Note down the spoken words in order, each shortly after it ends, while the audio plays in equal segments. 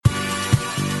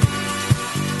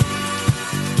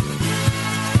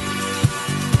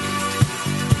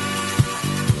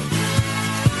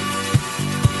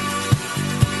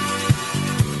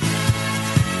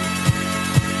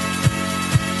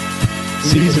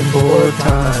Season board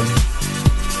time.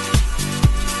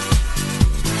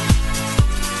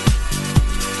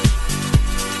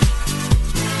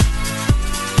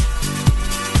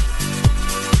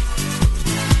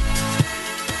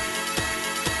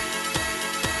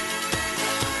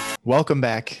 Welcome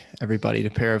back, everybody, to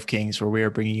Pair of Kings, where we are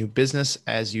bringing you business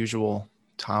as usual,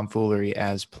 tomfoolery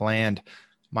as planned.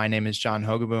 My name is John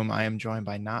Hogaboom. I am joined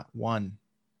by not one,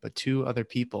 but two other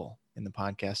people in the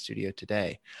podcast studio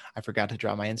today. I forgot to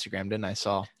drop my Instagram, didn't I,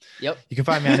 Saul? Yep. You can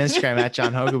find me on Instagram at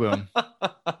John Hogaboom.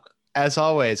 As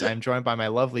always, I'm joined by my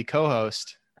lovely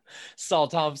co-host, Saul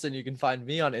Thompson. You can find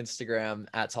me on Instagram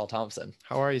at Saul Thompson.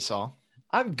 How are you, Saul?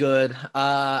 I'm good.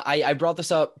 I brought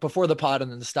this up before the pod and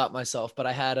then stopped myself, but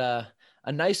I had a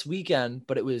nice weekend,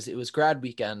 but it was grad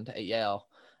weekend at Yale.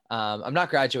 I'm not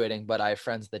graduating, but I have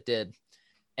friends that did.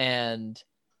 And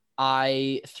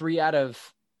 2 out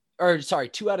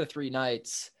of 3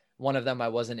 nights, one of them I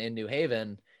wasn't in New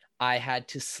Haven, I had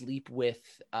to sleep with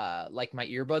like my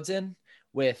earbuds in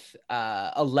with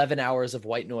 11 hours of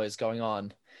white noise going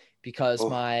on because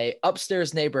my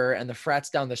upstairs neighbor and the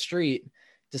frats down the street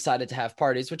decided to have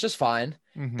parties, which is fine,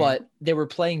 but they were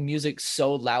playing music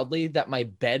so loudly that my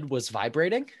bed was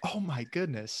vibrating. Oh my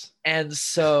goodness. And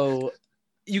so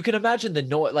you can imagine the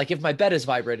noise, like if my bed is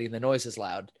vibrating, the noise is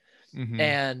loud.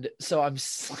 And so I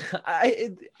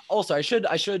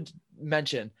should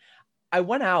mention, I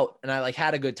went out and I like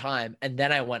had a good time and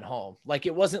then I went home. Like,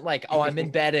 it wasn't like, oh, I'm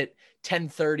in bed at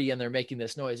 10:30 and they're making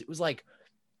this noise. It was like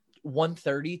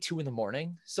 1:30, 2 in the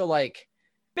morning. So like,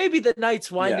 maybe the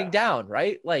night's winding down,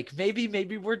 right? Like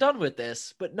maybe we're done with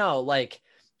this, but no, like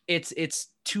it's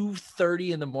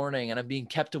 2:30 in the morning and I'm being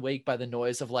kept awake by the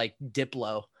noise of like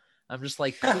Diplo. I'm just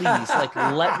like, please, like,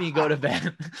 let me go to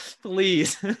bed,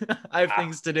 please. I have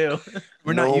things to do.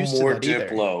 We're not used to that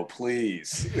Diplo, either.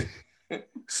 please.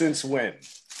 Since when?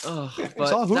 Oh, but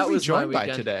Saul, who that are we was my joined by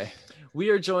weekend. today? We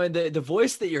are joined. The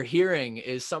voice that you're hearing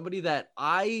is somebody that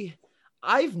I've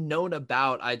known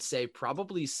about, I'd say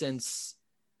probably since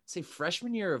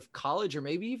freshman year of college, or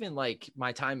maybe even like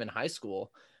my time in high school.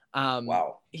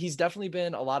 Wow. He's definitely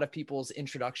been a lot of people's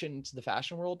introduction to the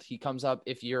fashion world. He comes up,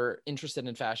 if you're interested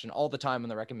in fashion, all the time on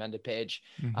the recommended page.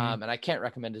 And I can't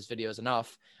recommend his videos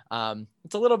enough.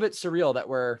 It's a little bit surreal that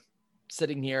we're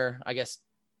sitting here, I guess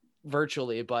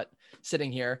virtually, but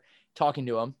sitting here talking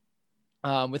to him.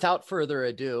 Without further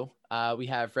ado, we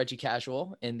have Reggie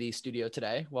Casual in the studio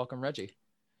today. Welcome, Reggie.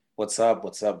 What's up?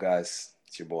 What's up, guys?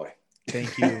 It's your boy.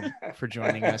 Thank you for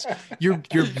joining us. Your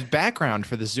background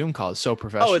for the Zoom call is so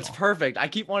professional. Oh, it's perfect. I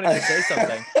keep wanting to say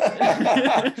something.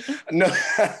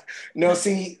 No.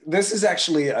 See, this is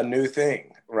actually a new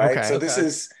thing, right? Okay, so this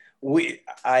is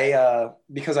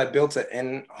because I built an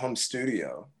in-home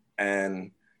studio, and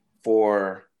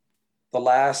for the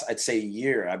last, I'd say,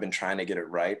 year, I've been trying to get it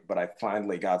right, but I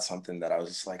finally got something that I was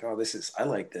just like, oh, I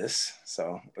like this.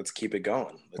 So let's keep it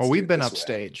going. We've been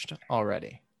upstaged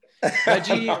already.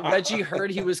 Reggie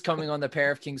heard he was coming on the Pair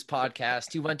of Kings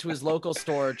podcast. He went to his local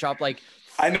store, dropped like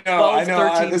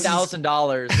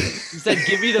 $13,000. He said,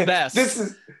 "Give me the best."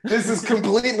 This is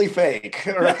completely fake.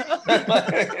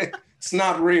 Right? It's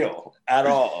not real at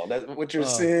all. What you're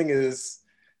seeing is,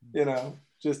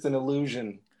 just an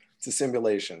illusion. It's a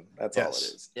simulation. That's all it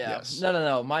is. Yeah. Yes.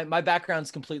 No. My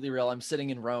background's completely real. I'm sitting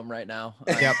in Rome right now.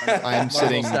 Yep. I'm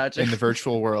sitting in the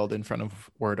virtual world in front of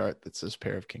word art that says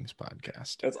Pair of Kings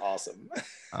podcast. That's awesome.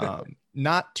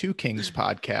 Not Two Kings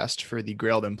podcast for the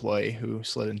Grailed employee who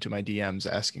slid into my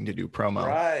DMs asking to do promo.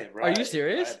 Right. Are you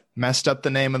serious? Right. Messed up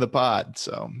the name of the pod.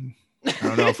 So I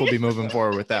don't know if we'll be moving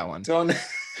forward with that one.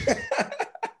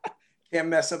 Can't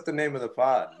mess up the name of the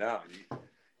pod. No.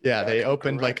 Yeah, they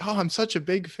opened like, oh, I'm such a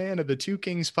big fan of the Two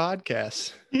Kings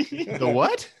podcast. The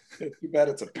what? You bet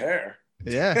it's a pair.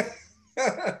 Yeah.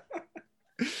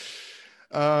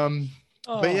 But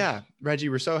yeah, Reggie,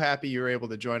 we're so happy you were able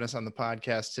to join us on the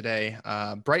podcast today.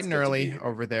 Bright and early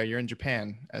over there. You're in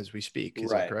Japan as we speak. Is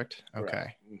that correct?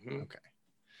 Okay. Mm-hmm. Okay.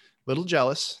 Little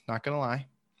jealous, not gonna lie.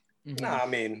 No, I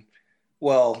mean,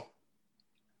 well,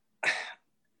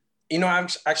 I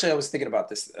was thinking about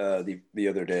this the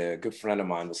other day. A good friend of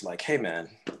mine was like, hey, man,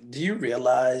 do you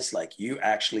realize like you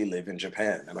actually live in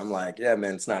Japan? And I'm like, yeah,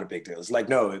 man, it's not a big deal. It's like,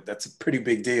 no, that's a pretty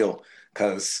big deal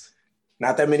because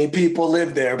not that many people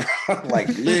live there, bro. Like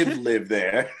live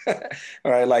there.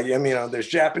 All right. Like, there's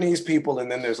Japanese people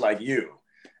and then there's like you.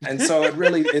 And so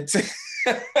then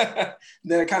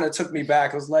it kind of took me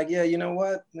back. I was like, yeah, you know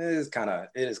what? It is kind of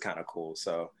cool.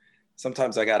 So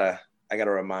sometimes I gotta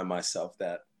remind myself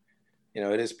that,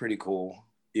 it is pretty cool,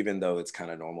 even though it's kind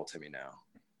of normal to me now.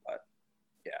 But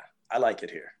yeah, I like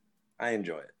it here. I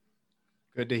enjoy it.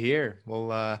 Good to hear.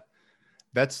 Well,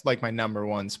 That's like my number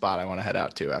one spot I want to head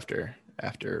out to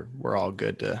after we're all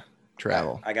good to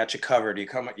travel. I got you covered. You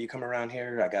come around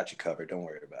here, I got you covered. Don't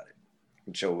worry about it.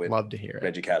 I'm chill with Love to hear it.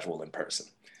 Reggie Casual in person.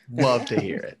 Love to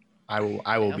hear it. I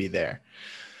will be there.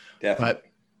 Definitely. But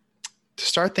to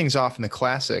start things off in the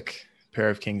classic Pair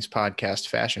of Kings podcast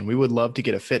fashion, we would love to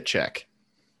get a fit check.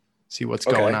 See what's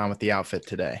going on with the outfit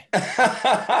today.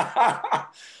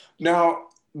 Now,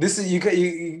 this is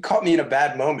you caught me in a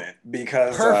bad moment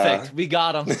because perfect. We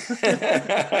got him.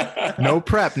 No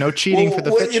prep, no cheating for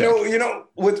the fit check. You know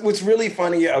what's really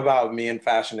funny about me in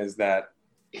fashion is that,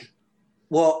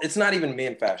 well, it's not even me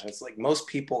in fashion. It's like most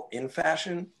people in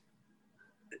fashion,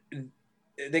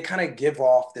 they kind of give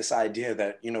off this idea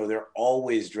that, you know, they're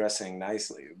always dressing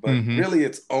nicely, but really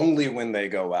it's only when they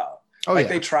go out.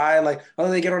 They try, like,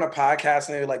 they get on a podcast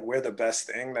and they like wear the best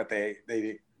thing that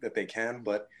they can.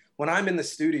 But when I'm in the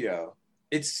studio,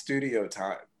 it's studio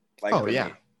time. Like, me,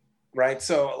 right?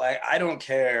 So like, I don't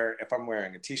care if I'm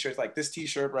wearing a t-shirt. Like this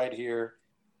t-shirt right here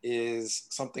is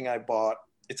something I bought.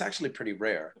 It's actually pretty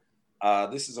rare.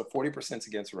 This is a 40%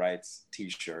 Against Rights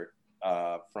t-shirt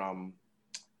from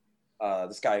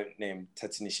this guy named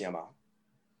Tetsu Nishiyama.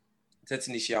 Tetsu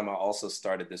Nishiyama also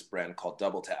started this brand called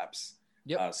Double Taps.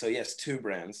 Yep. So he has two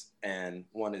brands, and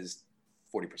one is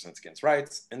 40% Against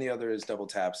Rights, and the other is Double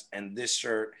Taps. And this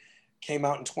shirt came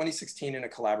out in 2016 in a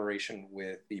collaboration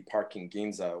with the Parking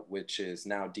Ginza, which is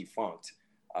now defunct.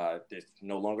 It's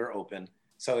no longer open.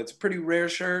 So it's a pretty rare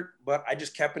shirt, but I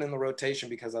just kept it in the rotation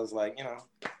because I was like, you know,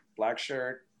 black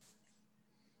shirt,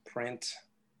 print,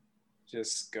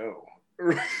 just go.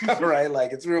 Right?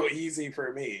 Like, it's real easy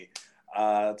for me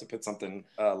to put something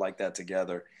like that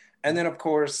together. And then, of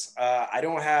course, I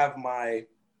don't have my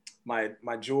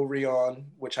jewelry on,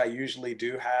 which I usually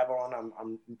do have on.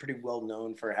 I'm pretty well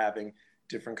known for having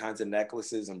different kinds of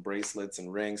necklaces and bracelets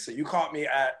and rings. So you caught me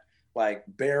at like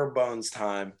bare bones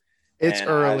time. It's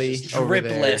early.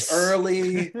 Dripless.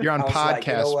 Early. You're on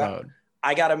podcast mode.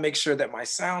 I got to make sure that my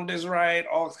sound is right.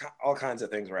 All kinds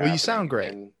of things were happening. Well, you sound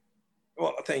great.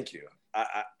 Well, thank you.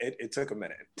 It took a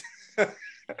minute.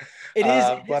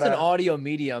 It's an audio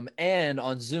medium, and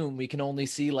on Zoom we can only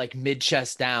see like mid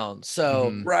chest down.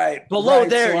 So below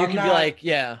there, so you can be like,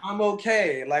 yeah, I'm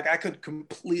okay. Like I could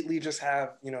completely just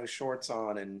have, you know, shorts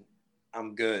on and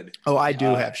I'm good. Oh, I do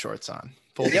have shorts on.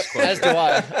 Full disclosure. As do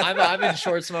I. I'm in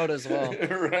shorts mode as well.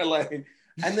 Right, like,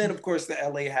 and then of course the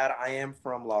LA hat. I am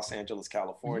from Los Angeles,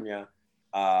 California,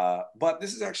 but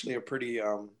this is actually a pretty,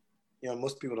 you know,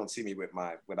 most people don't see me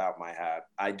without my hat.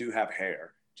 I do have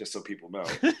hair. Just so people know.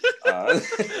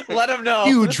 Let them know.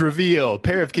 Huge reveal.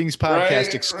 Pair of Kings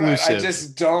podcast exclusive. Right. I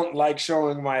just don't like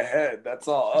showing my head. That's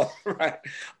all. Right.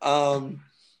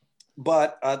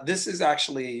 But this is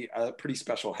actually a pretty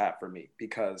special hat for me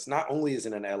because not only is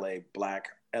it an black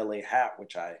LA hat,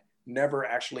 which I never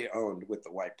actually owned with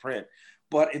the white print,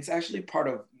 but it's actually part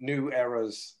of New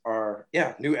Era's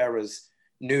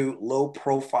new low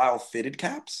profile fitted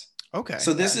caps. Okay.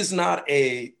 So this is not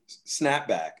a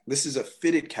snapback. This is a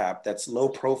fitted cap that's low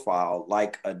profile,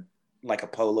 like a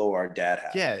polo or a dad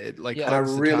hat. Yeah, it like I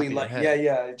really like. Yeah,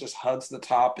 it just hugs the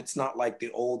top. It's not like the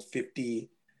old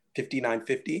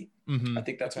 5950. I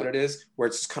think that's what it is, where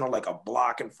it's just kind of like a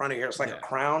block in front of your hair. It's like a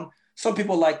crown. Some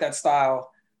people like that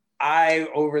style. I,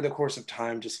 over the course of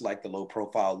time, just like the low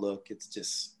profile look. It's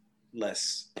just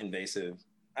less invasive.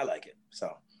 I like it.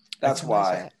 So that's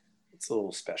why it's a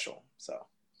little special. So.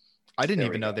 I didn't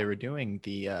even know they were doing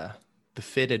the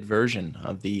fitted version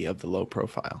of the low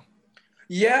profile.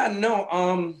 Yeah,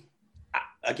 no.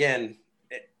 Again,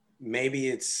 maybe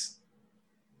it's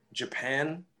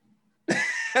Japan.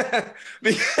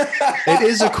 It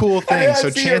is a cool thing, so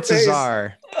chances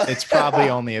are it's probably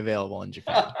only available in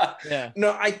Japan. Yeah.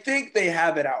 No, I think they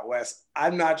have it out west.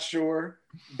 I'm not sure,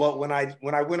 but when I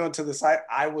went onto the site,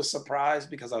 I was surprised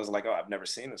because I was like, oh, I've never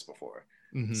seen this before.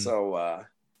 So.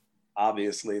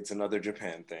 Obviously, it's another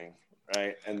Japan thing,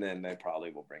 right? And then they probably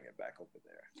will bring it back over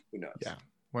there. Who knows? Yeah,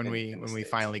 when we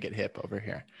finally get hip over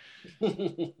here.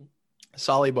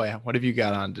 Solly boy, what have you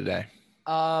got on today?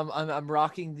 I'm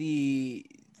rocking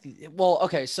well,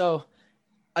 okay, so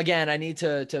again, I need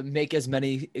to make as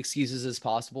many excuses as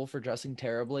possible for dressing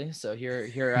terribly. So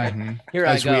here I go.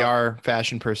 As we are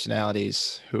fashion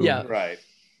personalities who right.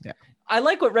 Yeah. I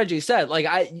like what Reggie said. Like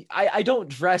I don't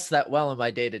dress that well in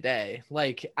my day to day.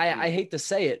 Like I hate to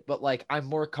say it, but like I'm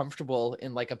more comfortable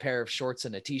in like a pair of shorts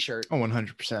and a t-shirt. Oh,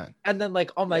 100%. And then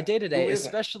like on my day to day,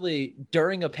 especially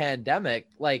during a pandemic,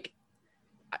 like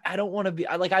I don't want to be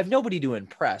I have nobody to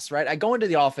impress, right? I go into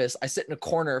the office, I sit in a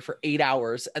corner for 8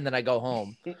 hours and then I go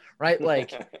home, right?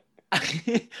 Like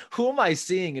who am I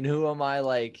seeing and who am I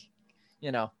like,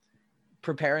 you know,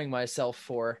 preparing myself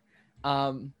for.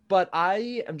 But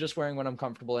I am just wearing what I'm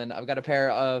comfortable in. I've got a pair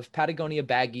of Patagonia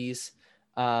baggies,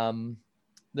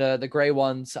 the gray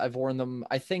ones. I've worn them,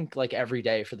 I think, like every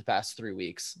day for the past 3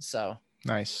 weeks. So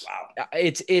nice. Wow.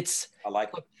 It's I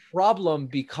like a problem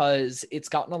because it's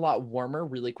gotten a lot warmer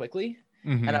really quickly.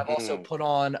 Mhm. And I've also put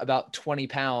on about 20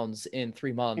 pounds in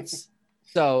 3 months.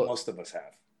 So most of us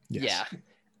have. Yes. yeah,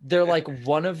 they're like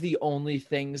one of the only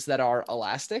things that are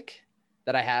elastic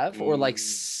that I have, or like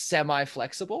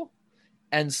semi-flexible.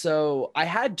 And so I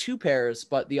had 2 pairs,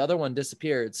 but the other one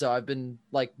disappeared. So I've been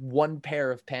like one pair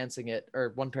of pantsing it,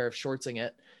 or one pair of shortsing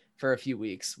it for a few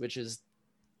weeks, which is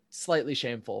slightly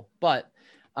shameful. But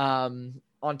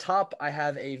on top, I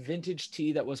have a vintage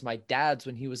tee that was my dad's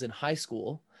when he was in high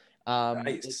school.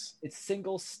 Nice. It's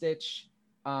single stitch,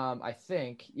 I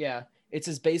think. Yeah, it's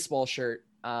his baseball shirt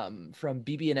from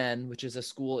BB&N, which is a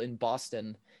school in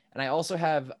Boston. And I also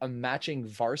have a matching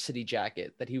varsity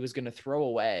jacket that he was going to throw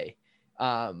away.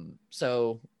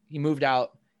 So he moved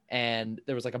out and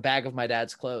there was like a bag of my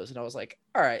dad's clothes. And I was like,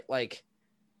 all right, like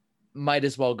might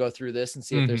as well go through this and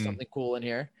see if there's something cool in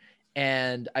here.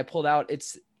 And I pulled out,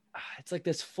 it's like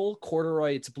this full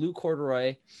corduroy. It's blue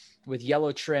corduroy with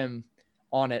yellow trim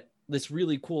on it. This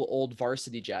really cool old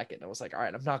varsity jacket. And I was like, all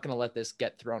right, I'm not going to let this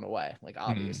get thrown away. Like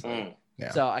obviously.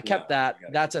 Yeah. So I kept that.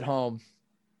 That's at home.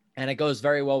 And it goes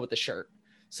very well with the shirt.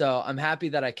 So I'm happy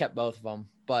that I kept both of them.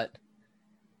 But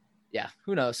yeah,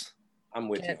 who knows? I'm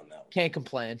with you on that one. Can't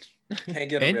complain. Can't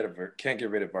get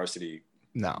rid of varsity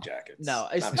jackets. No,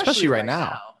 especially right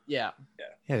now. Yeah,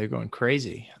 they're going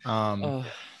crazy. And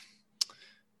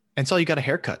so you got a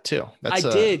haircut too. I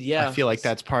did. Yeah, I feel like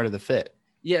that's part of the fit.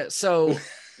 Yeah. So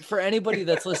for anybody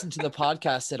that's listened to the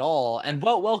podcast at all, and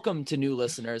welcome to new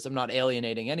listeners. I'm not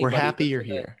alienating anybody. We're happy you're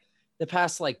here. The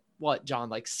past, like what, John,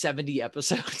 like 70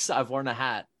 episodes, I've worn a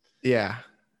hat. Yeah.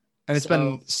 And it's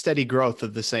been steady growth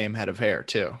of the same head of hair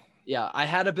too. Yeah, I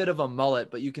had a bit of a mullet,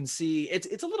 but you can see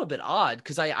it's a little bit odd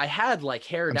because I had like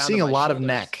hair down. I'm seeing to a my lot shoulders. of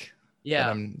neck.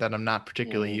 Yeah, that I'm not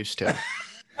particularly used to.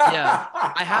 Yeah,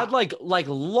 I had like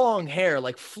long hair,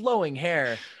 like flowing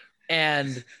hair,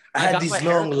 and I had these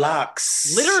long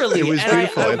locks. Literally, it was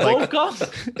beautiful. I woke up.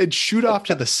 It'd shoot off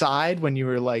to the side when you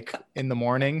were like in the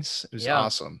mornings. It was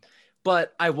awesome.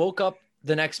 But I woke up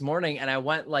the next morning and I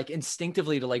went like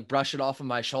instinctively to like brush it off of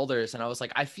my shoulders, and I was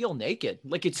like, I feel naked.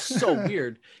 Like it's so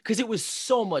weird because it was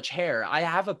so much hair. I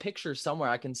have a picture somewhere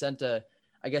I can send to,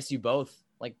 I guess you both,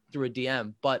 like through a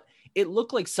DM, but it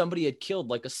looked like somebody had killed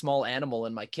like a small animal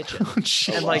in my kitchen.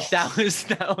 And like that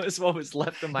was what was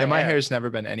left of my hair. My hair's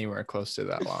never been anywhere close to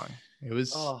that long. It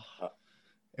was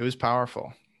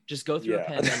powerful. Just go through a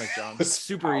pandemic, John. It's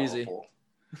super easy.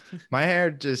 My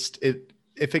hair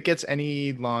if it gets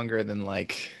any longer than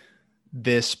like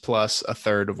this plus a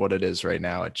third of what it is right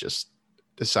now, it just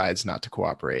decides not to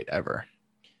cooperate ever.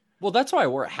 Well, that's why I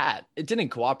wore a hat. It didn't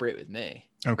cooperate with me.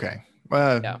 Okay.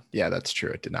 Well, yeah, that's true.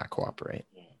 It did not cooperate.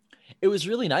 It was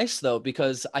really nice though,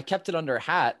 because I kept it under a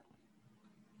hat,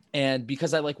 and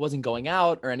because I like wasn't going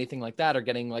out or anything like that or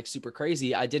getting like super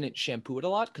crazy, I didn't shampoo it a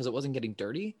lot because it wasn't getting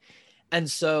dirty. And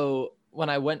so when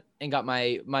I went and got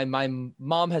my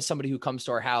mom has somebody who comes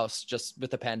to our house just with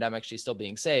the pandemic, she's still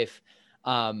being safe.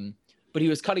 But he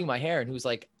was cutting my hair and he was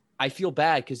like, I feel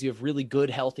bad because you have really good,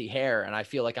 healthy hair. And I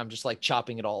feel like I'm just like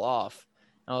chopping it all off.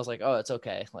 And I was like, oh, it's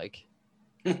okay. Like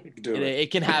it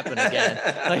can happen again.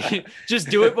 Like just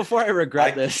do it before I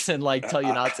regret this and like tell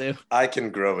you not to. I can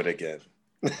grow it again.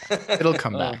 It'll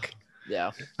come back.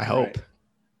 Yeah. I hope.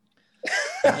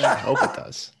 Right. I hope it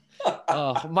does.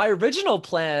 My original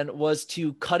plan was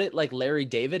to cut it like Larry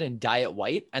David and dye it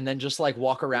white and then just like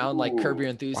walk around like Curb Your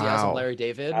Enthusiasm, Larry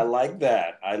David. I like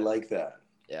that.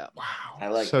 Yeah. Wow. I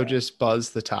like so that. Just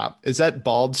buzz the top. Is that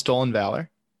bald stolen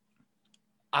valor?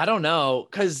 I don't know,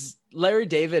 because Larry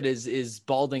David is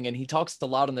balding and he talks a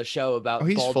lot on the show about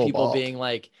bald people being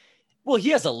like, well, he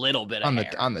has a little bit of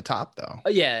hair. On the top though.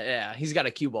 Yeah. He's got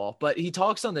a cue ball, but he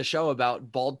talks on the show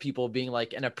about bald people being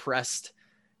like an oppressed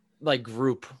like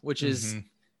group, which is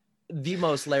the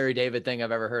most Larry David thing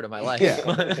I've ever heard in my life. Yeah.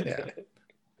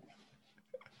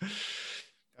 That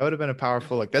would have been a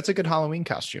powerful look. That's a good Halloween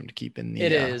costume to keep in the.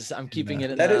 It is. I'm keeping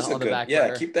it in on the back.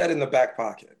 Yeah, keep that in the back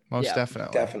pocket. Most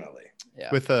definitely.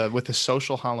 Yeah. With a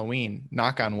social Halloween,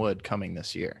 knock on wood, coming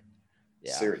this year.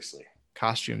 Yeah. Seriously.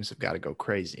 Costumes have got to go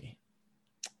crazy.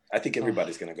 I think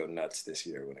everybody's going to go nuts this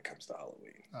year when it comes to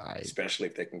Halloween, especially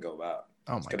if they can go out.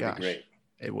 Oh it's my gonna gosh. Be great.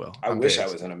 It will. I wish I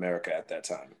was in America at that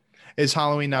time. Is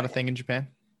Halloween not a thing in Japan?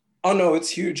 Oh no, it's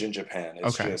huge in Japan.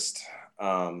 It's just,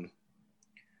 I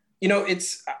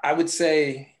would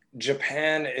say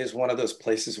Japan is one of those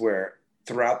places where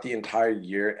throughout the entire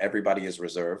year, everybody is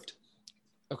reserved.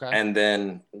 Okay. And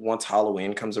then once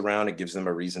Halloween comes around, it gives them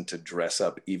a reason to dress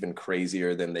up even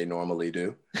crazier than they normally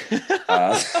do.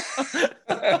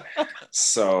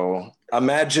 So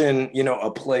imagine,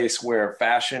 a place where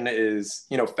fashion is,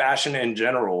 fashion in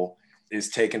general is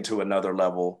taken to another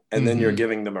level, and then you're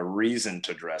giving them a reason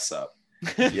to dress up.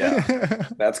 Yeah,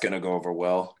 that's going to go over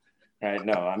well. Right?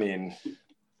 No, I mean,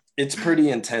 it's pretty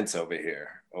intense over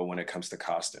here when it comes to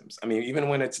costumes. I mean, even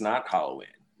when it's not Halloween,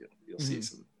 you'll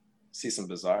see some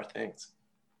bizarre things.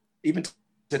 Even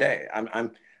today,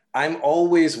 I'm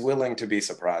always willing to be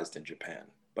surprised in Japan,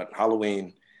 but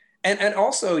Halloween, and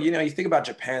also, you think about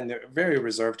Japan, they're very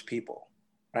reserved people,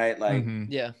 right? Like,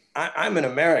 yeah, I'm an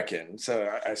American,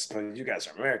 so I suppose you guys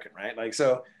are American, right? Like,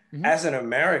 so as an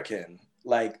American,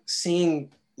 like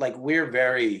seeing, like we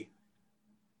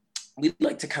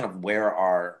like to kind of wear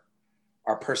our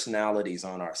personalities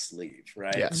on our sleeve,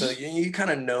 right? Yes. So you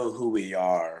kind of know who we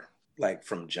are, like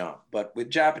from jump. But with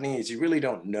Japanese, you really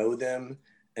don't know them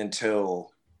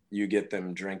until you get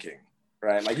them drinking,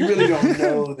 right? Like you really don't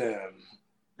know them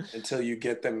until you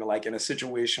get them like in a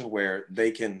situation where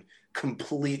they can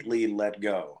completely let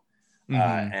go.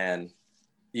 And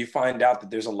you find out that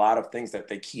there's a lot of things that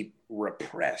they keep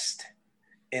repressed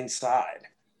inside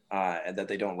and that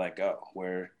they don't let go,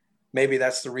 where maybe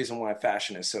that's the reason why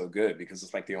fashion is so good, because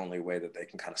it's like the only way that they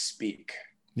can kind of speak.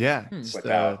 Yeah.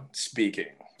 Without speaking.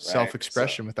 Right?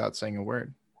 Self-expression without saying a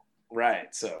word.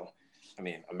 Right. So, I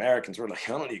mean, Americans were like,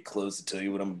 I don't need clothes to tell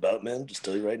you what I'm about, man. Just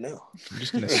tell you right now. I'm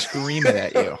just going to scream it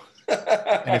at you.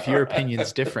 And if your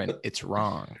opinion's different, it's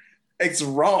wrong. It's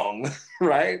wrong,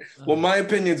 right? Well, my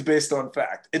opinion's based on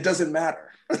fact. It doesn't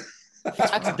matter.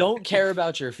 Facts don't care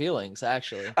about your feelings,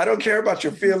 actually. I don't care about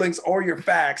your feelings or your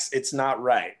facts. It's not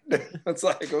right. It's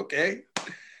like, okay,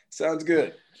 sounds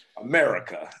good.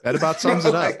 America. That about sums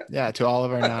it up. Yeah, to all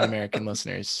of our non-American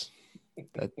listeners.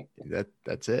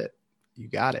 That's it. You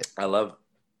got it. I love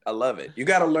it. You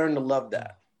got to learn to love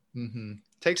that.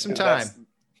 Takes some time.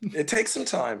 It takes some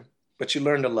time, but you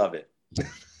learn to love it.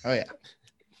 Oh yeah.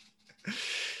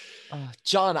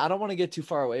 John, I don't want to get too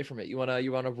far away from it. You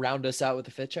wanna round us out with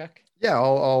the fit check? Yeah,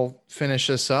 I'll finish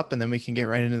this up and then we can get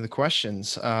right into the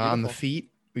questions. On the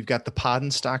feet, we've got the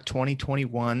Poddenstock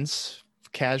 2021s,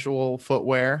 casual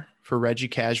footwear for Reggie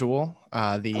Casual.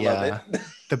 The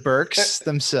Birks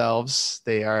themselves,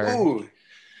 they're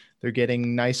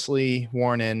getting nicely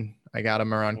worn in. I got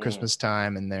them around Christmas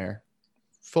time and they're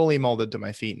fully molded to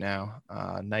my feet now.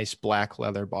 Nice black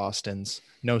leather Bostons,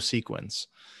 no sequins.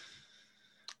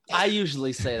 I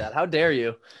usually say that. How dare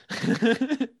you?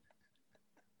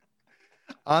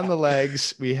 On the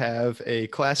legs, we have a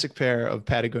classic pair of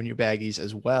Patagonia baggies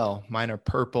as well. Mine are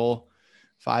purple,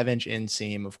 5-inch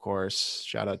inseam, of course.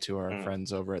 Shout out to our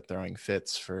friends over at Throwing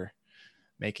Fits for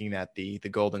making that the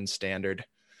golden standard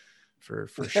for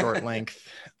short length.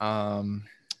 And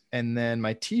then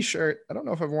my t-shirt, I don't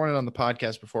know if I've worn it on the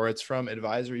podcast before. It's from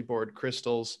Advisory Board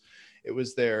Crystals. It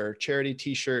was their charity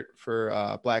t-shirt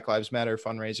for Black Lives Matter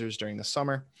fundraisers during the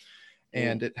summer.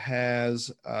 And it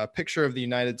has a picture of the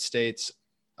United States.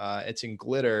 It's in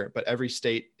glitter, but every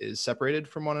state is separated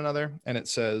from one another. And it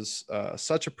says,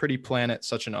 such a pretty planet,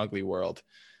 such an ugly world,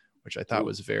 which I thought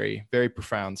was a very, very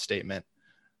profound statement.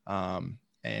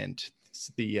 And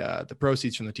the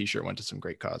proceeds from the t-shirt went to some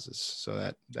great causes. So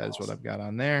that is what I've got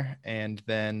on there. And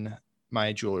then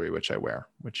my jewelry, which I wear,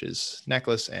 which is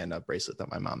necklace and a bracelet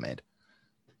that my mom made.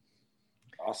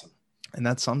 Awesome. And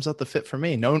that sums up the fit for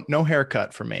me. No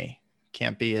haircut for me.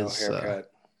 Can't be as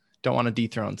don't want to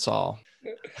dethrone Saul.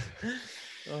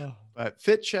 But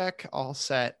fit check, all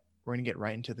set. We're gonna get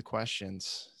right into the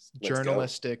questions.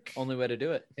 Journalistic, only way to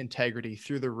do it. Integrity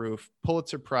through the roof.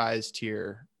 Pulitzer Prize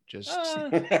tier. Just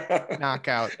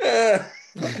knockout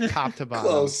from top to bottom.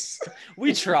 Close.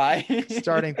 We try.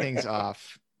 Starting things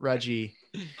off, Reggie,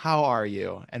 how are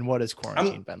you? And what has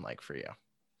quarantine been like for you?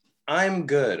 I'm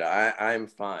good. I'm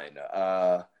fine.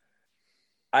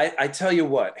 I tell you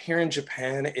what, here in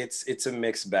Japan, it's a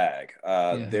mixed bag.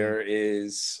 There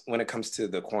is, when it comes to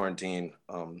the quarantine,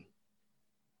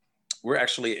 we're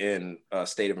actually in a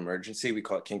state of emergency. We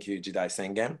call it Kinkyu Jidai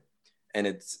Sengen, and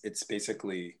it's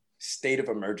basically state of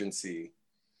emergency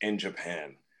in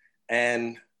Japan.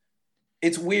 And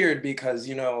it's weird because,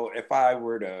 if I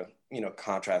were to,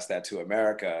 contrast that to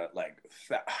America, like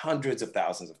hundreds of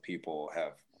thousands of people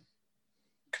have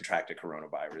contracted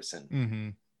coronavirus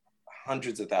and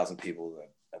hundreds of thousands of people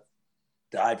have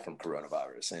died from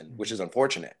coronavirus, and which is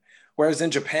unfortunate. Whereas in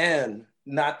Japan,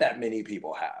 not that many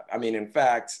people have. I mean, in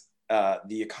fact,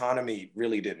 the economy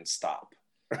really didn't stop,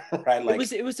 right?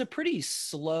 Like it was a pretty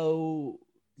slow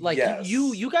Like Yes.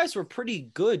 you guys were pretty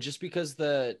good just because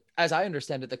as I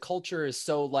understand it, the culture is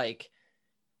so like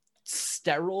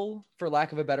sterile, for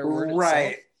lack of a better word.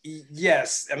 Right. Itself.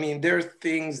 Yes. I mean, there are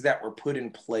things that were put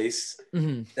in place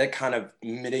that kind of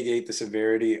mitigate the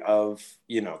severity of,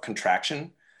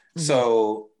 contraction.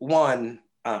 So one,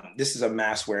 this is a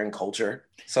mask wearing culture.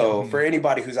 So for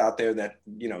anybody who's out there that,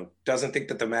 doesn't think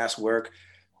that the masks work,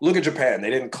 look at Japan.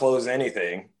 They didn't close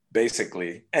anything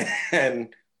basically. And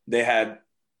they had,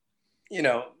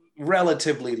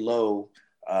 relatively low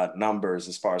numbers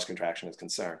as far as contraction is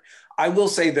concerned. I will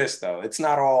say this though, it's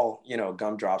not all,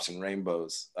 gumdrops and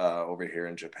rainbows over here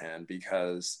in Japan,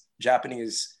 because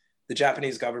the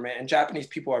Japanese government and Japanese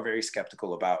people are very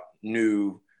skeptical about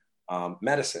new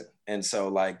medicine. And so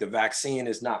like the vaccine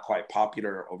is not quite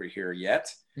popular over here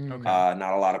yet. Okay.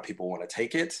 Not a lot of people want to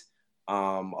take it. A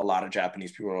lot of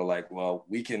Japanese people are like, well,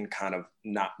 we don't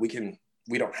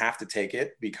have to take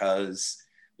it because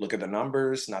look at the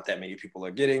numbers, not that many people are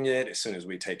getting it. As soon as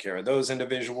we take care of those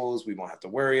individuals, we won't have to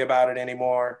worry about it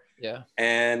anymore. Yeah.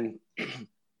 And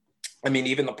I mean,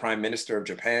 even the Prime Minister of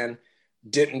Japan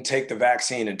didn't take the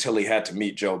vaccine until he had to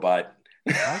meet Joe Biden,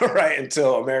 right?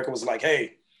 Until America was like,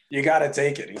 hey, you got to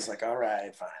take it. He's like, all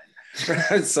right,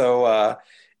 fine. So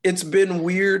it's been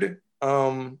weird.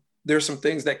 There's some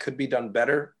things that could be done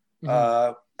better,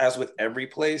 as with every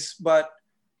place, but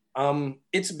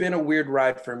it's been a weird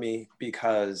ride for me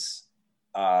because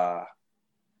I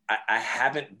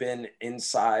haven't been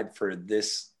inside for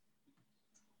this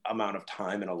amount of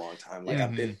time in a long time. Like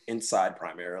I've been inside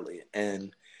primarily,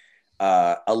 and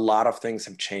a lot of things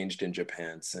have changed in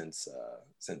Japan since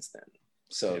then.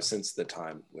 So since the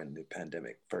time when the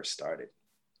pandemic first started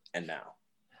and now.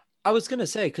 I was going to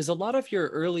say, because a lot of your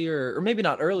earlier, or maybe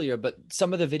not earlier, but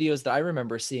some of the videos that I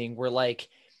remember seeing were like,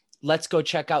 let's go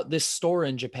check out this store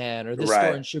in Japan or this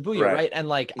store in Shibuya, right? And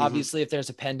like, obviously, if there's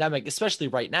a pandemic, especially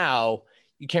right now,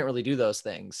 you can't really do those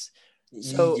things.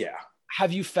 So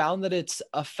have you found that it's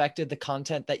affected the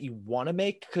content that you want to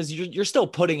make? Because you're still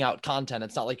putting out content.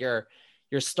 It's not like you're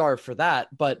starved for that,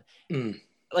 but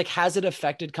like, has it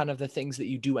affected kind of the things that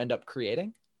you do end up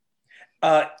creating?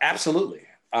 Absolutely.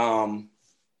 There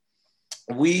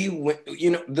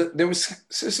was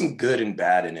some good and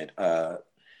bad in it.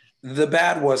 The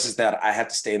bad is that I had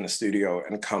to stay in the studio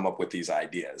and come up with these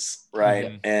ideas,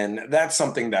 right? And that's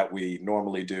something that we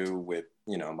normally do with,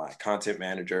 my content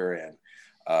manager and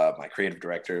my creative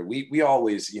director. We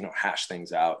always, hash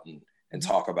things out and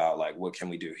talk about like, what can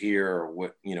we do here? Or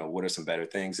what are some better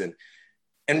things? And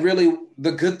really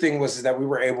the good thing was that we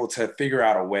were able to figure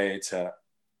out a way to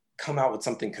come out with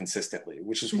something consistently,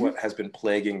 which is what has been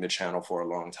plaguing the channel for a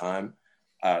long time.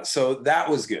 So that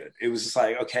was good. It was just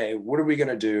like, okay, what are we going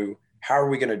to do? How are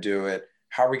we going to do it?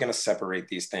 How are we going to separate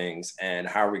these things? And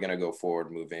how are we going to go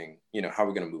forward moving, how are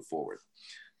we going to move forward?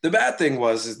 The bad thing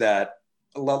is that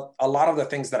a lot of the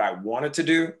things that I wanted to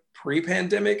do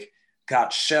pre-pandemic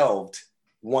got shelved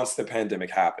once the pandemic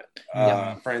happened.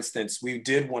 For instance, we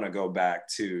did want to go back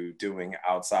to doing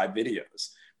outside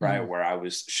videos, right? Where I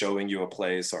was showing you a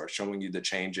place or showing you the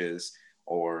changes,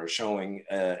 or showing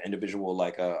an individual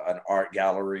like an art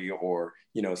gallery, or,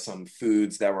 some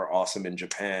foods that were awesome in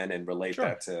Japan and relate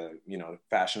that to,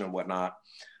 fashion and whatnot.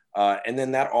 And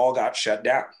then that all got shut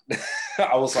down.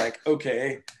 I was like,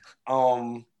 okay,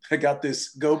 I got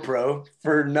this GoPro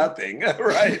for nothing,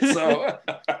 right? So,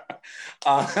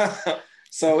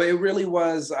 so it really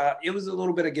was, it was a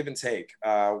little bit of give and take,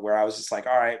 where I was just like,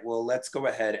 all right, well, let's go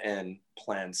ahead and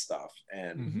plan stuff.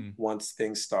 And once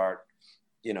things start,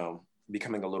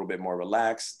 becoming a little bit more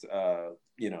relaxed,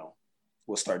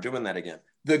 we'll start doing that again.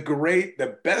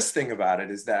 The best thing about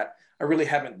it is that I really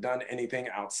haven't done anything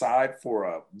outside for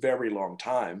a very long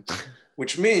time,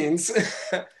 which means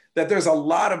that there's a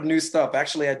lot of new stuff.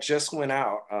 Actually, I just went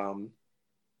out,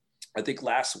 I think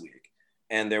last week,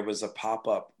 and there was a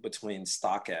pop-up between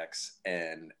StockX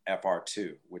and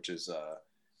FR2, which is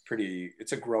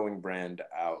it's a growing brand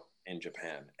out in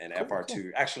Japan. And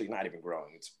FR2, actually not even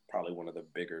growing, it's probably one of the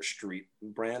bigger street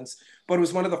brands, but it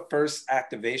was one of the first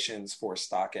activations for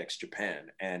StockX Japan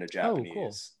and a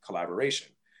Japanese collaboration.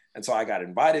 And so I got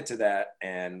invited to that,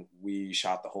 and we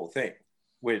shot the whole thing,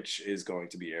 which is going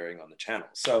to be airing on the channel.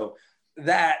 So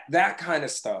that kind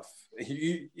of stuff,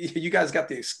 you guys got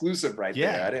the exclusive right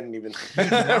there. I didn't even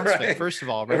right. First of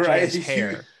all, Richard's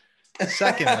hair.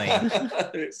 Secondly,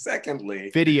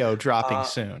 video dropping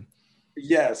soon.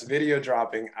 Yes, video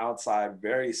dropping outside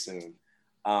very soon,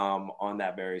 on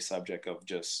that very subject of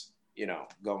just,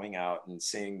 going out and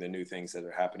seeing the new things that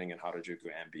are happening in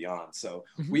Harajuku and beyond. So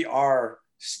we are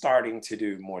starting to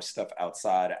do more stuff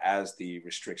outside as the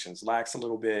restrictions lax a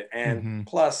little bit. And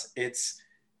plus it's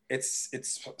it's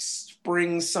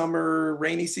spring, summer,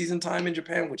 rainy season time in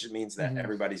Japan, which means that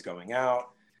everybody's going out.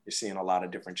 You're seeing a lot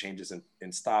of different changes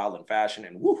in style and fashion,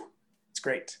 and woo, it's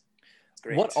great. It's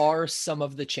great. What are some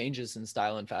of the changes in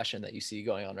style and fashion that you see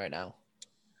going on right now?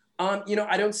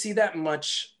 I don't see that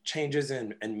much changes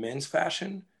in men's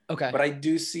fashion. Okay. But I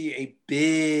do see a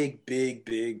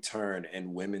big turn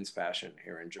in women's fashion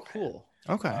here in Japan. Cool.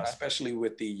 Okay. Especially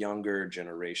with the younger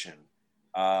generation.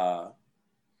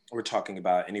 We're talking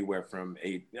about anywhere from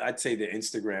I'd say the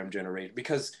Instagram generation,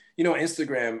 because,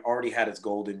 Instagram already had its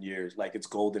golden years, like its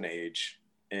golden age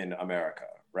in America,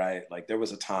 right? Like there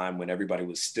was a time when everybody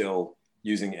was still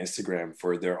using Instagram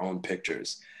for their own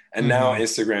pictures. And now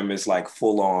Instagram is like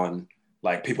full on,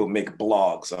 like people make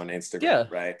blogs on Instagram,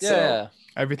 right? Yeah. So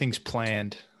everything's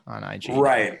planned on IG.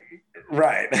 Right.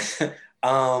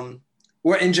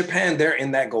 Well, in Japan, they're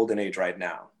in that golden age right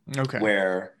now. Okay.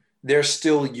 Where they're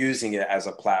still using it as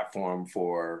a platform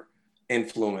for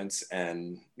influence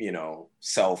and,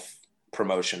 self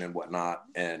promotion and whatnot.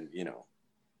 And,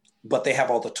 but they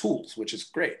have all the tools, which is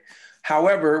great.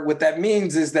 However, what that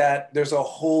means is that there's a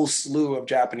whole slew of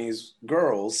Japanese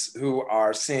girls who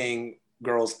are seeing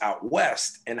girls out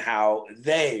West and how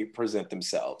they present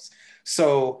themselves.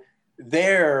 So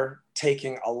they're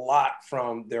taking a lot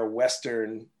from their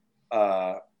Western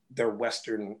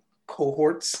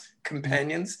cohorts,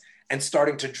 companions, and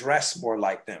starting to dress more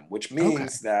like them, which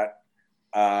means that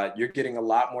you're getting a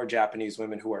lot more Japanese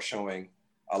women who are showing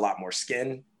a lot more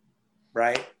skin,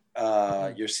 right?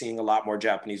 You're seeing a lot more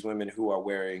Japanese women who are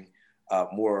wearing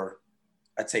more,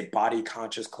 I'd say, body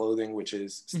conscious clothing, which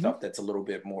is stuff that's a little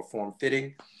bit more form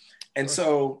fitting. And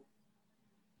so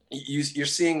you're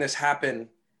seeing this happen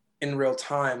in real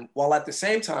time, while at the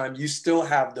same time, you still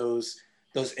have those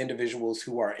individuals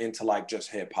who are into like just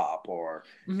hip hop or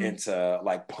into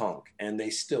like punk, and they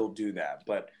still do that.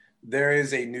 But there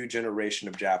is a new generation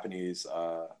of Japanese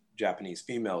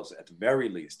females, at the very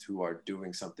least, who are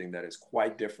doing something that is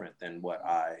quite different than what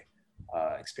I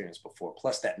experienced before.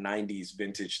 Plus, that 90s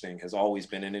vintage thing has always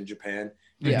been in Japan.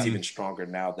 It's even stronger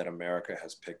now that America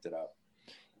has picked it up.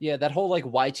 Yeah, that whole like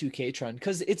Y2K trend,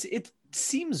 because it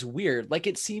seems weird. Like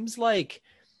it seems like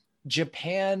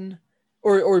Japan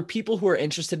or people who are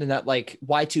interested in that like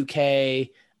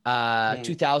Y2K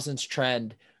 2000s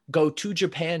trend go to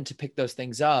Japan to pick those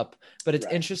things up. But it's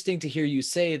interesting to hear you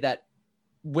say that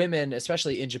women,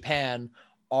 especially in Japan,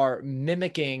 are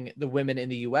mimicking the women in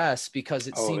the US, because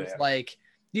it seems like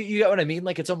you get what I mean?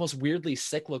 Like it's almost weirdly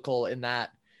cyclical in that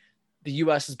the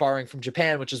US is borrowing from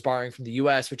Japan, which is borrowing from the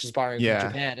US, which is borrowing from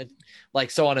Japan, and like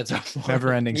so on and so forth.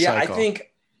 Never ending cycle.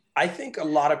 I think a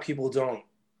lot of people don't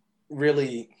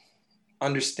really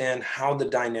understand how the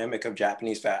dynamic of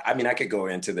Japanese fashion. I mean, I could go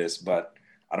into this, but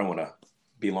I don't want to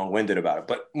be long-winded about it.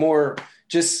 But more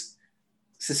just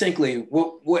succinctly,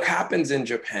 what happens in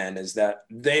Japan is that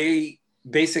they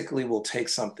basically will take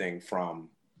something from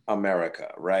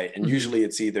America, right? And usually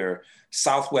it's either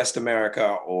Southwest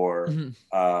America or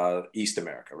East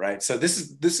America, right? So this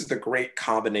is the great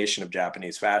combination of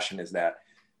Japanese fashion, is that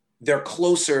they're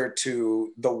closer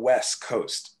to the West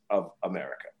Coast of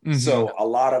America. So a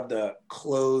lot of the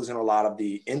clothes and a lot of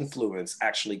the influence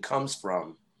actually comes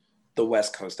from the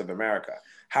West Coast of America.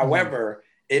 However,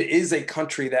 it is a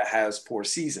country that has 4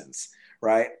 seasons,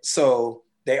 right? So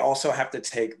they also have to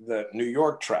take the New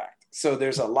York tract. So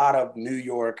there's a lot of New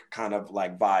York kind of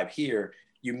like vibe here.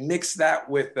 You mix that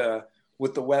with the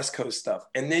West Coast stuff,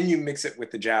 and then you mix it with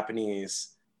the Japanese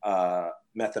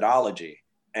methodology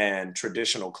and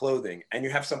traditional clothing, and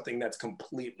you have something that's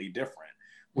completely different,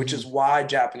 which is why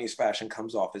Japanese fashion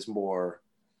comes off as more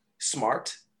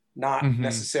smart, not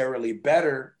necessarily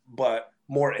better, but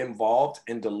more involved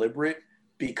and deliberate,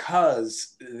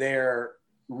 because they're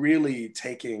really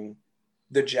taking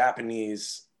the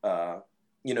Japanese,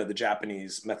 the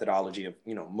Japanese methodology of,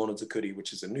 monozukuri,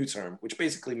 which is a new term, which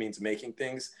basically means making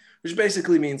things, which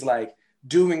basically means like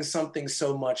doing something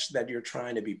so much that you're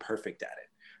trying to be perfect at it,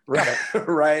 right?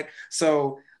 Right.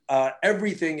 So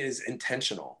everything is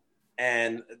intentional.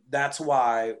 And that's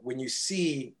why when you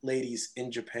see ladies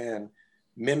in Japan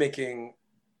mimicking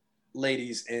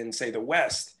ladies in, say, the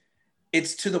West,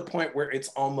 it's to the point where it's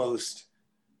almost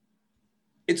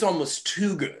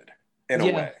too good in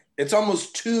a way. It's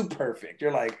almost too perfect.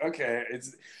 You're like, okay,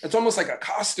 it's almost like a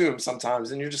costume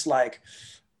sometimes. And you're just like,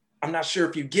 I'm not sure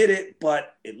if you get it,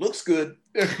 but it looks good,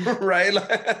 right?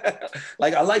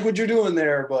 Like, I like what you're doing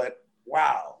there, but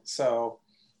wow. So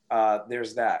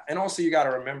there's that. And also you got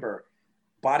to remember,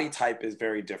 body type is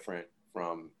very different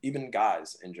from even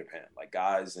guys in Japan. Like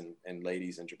guys and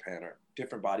ladies in Japan are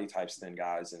different body types than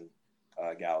guys in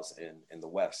gals in the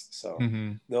West. So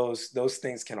those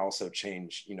things can also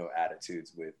change,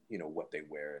 attitudes with, what they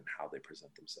wear and how they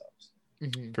present themselves.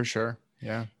 For sure.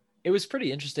 Yeah. It was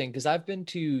pretty interesting because I've been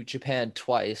to Japan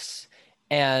twice,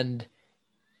 and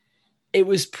it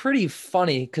was pretty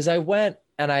funny because I went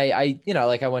and I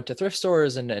went to thrift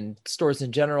stores and stores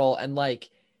in general. And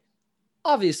like,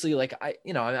 obviously, like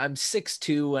I'm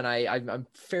 6'2" and I'm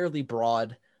fairly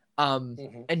broad.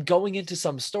 And going into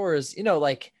some stores,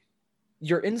 like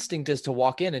your instinct is to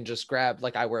walk in and just grab,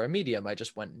 like I wear a medium. I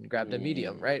just went and grabbed a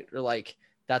medium, right? Or like,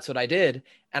 that's what I did.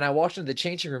 And I walked into the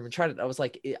changing room and tried it. I was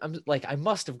like, I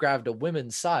must have grabbed a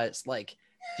women's size. Like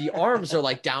the arms are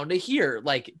like down to here.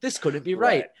 Like this couldn't be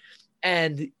right.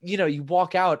 And, you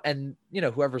walk out and,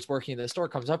 whoever's working in the store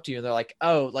comes up to you and they're like,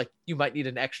 oh, like you might need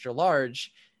an extra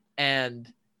large.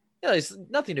 And, there's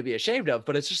nothing to be ashamed of,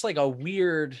 but it's just like a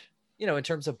weird, in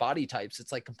terms of body types,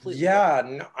 it's like completely. Yeah.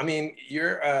 No, I mean,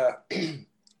 you're, if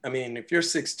you're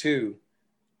 6'2",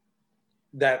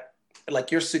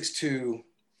 you're 6'2",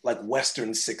 like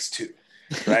Western 6'2",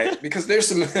 right? Because there's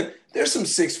some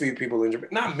 6 feet people in Japan,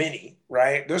 not many,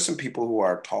 right? There's some people who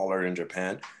are taller in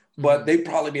Japan, but they'd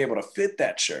probably be able to fit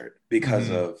that shirt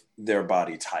because of their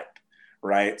body type,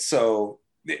 right? So,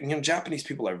 Japanese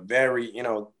people are very,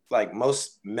 like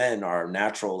most men are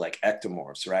natural, like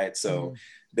ectomorphs, right? So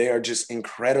they are just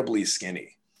incredibly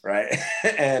skinny, right?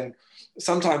 And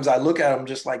sometimes I look at them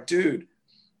just like, dude,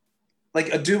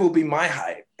 like a dude will be my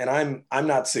height and I'm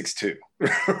not 6'2",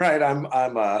 right? I'm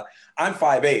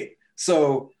 5'8".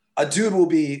 So a dude will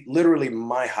be literally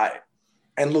my height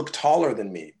and look taller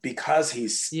than me because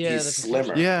he's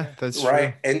slimmer. Yeah, that's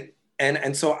right. True.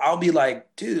 And so I'll be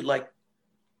like, dude, like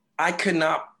I could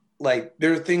not, like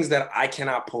there are things that I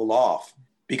cannot pull off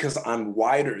because I'm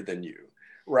wider than you,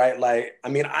 right? Like, I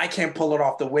mean, I can't pull it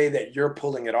off the way that you're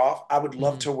pulling it off. I would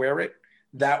love to wear it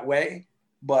that way,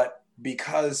 but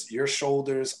because your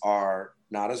shoulders are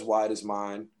not as wide as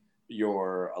mine,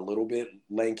 you're a little bit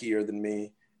lankier than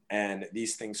me, and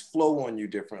these things flow on you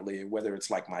differently, whether it's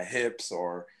like my hips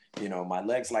or, my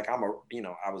legs. Like I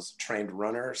was a trained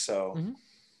runner, so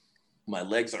my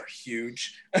legs are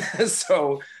huge.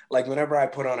 So like whenever I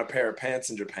put on a pair of pants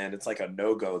in Japan, it's like a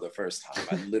no-go the first time.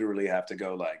 I literally have to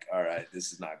go like, all right,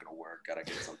 this is not going to work. Got to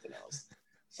get something else.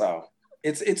 So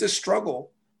it's a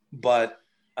struggle, but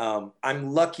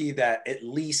I'm lucky that at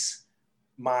least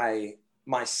my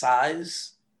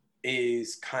size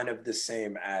is kind of the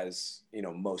same as,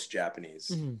 most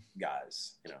Japanese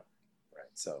guys, right?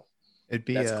 So it'd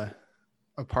be a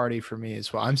party for me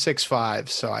as well. I'm 6'5",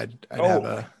 so I'd have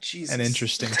an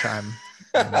interesting time,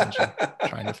 I imagine,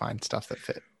 trying to find stuff that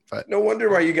fit. But no wonder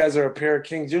why you guys are a pair of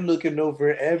kings. You're looking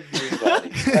over everybody.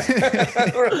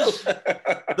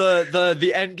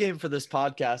 The end game for this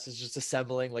podcast is just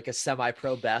assembling like a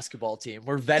semi-pro basketball team.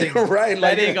 We're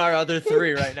vetting our other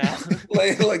 3 right now.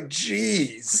 like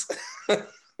geez.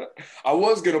 I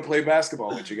was gonna play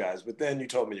basketball with you guys, but then you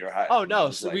told me your height. Oh no,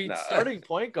 so starting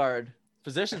point guard.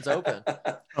 Positions open.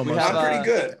 I'm pretty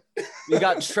good. We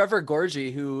got Trevor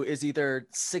Gorgie, who is either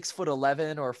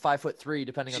 6'11" or 5'3",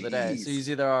 depending on the day. So he's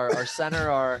either our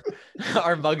center or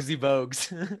our Muggsy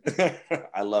Bogues.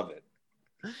 I love it.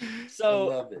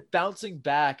 So bouncing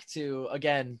back to,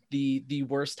 again, the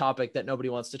worst topic that nobody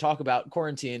wants to talk about,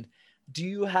 quarantine. Do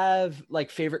you have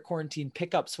like favorite quarantine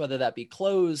pickups, whether that be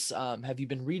clothes? Have you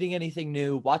been reading anything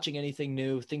new, watching anything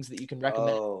new, things that you can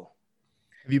recommend?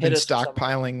 Have you been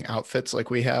stockpiling outfits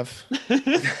like we have?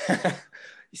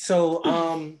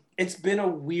 So it's been a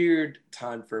weird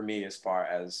time for me as far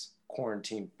as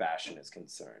quarantine fashion is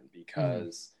concerned,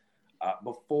 because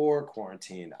before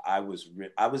quarantine, I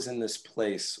was in this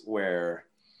place where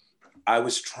I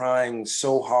was trying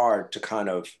so hard to kind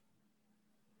of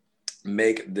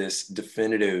make this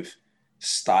definitive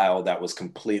style that was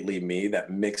completely me, that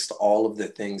mixed all of the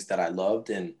things that I loved,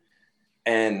 and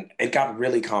it got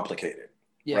really complicated.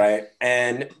 Yeah. Right.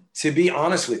 And to be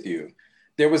honest with you,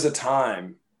 there was a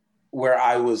time where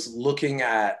I was looking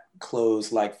at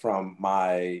clothes like from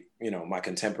my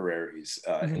contemporaries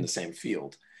in the same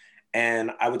field.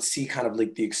 And I would see kind of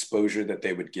like the exposure that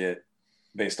they would get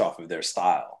based off of their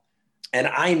style. And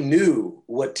I knew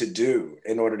what to do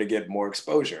in order to get more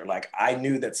exposure. Like I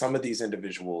knew that some of these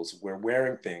individuals were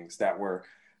wearing things that were,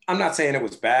 I'm not saying it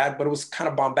was bad, but it was kind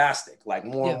of bombastic. Like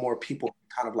more and more people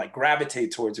kind of like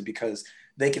gravitate towards it because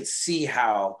they could see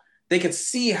how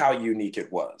unique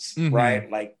it was,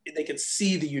 right? Like they could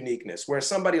see the uniqueness. Where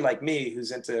somebody like me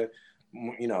who's into,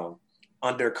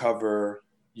 undercover,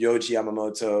 Yohji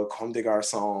Yamamoto, Comme des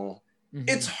Garçons,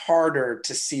 it's harder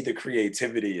to see the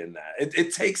creativity in that.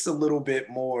 It takes a little bit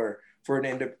more for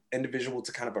an individual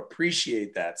to kind of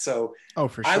appreciate that. So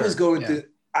for sure. I was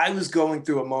going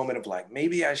through a moment of like,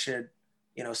 maybe I should,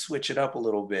 you know, switch it up a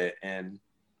little bit and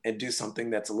do something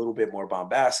that's a little bit more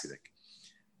bombastic.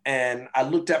 And I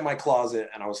looked at my closet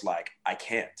and I was like, I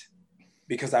can't,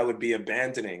 because I would be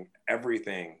abandoning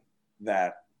everything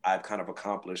that I've kind of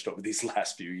accomplished over these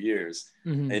last few years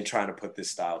in trying to put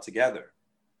this style together.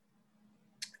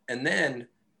 And then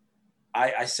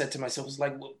I said to myself, I was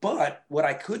like, well, but what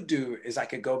I could do is I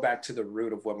could go back to the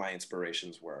root of what my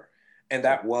inspirations were. And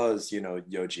that was, you know,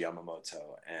 Yohji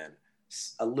Yamamoto and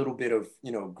a little bit of,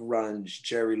 you know, grunge,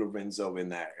 Jerry Lorenzo in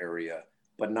that area,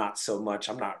 but not so much.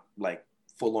 I'm not like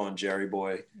full on Jerry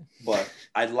boy, but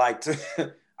I liked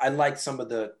some of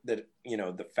the, you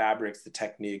know, the fabrics, the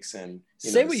techniques, and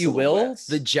say what you will,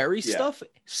 the Jerry stuff,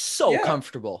 so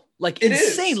comfortable, like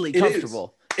insanely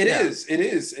comfortable. It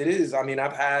is. I mean,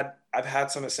 I've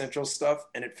had some essential stuff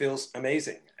and it feels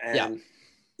amazing. And,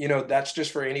 you know, that's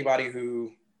just for anybody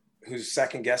who's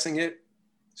second guessing it.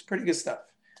 It's pretty good stuff.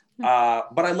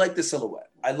 But I like the silhouette.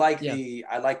 I like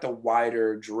the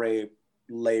wider drape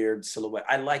layered silhouette.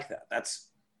 I like that. That's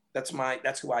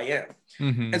who I am.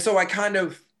 And so I kind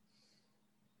of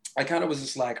was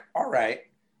just like, all right,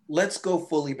 let's go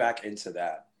fully back into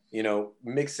that, you know,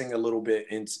 mixing a little bit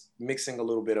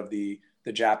of the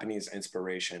Japanese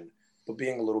inspiration, but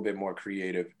being a little bit more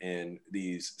creative in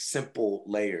these simple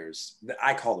layers.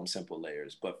 I call them simple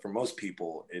layers, but for most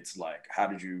people, it's like, how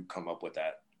did you come up with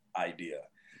that idea?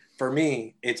 For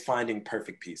me, it's finding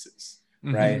perfect pieces,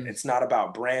 right? It's not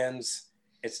about brands.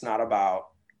 It's not about,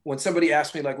 when somebody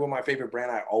asks me like, what my favorite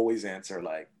brand, I always answer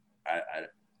like,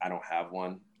 I don't have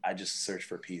one. I just search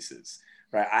for pieces,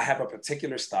 right? I have a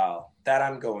particular style that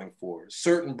I'm going for.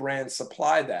 Certain brands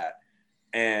supply that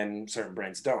and certain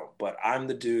brands don't, but I'm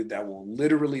the dude that will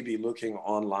literally be looking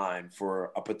online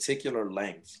for a particular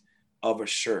length of a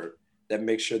shirt that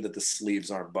makes sure that the sleeves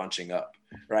aren't bunching up,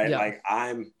 right? Like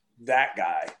I'm that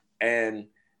guy, and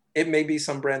it may be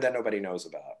some brand that nobody knows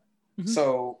about.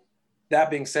 So that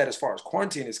being said, as far as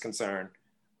quarantine is concerned,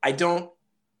 I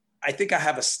think I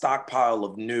have a stockpile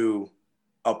of new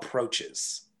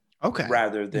approaches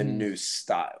rather than new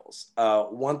styles.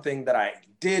 One thing that I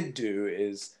did do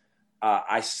is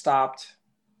I stopped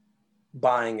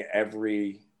buying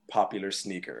every popular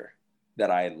sneaker that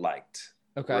I liked.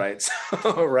 Right.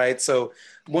 So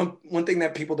one thing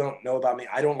that people don't know about me,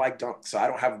 I don't like dunks. So I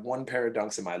don't have one pair of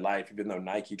dunks in my life, even though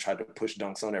Nike tried to push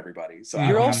dunks on everybody. So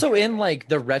you're also in like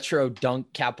the retro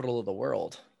dunk capital of the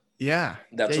world. Yeah.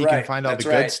 That's you right. can find all the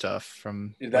good stuff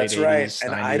from that's late right. 80s,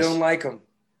 and 90s. I don't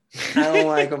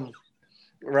like them.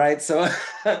 Right. So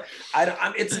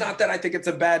it's not that I think it's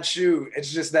a bad shoe.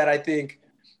 It's just that I think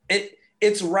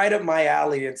it's right up my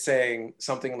alley in saying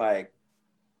something like,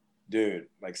 dude,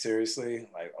 like seriously,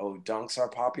 like, oh, dunks are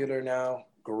popular now.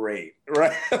 Great.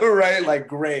 Right. Right. Like,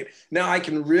 great. Now I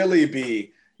can really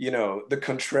be, you know, the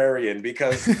contrarian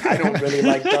because I don't really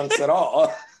like dunks at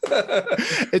all.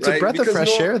 It's a breath of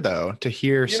fresh air though, to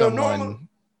hear someone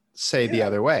say the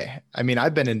other way. I mean,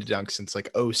 I've been into dunks since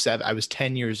like 2007. I was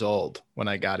 10 years old when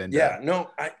I got into I know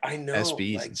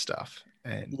SBs like, and stuff.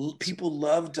 And people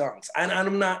love dunks, and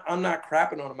I'm not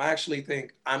crapping on them. I actually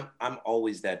think I'm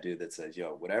always that dude that says,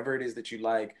 yo, whatever it is that you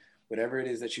like, whatever it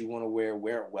is that you want to wear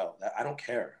it well. I don't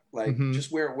care. Like,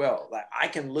 just wear it well. Like, I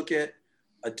can look at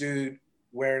a dude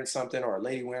wearing something or a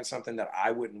lady wearing something that I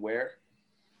wouldn't wear,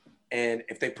 and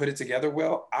if they put it together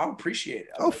well, I'll appreciate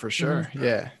it. For sure.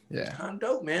 Yeah. I'm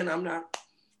dope, man. I'm not.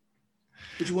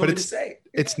 What you want me to say?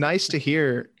 It's nice to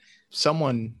hear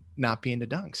someone not be into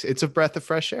dunks. It's a breath of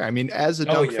fresh air. I mean, as a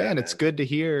dunk fan, man, it's good to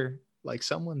hear like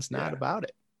someone's not about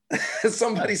it.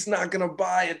 Somebody's not gonna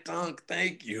buy a dunk.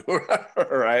 Thank you.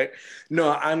 Right? No,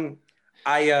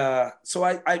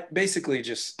 I basically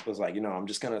just was like, you know, I'm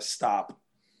just gonna stop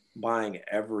buying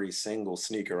every single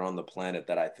sneaker on the planet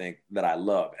that I think that I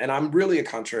love. And I'm really a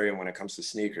contrarian when it comes to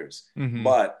sneakers.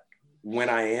 But when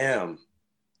I am,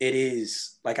 it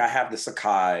is like I have the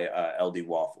Sacai LD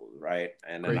Waffles, right?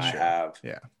 And then I have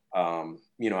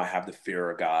you know, I have the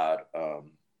Fear of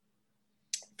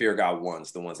God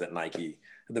ones, the ones that Nike,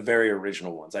 the very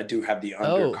original ones. I do have the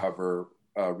undercover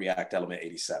React Element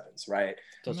 87s, right?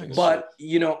 But,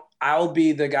 you know, I'll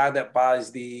be the guy that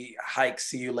buys the Hike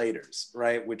See You Laters,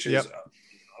 right? Which is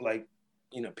like,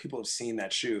 you know, people have seen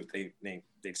that shoe.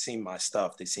 They've seen my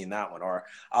stuff. They've seen that one. Or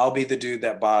I'll be the dude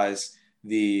that buys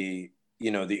the, you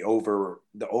know, the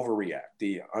Overreact,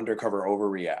 the undercover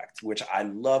Overreact, which I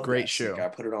love. Great shoe. I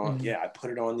put it on. I put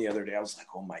it on the other day. I was like,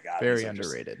 oh my God. Very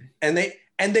underrated. And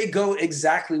they go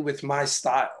exactly with my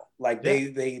style. Like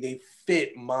they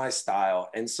fit my style.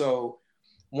 And so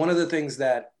one of the things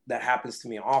that happens to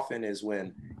me often is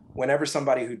whenever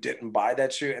somebody who didn't buy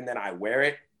that shoe and then I wear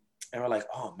it and we're like,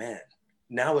 oh man,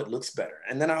 now it looks better.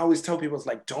 And then I always tell people, it's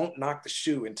like, don't knock the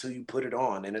shoe until you put it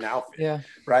on in an outfit. Yeah.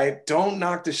 Right. Don't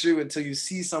knock the shoe until you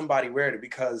see somebody wear it.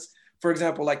 Because, for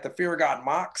example, like the Fear of God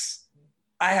Mocs,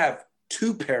 I have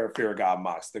 2 pair of Fear of God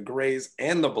Mocs, the grays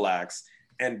and the blacks.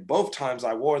 And both times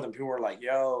I wore them, people were like,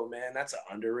 yo, man, that's an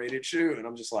underrated shoe. And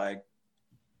I'm just like,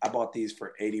 I bought these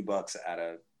for $80 at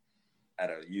a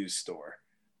used store.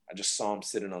 I just saw them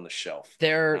sitting on the shelf.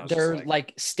 They're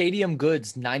like stadium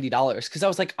goods, $90. Cause I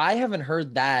was like, I haven't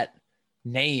heard that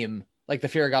name, like the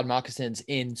Fear of God moccasins,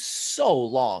 in so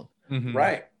long. Mm-hmm.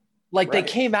 Right. Like they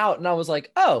came out and I was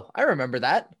like, oh, I remember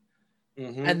that.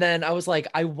 Mm-hmm. And then I was like,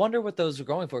 I wonder what those were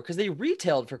going for. Cause they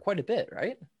retailed for quite a bit,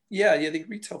 right? Yeah. They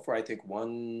retail for, I think,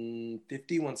 $150,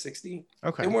 $160.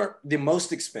 Okay. They weren't the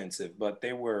most expensive, but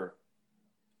they were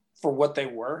for what they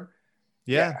were.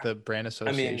 Yeah, the brand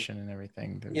association and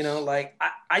everything. You know, like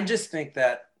I just think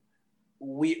that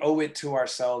we owe it to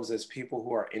ourselves as people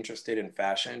who are interested in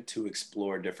fashion to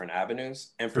explore different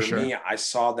avenues. And for me, I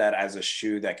saw that as a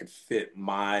shoe that could fit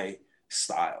my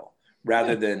style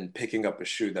rather than picking up a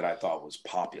shoe that I thought was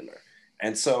popular.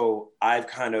 And so I've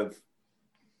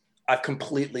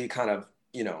completely kind of,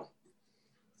 you know,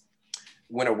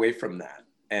 went away from that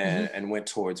and went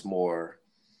towards more,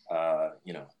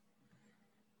 you know,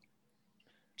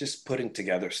 just putting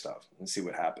together stuff and see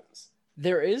what happens.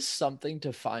 There is something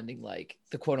to finding like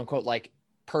the quote unquote like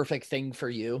perfect thing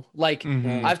for you. Like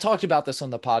I've talked about this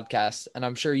on the podcast and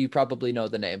I'm sure you probably know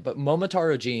the name, but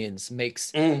Momotaro Jeans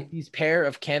makes these pair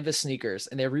of canvas sneakers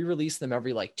and they re-release them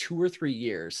every like 2 or 3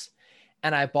 years.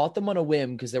 And I bought them on a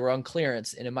whim because they were on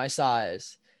clearance and in my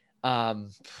size,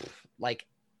 like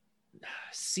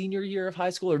senior year of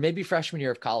high school or maybe freshman year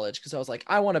of college. Cause I was like,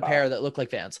 I want a pair that look like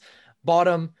Vans. Bought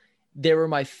them. They were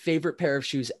my favorite pair of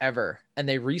shoes ever. And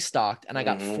they restocked and I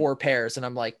got 4 pairs and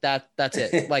I'm like, that's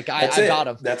it. Like I got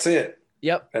them. That's it.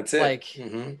 Yep. That's it. Like,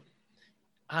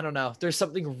 I don't know. There's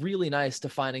something really nice to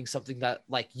finding something that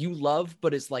like you love,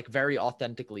 but it's like very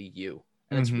authentically you.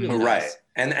 And it's really right. nice.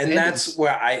 And that's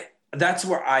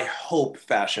where I hope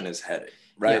fashion is headed.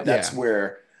 Right. Yeah. That's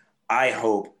where I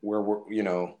hope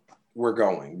we're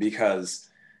going, because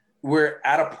we're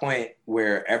at a point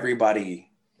where everybody,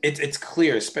 it's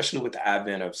clear, especially with the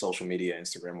advent of social media,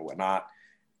 Instagram and whatnot,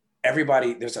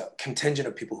 there's a contingent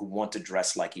of people who want to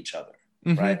dress like each other,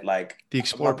 right? Like the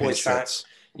Explore page shirts.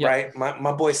 Right.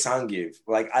 My boy Sangiv,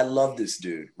 like I love this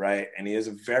dude, right? And he has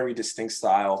a very distinct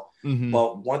style.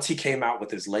 But once he came out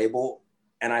with his label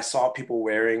and I saw people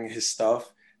wearing his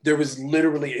stuff, there was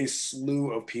literally a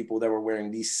slew of people that were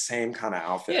wearing these same kind of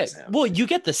outfits as him. Well, you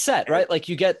get the set, right? Like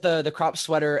you get the crop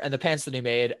sweater and the pants that he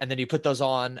made, and then you put those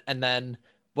on, and then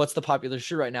what's the popular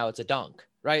shoe right now? It's a Dunk,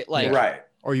 right? Like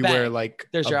or you wear like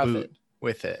there's your boot outfit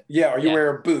with it. Yeah, or you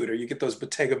wear a boot, or you get those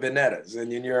Bottega Venetas,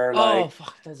 and then you're like, oh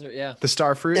fuck, those are the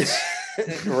star fruits,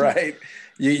 right?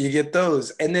 You get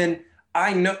those, and then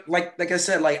I know, like I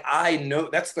said, like I know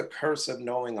that's the curse of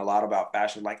knowing a lot about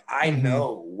fashion. Like I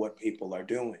know what people are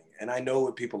doing, and I know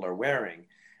what people are wearing,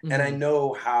 and I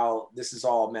know how this is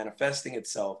all manifesting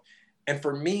itself. And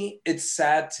for me, it's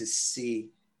sad to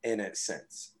see in a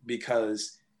sense,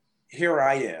 because here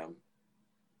I am.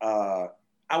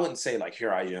 I wouldn't say like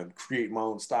here I am, create my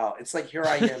own style. It's like here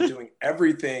I am doing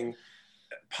everything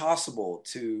possible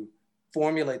to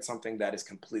formulate something that is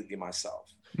completely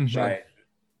myself, right?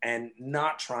 And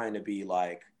not trying to be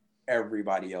like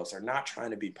everybody else, or not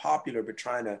trying to be popular, but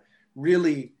trying to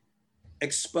really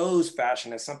expose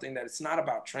fashion as something that it's not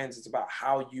about trends. It's about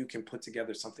how you can put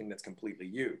together something that's completely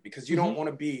you, because you don't want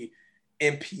to be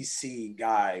NPC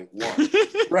guy one,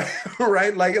 right?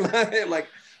 Right?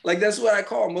 Like that's what I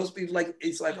call most people. Like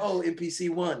it's like, oh,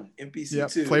 NPC 1,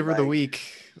 NPC 2, flavor of the week,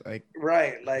 like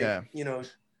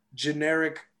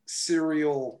generic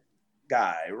cereal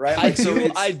guy, right?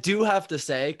 Like, I do have to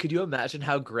say, could you imagine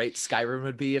how great Skyrim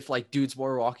would be if like dudes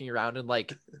were walking around in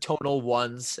like tonal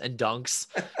 1s and Dunks,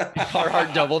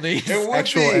 Carhartt double knees,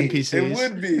 actual NPCs. It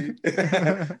would be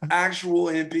actual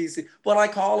NPC, but I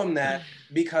call them that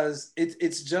because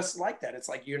it's just like that. It's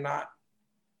like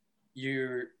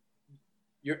you're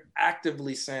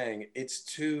actively saying it's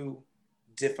too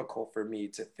difficult for me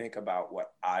to think about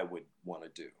what I would want to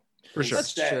do. For sure.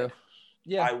 That's true.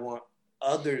 Yeah. I want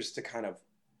others to kind of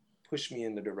push me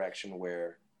in the direction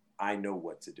where I know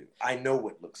what to do. I know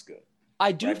what looks good.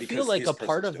 I do feel like a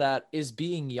part of that is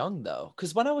being young though.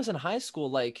 Cause when I was in high school,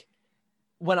 like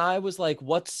when I was like,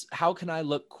 how can I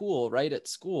look cool right at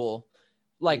school?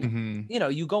 Like, you know,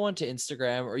 you go onto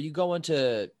Instagram or you go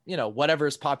into, you know, whatever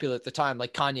is popular at the time,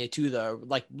 like Kanye to the,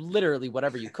 like literally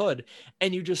whatever you could.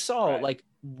 And you just saw like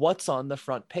what's on the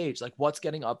front page, like what's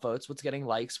getting upvotes, what's getting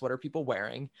likes, what are people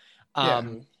wearing?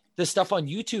 The stuff on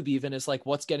YouTube even is like,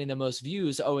 what's getting the most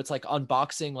views? Oh, it's like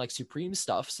unboxing like Supreme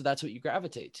stuff. So that's what you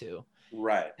gravitate to.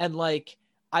 Right. And like,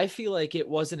 I feel like it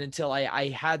wasn't until I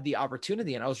had the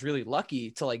opportunity and I was really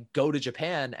lucky to like go to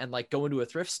Japan and like go into a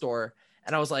thrift store.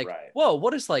 And I was like, whoa,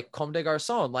 what is like Comme des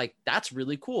Garçons? Like, that's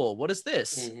really cool. What is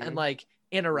this? And like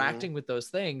interacting with those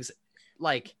things,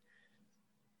 like,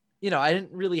 you know, I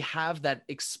didn't really have that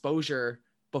exposure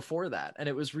before that. And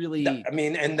it was really, I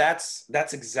mean, and that's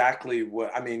exactly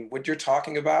what, I mean, what you're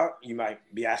talking about, you might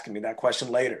be asking me that question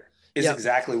later, is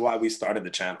exactly why we started the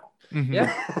channel.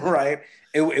 Right.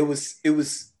 It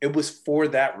was for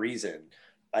that reason.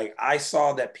 Like, I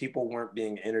saw that people weren't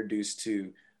being introduced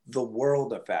to the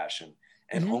world of fashion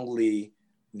and only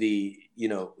the, you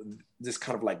know, this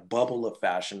kind of like bubble of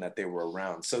fashion that they were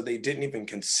around. So they didn't even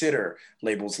consider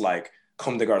labels like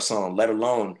Comme des Garçons, let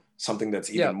alone something that's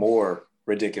even more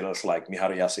ridiculous like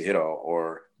Miharu Yasuhiro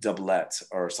or Doublet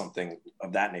or something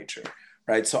of that nature.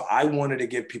 Right. So I wanted to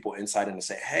give people insight and to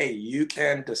say, hey, you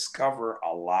can discover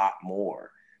a lot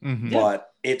more,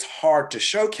 but it's hard to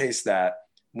showcase that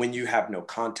when you have no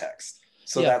context.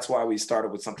 So that's why we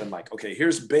started with something like, okay,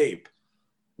 here's Bape.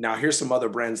 Now here's some other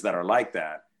brands that are like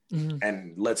that.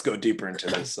 And let's go deeper into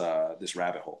this, this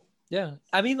rabbit hole. Yeah.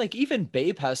 I mean, like even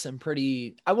Bape has some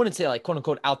pretty, I wouldn't say like quote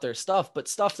unquote out there stuff, but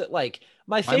stuff that like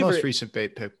my most recent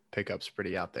Bape pickup's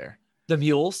pretty out there. The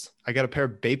mules. I got a pair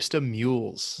of Bapesta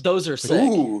mules. Those are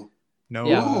sick.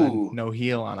 No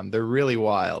heel on them. They're really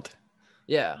wild.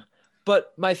 Yeah.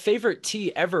 But my favorite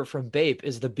tee ever from Bape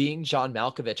is the Being John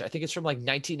Malkovich. I think it's from like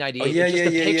 1998. It's just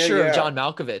a picture of John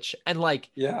Malkovich. And like,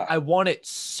 I want it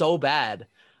so bad.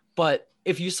 But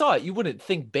if you saw it, you wouldn't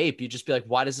think Bape. You'd just be like,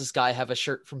 why does this guy have a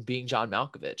shirt from Being John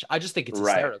Malkovich? I just think it's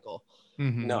hysterical.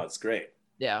 No, it's great.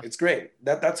 Yeah. It's great.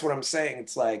 That's what I'm saying.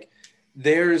 It's like,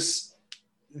 there's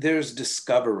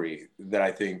discovery that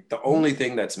I think the only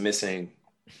thing that's missing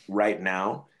right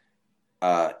now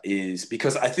is,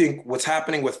 because I think what's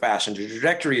happening with fashion, the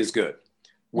trajectory is good,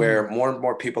 where more and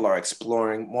more people are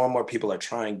exploring, more and more people are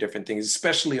trying different things,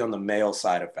 especially on the male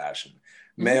side of fashion.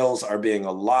 Males are being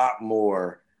a lot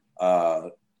more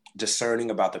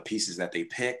discerning about the pieces that they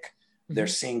pick. They're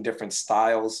seeing different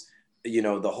styles. You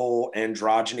know, the whole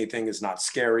androgyny thing is not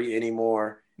scary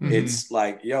anymore. It's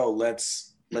like, yo,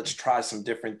 let's try some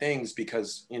different things,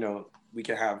 because, you know, we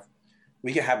can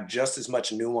have just as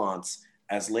much nuance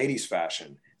as ladies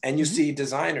fashion. And you see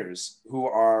designers who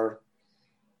are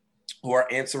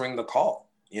answering the call,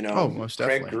 you know, most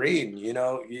definitely. Craig Green, you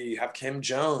know, you have Kim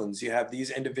Jones, you have these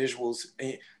individuals,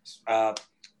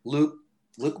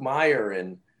 Luke Meyer,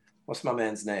 and what's my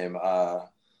man's name? The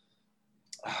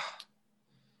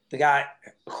guy,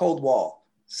 Cold Wall,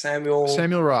 Samuel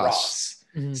Ross.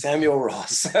 Samuel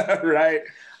Ross, right?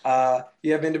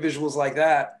 You have individuals like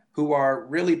that who are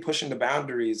really pushing the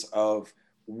boundaries of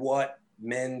what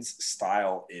men's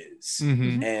style is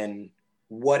and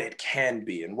what it can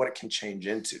be and what it can change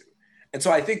into. And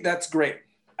so I think that's great.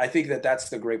 I think that that's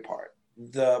the great part.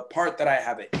 The part that I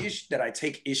have that I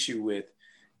take issue with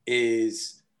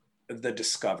is the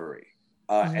discovery.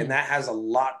 And that has a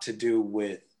lot to do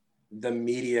with the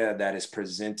media that is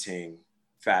presenting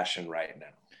fashion right now.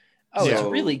 Oh, so, it's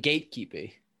really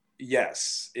gatekeeping.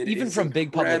 Yes. Even from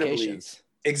big publications.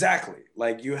 Exactly.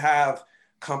 Like, you have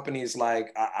companies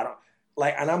like, I don't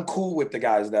like, and I'm cool with the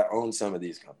guys that own some of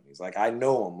these companies. Like, I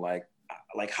know them, like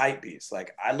Hypebeast.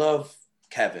 Like, I love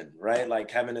Kevin, right? Like,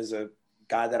 Kevin is a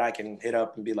guy that I can hit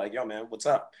up and be like, yo, man, what's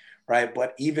up? Right.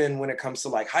 But even when it comes to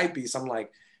like Hypebeast, I'm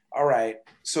like, all right,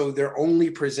 so they're only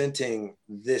presenting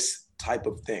this type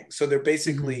of thing. So they're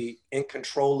basically in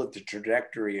control of the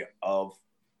trajectory of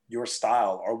your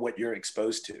style or what you're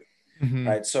exposed to.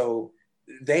 Right. So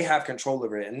they have control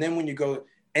over it. And then when you go,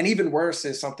 and even worse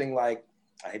is something like,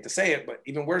 I hate to say it, but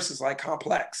even worse is like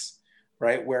Complex,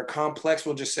 right? Where Complex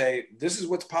will just say, this is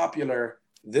what's popular.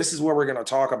 This is what we're going to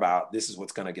talk about. This is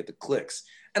what's going to get the clicks.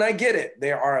 And I get it.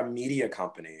 They are a media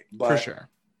company, but for sure.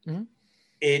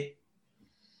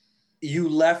 You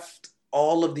left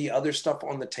all of the other stuff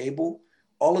on the table,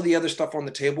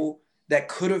 that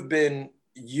could have been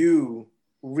you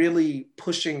really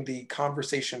pushing the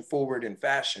conversation forward in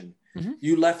fashion.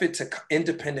 You left it to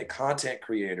independent content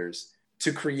creators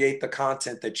to create the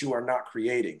content that you are not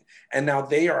creating. And now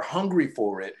they are hungry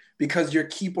for it because you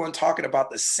keep on talking about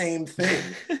the same thing.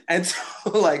 And so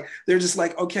like, they're just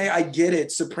like, okay, I get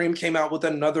it. Supreme came out with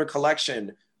another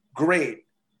collection. Great.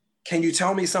 can you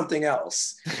tell me something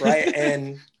else? Right.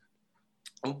 And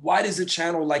why does a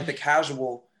channel like The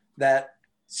Casual that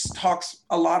talks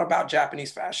a lot about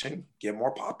Japanese fashion get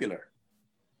more popular?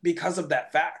 Because of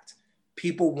that fact.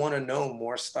 People want to know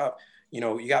more stuff. You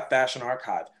know, you got Fashion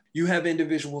Archive. You have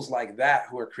individuals like that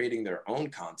who are creating their own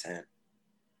content,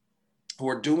 who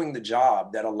are doing the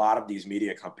job that a lot of these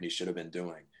media companies should have been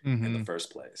doing in the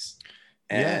first place.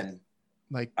 And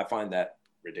like, I find that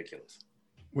ridiculous.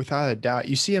 Without a doubt.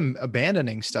 You see him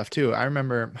abandoning stuff too. I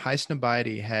remember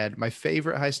Highsnobiety had, my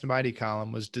favorite Highsnobiety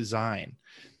column was design.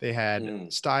 They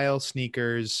had style,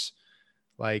 sneakers,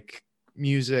 like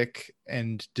music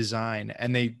and design.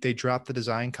 And they dropped the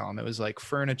design column. It was like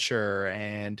furniture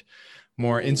and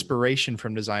more inspiration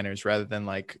from designers rather than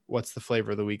like, what's the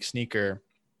flavor of the week sneaker.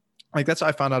 Like that's how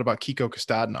I found out about Kiko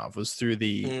Kostadinov, was through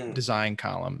the design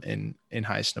column in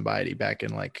Highsnobiety back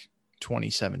in like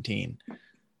 2017.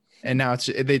 And now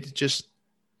they just,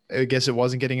 I guess it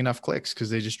wasn't getting enough clicks because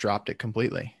they just dropped it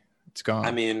completely. It's gone.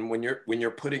 I mean, when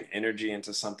you're putting energy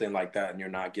into something like that and you're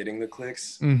not getting the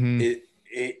clicks,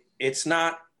 it's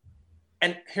not.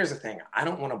 And here's the thing, I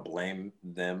don't want to blame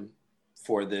them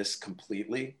for this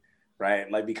completely,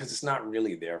 right? Like, because it's not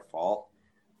really their fault.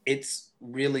 It's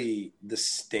really the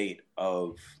state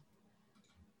of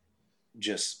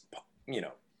just, you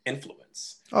know,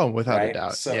 influence. Oh, without a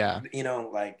doubt. So, you know,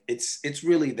 like it's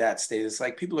really that state. It's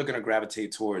like people are going to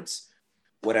gravitate towards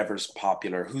whatever's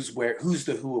popular, who's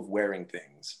the who of wearing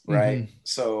things, right?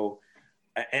 So,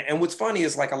 and what's funny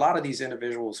is like a lot of these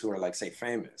individuals who are like, say,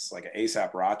 famous, like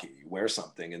A$AP Rocky, wear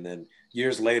something, and then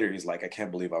years later he's like, I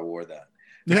can't believe I wore that.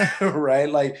 Yeah. Right.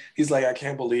 Like he's like, I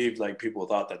can't believe like people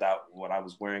thought that what I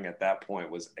was wearing at that point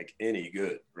was like any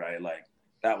good, right? Like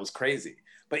that was crazy.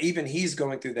 But even he's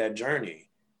going through that journey,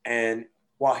 and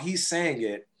while he's saying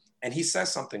it and he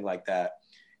says something like that,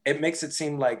 it makes it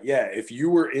seem like, yeah, if you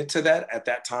were into that at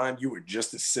that time, you were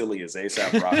just as silly as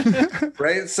A$AP Rocky.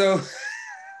 Right.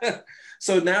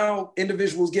 So now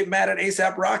individuals get mad at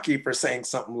A$AP Rocky for saying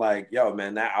something like, yo,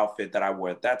 man, that outfit that I wore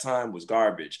at that time was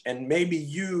garbage. And maybe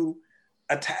you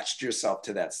attached yourself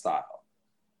to that style.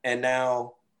 And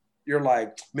now you're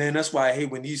like, man, that's why I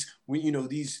hate when these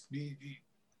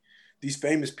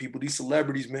famous people, these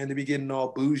celebrities, man, they be getting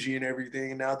all bougie and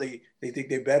everything. And now they think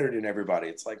they're better than everybody.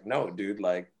 It's like, no, dude,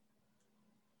 like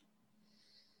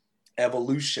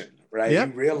evolution, right? You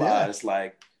realize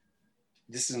like,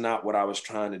 this is not what I was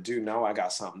trying to do. Now I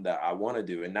got something that I want to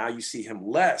do. And now you see him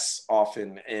less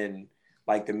often in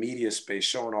like the media space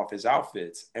showing off his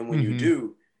outfits. And when you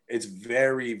do, it's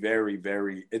very, very,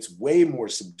 very, it's way more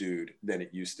subdued than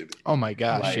it used to be. Oh my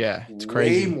gosh. Like, yeah. It's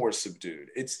crazy. Way more subdued.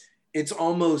 It's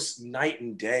almost night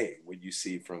and day what you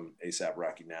see from A$AP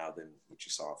Rocky now than what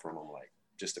you saw from him like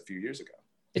just a few years ago.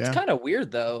 It's kind of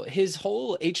weird though. His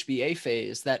whole HBA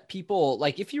phase that people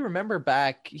like, if you remember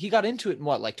back, he got into it in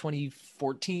what, like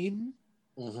 2014?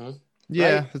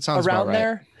 Yeah, right? That sounds around about right.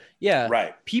 there. Yeah.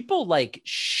 Right. People like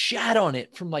shat on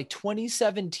it from like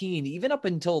 2017, even up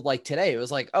until like today. It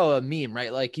was like, oh, a meme,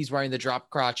 right? Like he's wearing the drop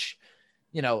crotch,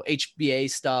 you know,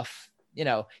 HBA stuff. You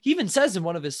know, he even says in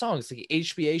one of his songs, like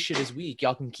HBA shit is weak.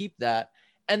 Y'all can keep that.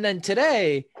 And then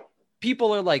today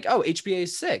people are like, oh, HBA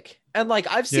is sick. And like,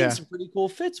 I've seen some pretty cool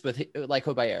fits with like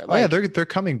Hood by Air. Like, they're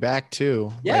coming back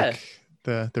too. Yeah.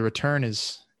 Like, the return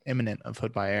is imminent of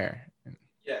Hood by Air.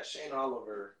 Yeah. Shane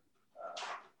Oliver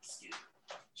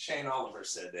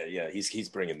said that. Yeah. He's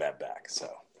bringing that back. So,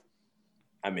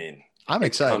 I mean, I'm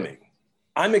excited.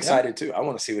 I'm excited too. I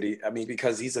want to see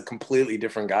because he's a completely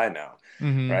different guy now.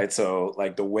 Right. So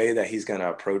like the way that he's going to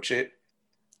approach it,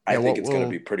 I think it's going to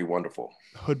be pretty wonderful.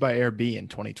 Hood by Air be in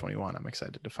 2021. I'm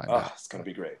excited to find out. It's going to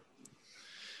be great.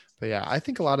 But yeah, I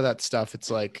think a lot of that stuff,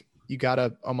 it's like, you got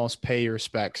to almost pay your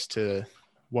respects to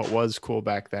what was cool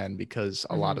back then, because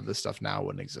a lot of the stuff now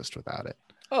wouldn't exist without it.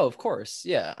 Oh, of course.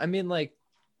 Yeah. I mean, like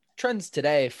trends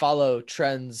today follow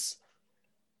trends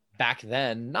back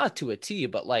then, not to a T,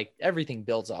 but like everything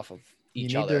builds off of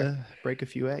each other. You need to break a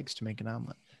few eggs to make an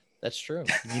omelet. That's true.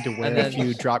 You need to wear a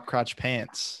few drop crotch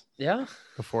pants. Yeah.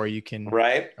 Before you can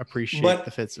appreciate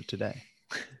the fits of today.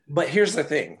 But here's the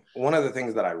thing. One of the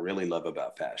things that I really love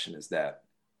about fashion is that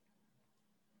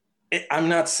I'm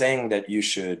not saying that you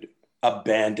should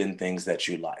abandon things that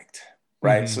you liked,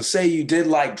 right? So say you did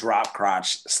like drop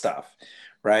crotch stuff,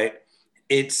 right?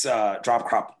 It's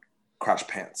drop crotch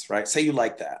pants, right? Say you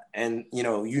like that. And, you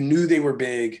know, you knew they were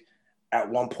big at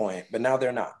one point, but now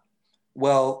they're not.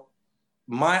 Well,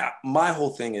 my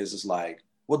whole thing is like,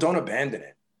 well, don't abandon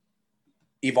it.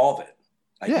 Evolve it.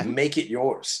 Like make it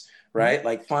yours, right?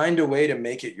 Like find a way to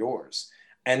make it yours,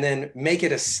 and then make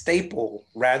it a staple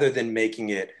rather than making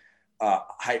it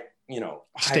Statement.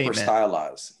 hyper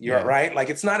stylized. You're right. Like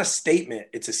it's not a statement,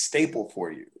 it's a staple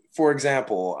for you. For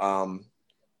example,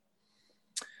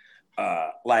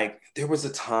 like there was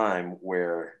a time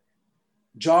where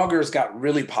joggers got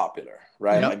really popular,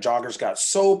 right? Like joggers got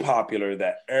so popular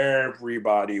that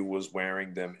everybody was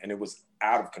wearing them and it was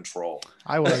out of control.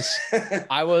 I was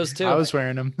too. I was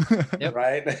wearing them.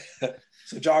 Right.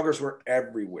 So joggers were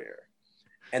everywhere.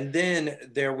 And then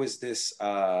there was this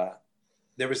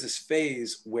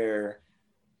phase where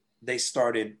they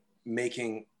started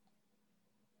making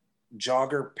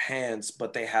jogger pants,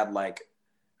 but they had like,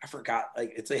 I forgot,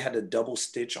 like they had a double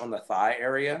stitch on the thigh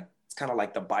area. It's kind of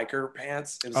like the biker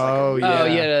pants. It was like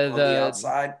on the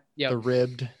outside. The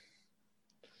ribbed.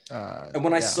 And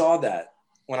when I saw that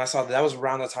was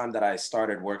around the time that I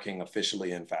started working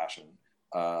officially in fashion,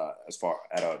 as far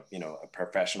at a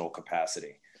professional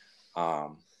capacity,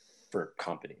 for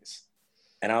companies.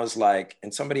 And I was like,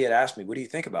 and somebody had asked me, what do you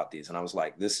think about these? And I was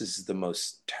like, this is the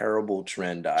most terrible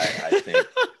trend I think.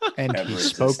 And he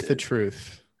spoke the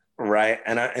truth. Right.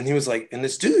 And he was like, and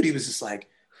this dude, he was just like,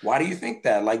 why do you think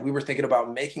that? Like, we were thinking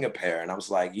about making a pair. And I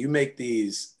was like, you make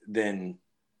these, then,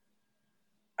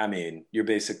 I mean, you're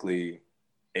basically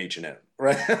H&M,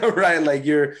 right? Right. Like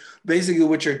you're basically,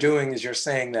 what you're doing is you're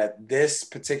saying that this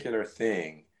particular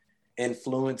thing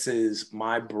influences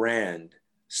my brand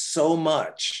so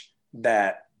much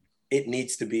that it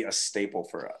needs to be a staple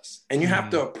for us. And you have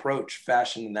to approach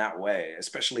fashion in that way,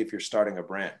 especially if you're starting a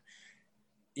brand.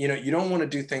 You don't want to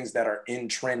do things that are in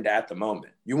trend at the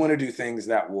moment. You want to do things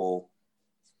that will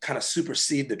kind of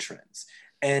supersede the trends.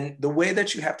 And the way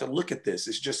that you have to look at this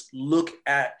is just look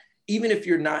at, even if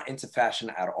you're not into fashion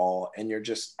at all, and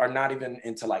are not even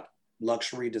into like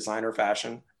luxury designer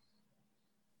fashion,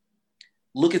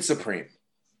 look at Supreme.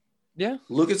 Yeah.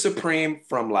 Look at Supreme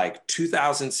from like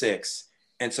 2006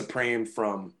 and Supreme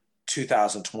from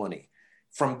 2020.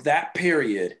 From that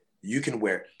period, you can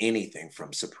wear anything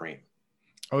from Supreme.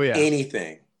 Oh yeah.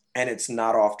 Anything. And it's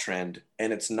not off trend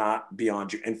and it's not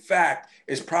beyond you. In fact,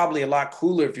 it's probably a lot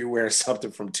cooler if you're wearing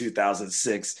something from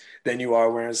 2006 than you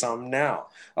are wearing something now.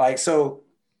 Like, so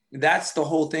that's the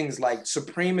whole thing, is like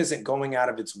Supreme isn't going out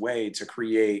of its way to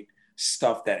create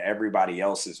stuff that everybody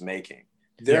else is making.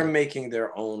 They're making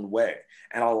their own way.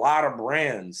 And a lot of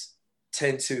brands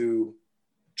tend to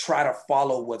try to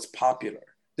follow what's popular.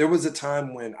 There was a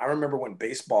time when I remember when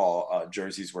baseball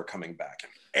jerseys were coming back.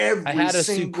 I had a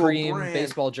Supreme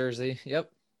baseball jersey.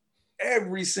 Yep.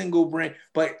 Every single brand.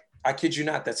 But I kid you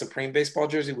not, that Supreme baseball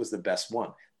jersey was the best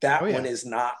one. That one is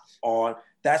not on.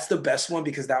 That's the best one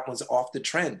because that one's off the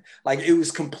trend. Like it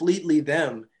was completely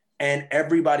them and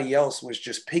everybody else was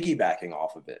just piggybacking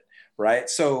off of it. Right.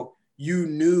 So you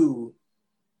knew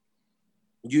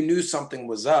something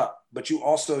was up, but you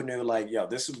also knew like, yo,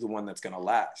 this is the one that's going to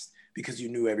last, because you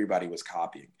knew everybody was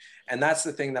copying. And that's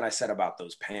the thing that I said about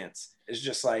those pants. It's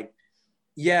just like,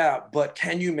 yeah, but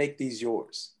can you make these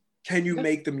yours? Can you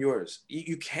make them yours?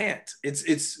 You can't.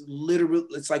 It's literally,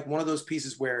 it's like one of those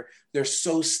pieces where they're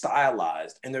so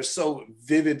stylized and they're so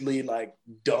vividly like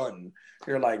done.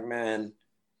 You're like, man,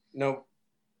 no,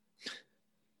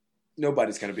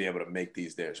 nobody's going to be able to make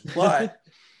these theirs. But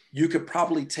you could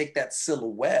probably take that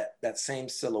silhouette, that same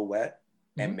silhouette,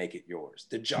 and make it yours.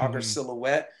 The jogger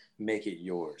silhouette, make it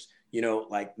yours.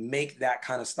 Like make that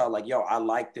kind of style. Like, yo, I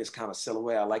like this kind of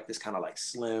silhouette. I like this kind of like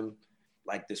slim,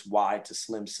 like this wide to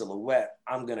slim silhouette.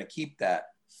 I'm going to keep that.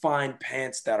 Find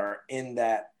pants that are in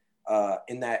that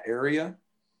area.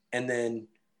 And then,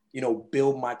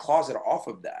 build my closet off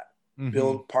of that.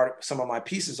 Build some of my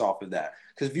pieces off of that.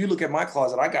 Because if you look at my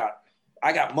closet,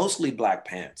 I got mostly black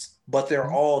pants, but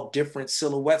they're all different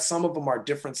silhouettes. Some of them are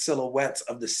different silhouettes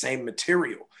of the same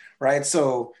material, right?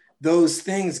 So those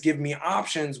things give me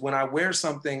options. When I wear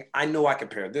something, I know I can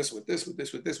pair this with this, with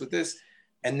this, with this, with this.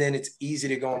 And then it's easy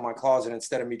to go in my closet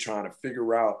instead of me trying to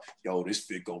figure out, yo, this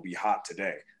fit gonna be hot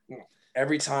today.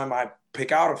 Every time I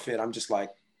pick out a fit, I'm just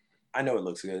like, I know it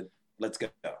looks good. Let's go.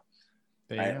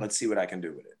 Right? Let's see what I can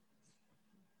do with it.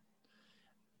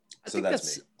 I think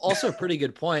that's also a pretty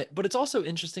good point, but it's also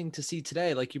interesting to see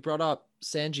today, like you brought up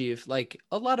Sanjeev, like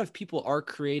a lot of people are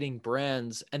creating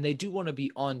brands and they do want to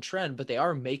be on trend, but they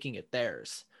are making it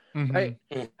theirs. Right.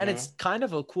 And it's kind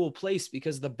of a cool place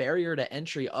because the barrier to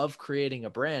entry of creating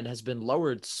a brand has been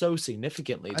lowered so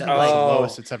significantly. That like the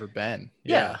lowest it's ever been.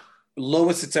 Yeah.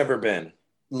 Lowest it's ever been.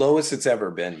 Lowest it's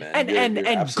ever been, man.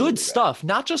 And good stuff,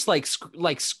 not just like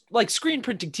screen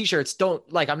printing t-shirts.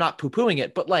 Don't like, I'm not poo-pooing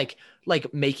it, but like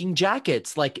making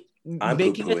jackets, like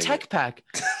making a tech pack.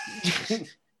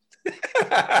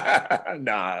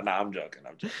 Nah, I'm joking.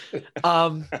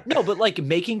 No, but like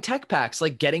making tech packs,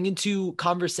 like getting into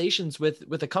conversations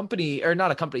with a company, or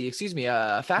not a company, excuse me,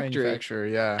 a factory, Manufacturer,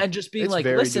 yeah. and just being It's like,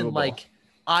 very listen, doable. like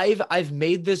I've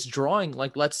made this drawing,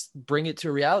 like let's bring it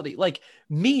to reality. Like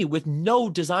me with no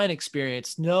design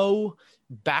experience, no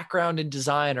background in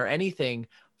design or anything,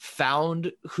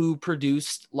 found who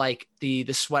produced like the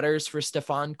sweaters for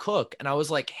Stefan Cook, and I was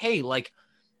like, hey, like,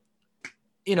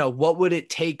 you know, what would it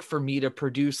take for me to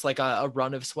produce like a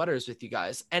run of sweaters with you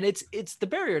guys? And it's the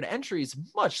barrier to entry is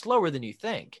much lower than you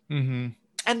think. Mm-hmm.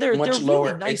 And they're much really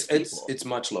lower. nice people. It's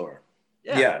much lower.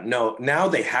 Yeah. No, now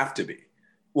they have to be.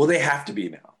 Well, they have to be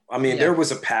now. I mean, there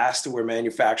was a past where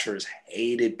manufacturers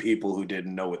hated people who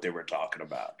didn't know what they were talking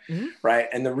about, right?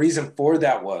 And the reason for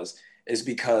that is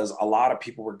because a lot of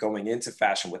people were going into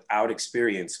fashion without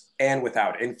experience and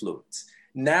without influence.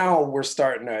 Now we're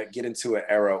starting to get into an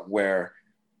era where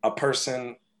a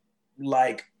person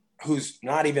like who's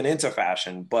not even into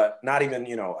fashion, but not even,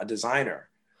 you know, a designer,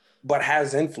 but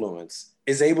has influence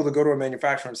is able to go to a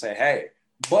manufacturer and say, hey,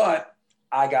 but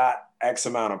I got X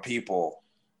amount of people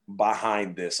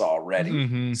behind this already.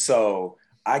 Mm-hmm. So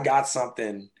I got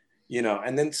something, you know,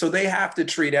 and then so they have to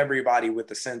treat everybody with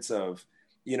a sense of,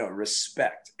 you know,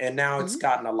 respect. And now it's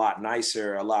gotten a lot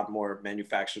nicer. A lot more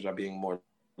manufacturers are being more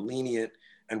lenient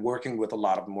and working with a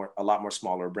lot more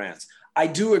smaller brands. I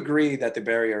do agree that the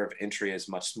barrier of entry is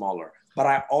much smaller, but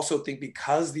I also think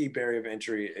because the barrier of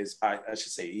entry is, I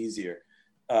should say, easier,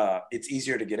 it's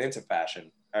easier to get into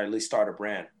fashion, or at least start a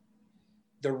brand.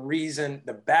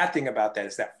 The bad thing about that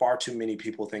is that far too many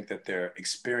people think that they're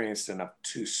experienced enough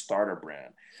to start a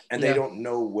brand, and they don't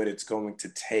know what it's going to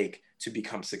take to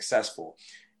become successful.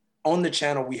 On the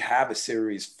channel, we have a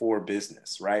series for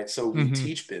business, right? So we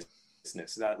teach business.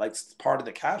 That like part of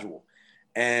the casual.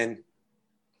 And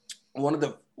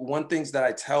one things that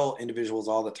I tell individuals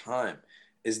all the time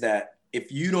is that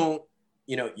if you don't,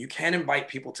 you know, you can't invite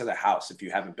people to the house if you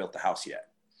haven't built the house yet.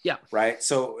 Yeah. Right.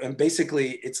 So, and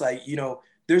basically it's like, you know,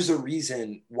 there's a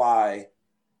reason why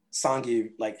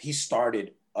Sangi, like he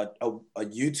started a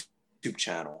YouTube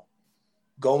channel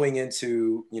going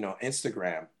into, you know,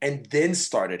 Instagram and then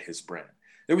started his brand.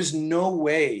 There was no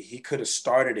way he could have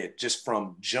started it just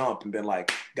from jump and been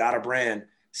like, got a brand,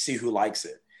 see who likes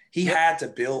it. He had to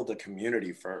build a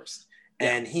community first.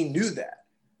 And he knew that.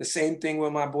 The same thing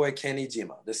with my boy Kenny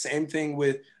Jima. The same thing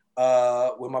with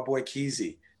my boy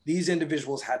Keezy. These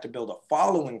individuals had to build a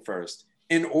following first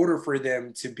in order for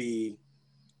them to be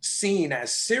seen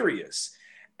as serious.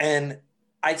 And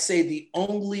I'd say the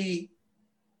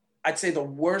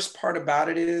worst part about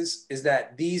it is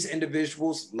that these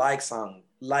individuals like Sang,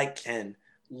 like Ken,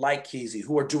 like Keezy,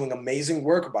 who are doing amazing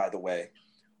work, by the way,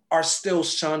 are still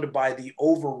shunned by the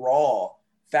overall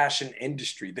fashion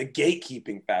industry, the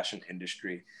gatekeeping fashion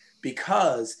industry,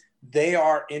 because they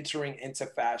are entering into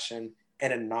fashion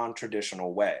in a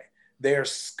non-traditional way. They're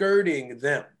skirting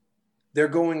them. They're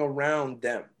going around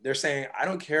them. They're saying, I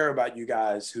don't care about you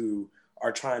guys who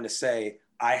are trying to say,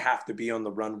 I have to be on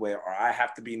the runway or I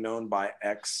have to be known by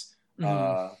X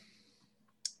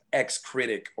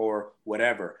critic or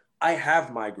whatever. I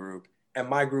have my group and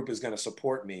my group is going to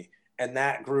support me. And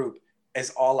that group is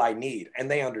all I need.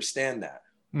 And they understand that.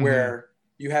 Where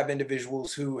you have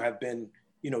individuals who have been,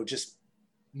 you know, just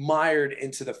mired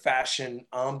into the fashion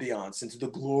ambiance, into the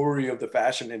glory of the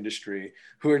fashion industry,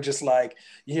 who are just like,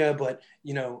 yeah, but,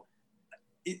 you know,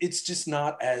 it's just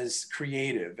not as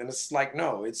creative. And it's like,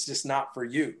 no, it's just not for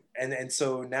you. And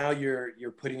so now you're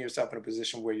putting yourself in a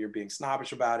position where you're being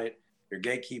snobbish about it. You're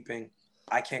gatekeeping.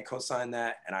 I can't co-sign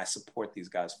that. And I support these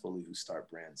guys fully who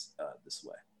start brands this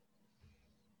way.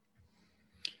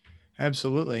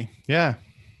 Absolutely. Yeah.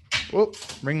 Whoop,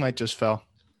 ring light just fell.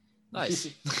 Nice.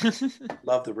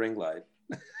 Love the ring light.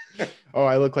 Oh,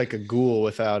 I look like a ghoul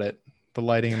without it. The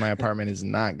lighting in my apartment is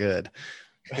not good.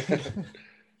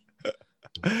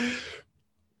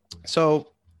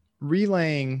 So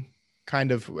relaying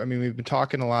kind of, I mean, we've been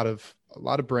talking a lot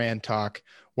of brand talk.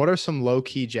 What are some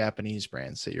low-key Japanese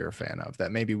brands that you're a fan of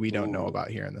that maybe we don't know about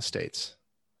here in the States?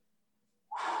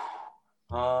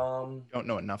 Don't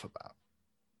know enough about.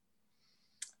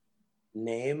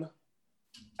 Name.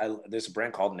 There's a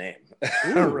brand called Name.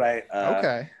 Right.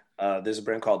 Okay. There's a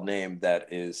brand called Name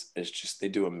that is just, they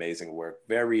do amazing work.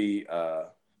 Very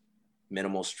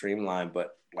minimal, streamlined,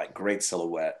 but like great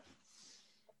silhouette.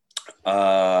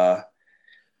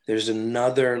 There's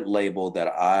another label that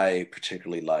I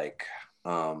particularly like.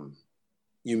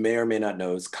 You may or may not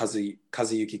know, it's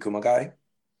Kazuyuki Kumagai.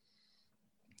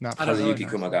 Not Kazuyuki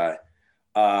Kumagai.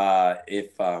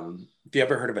 If you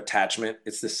ever heard of Attachment,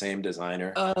 it's the same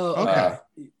designer. Oh, okay.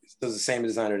 So the same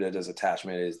designer that does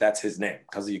attachment that's his name.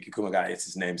 Kazuyuki Kumagai, it's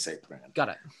his namesake brand. Got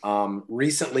it.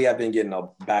 Recently, I've been getting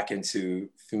back into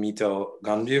Fumito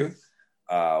Ganryu,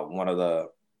 one of the,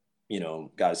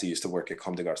 guys who used to work at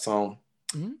Comme des Garçons.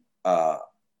 Mm-hmm.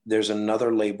 There's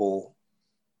another label,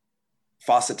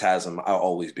 Facetasm. I'll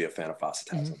always be a fan of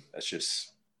Facetasm. Mm-hmm. That's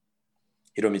just,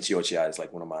 Hiromichi Ochiai is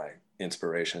like one of my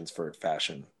inspirations for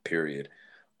fashion, period.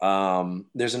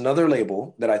 There's another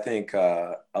label that I think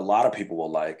a lot of people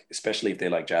will like, especially if they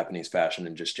like Japanese fashion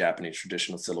and just Japanese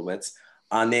traditional silhouettes.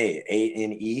 Ane,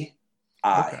 Anei.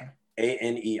 Okay.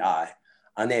 Anei.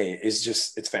 Ane is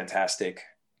just, it's fantastic.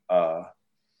 A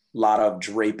lot of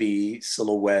drapey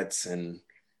silhouettes and,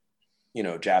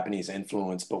 Japanese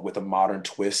influence, but with a modern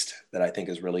twist that I think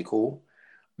is really cool.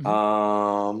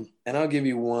 Mm-hmm. And I'll give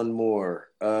you one more.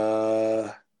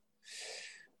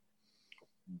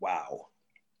 Wow.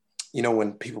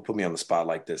 When people put me on the spot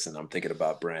like this and I'm thinking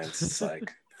about brands, it's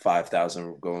like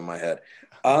 5,000 go in my head.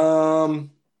 I'll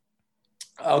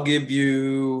give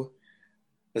you,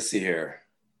 let's see here.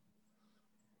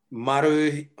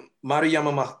 Maruyama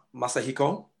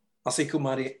Masahiko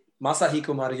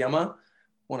Maruyama,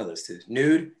 one of those two.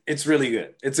 Nude, it's really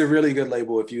good. It's a really good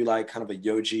label if you like kind of a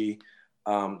Yohji,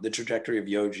 the trajectory of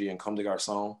Yohji and Comme des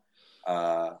Garçons.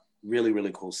 Really,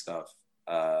 really cool stuff.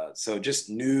 So just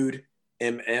Nude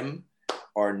MM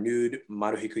or Nude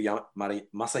Masahiko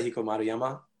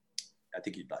Maruyama, I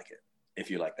think you'd like it if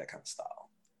you like that kind of style.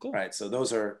 Cool. Right. So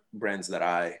those are brands that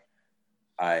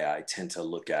I tend to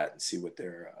look at and see what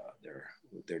they're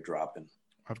dropping.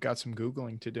 I've got some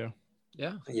Googling to do.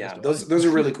 Yeah. Those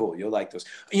are really cool. You'll like those.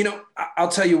 I'll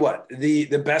tell you what, the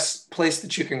best place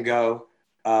that you can go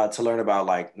to learn about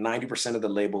like 90% of the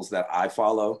labels that I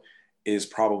follow is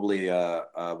probably a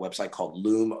website called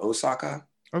Loom Osaka.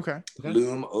 Okay.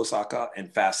 Loom Osaka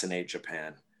and Fascinate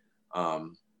Japan.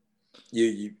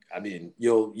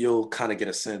 You'll kind of get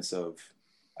a sense of,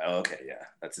 okay, yeah,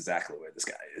 that's exactly where this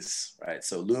guy is, right?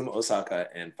 So Loom Osaka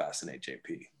and Fascinate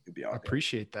JP would be all. I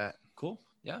appreciate that. Cool.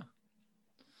 Yeah.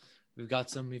 We've got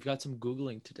some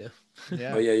Googling to do.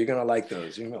 Yeah. Oh yeah, you're gonna like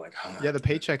those. You're gonna be like, yeah, the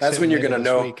paychecks. That's when you're gonna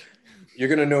know. Week. You're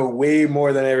gonna know way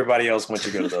more than everybody else once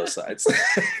you go to those sites.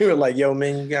 You're like, yo,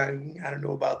 man, you gotta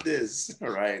know about this. All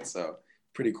right, so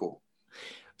pretty cool.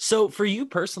 So for you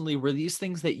personally, were these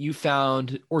things that you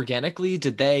found organically?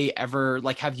 Did they ever,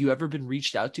 have you ever been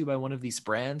reached out to by one of these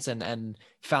brands and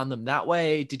found them that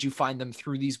way? Did you find them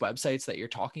through these websites that you're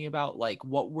talking about? Like,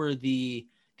 what were the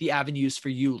avenues for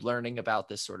you learning about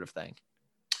this sort of thing?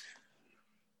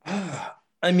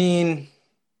 I mean,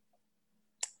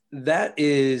 that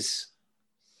is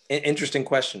an interesting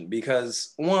question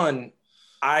because one,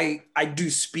 I do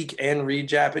speak and read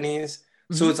Japanese.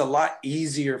 Mm-hmm. So it's a lot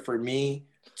easier for me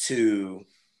to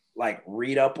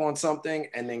read up on something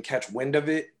and then catch wind of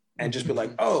it and just be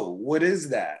like, oh, what is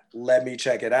that? Let me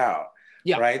check it out.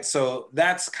 Yeah. Right. So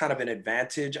that's kind of an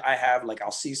advantage I have.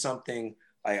 I'll see something,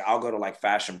 I'll go to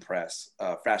Fashion Press,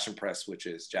 which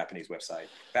is Japanese website,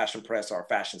 Fashion Press or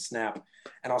Fashion Snap,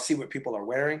 and I'll see what people are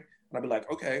wearing. And I'll be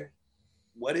like, okay,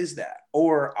 what is that?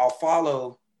 Or I'll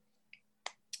follow,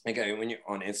 when you're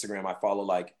on Instagram, I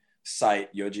follow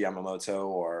site Yohji Yamamoto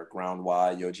or Ground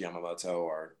Y Yohji Yamamoto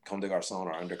or Comme des Garçons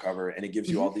or Undercover, and it gives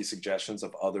you all these suggestions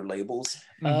of other labels.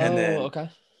 And then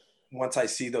once I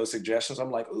see those suggestions, I'm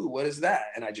like, ooh, what is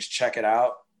that? And I just check it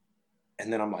out.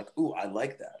 And then I'm like, ooh, I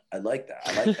like that.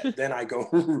 Then I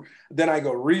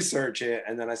go research it.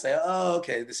 And then I say, oh,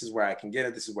 okay, this is where I can get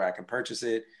it. This is where I can purchase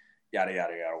it, yada,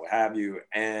 yada, yada, what have you.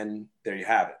 And there you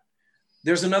have it.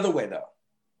 There's another way though.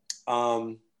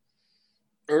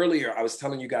 Earlier, I was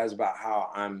telling you guys about how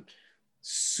I'm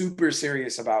super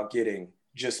serious about getting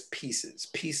just pieces.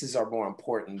 Pieces are more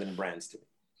important than brands to me.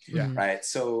 Yeah. Right.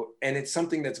 So, and it's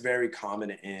something that's very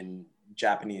common in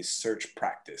Japanese search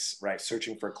practice, right?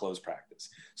 Searching for clothes practice.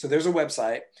 So there's a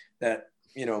website that,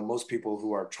 most people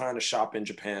who are trying to shop in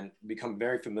Japan become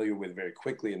very familiar with very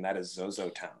quickly, and that is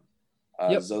ZozoTown,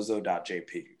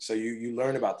 zozo.jp. So you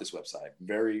learn about this website,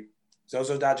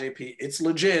 zozo.jp. It's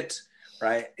legit,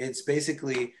 right? It's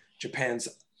basically Japan's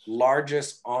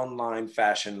largest online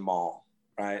fashion mall,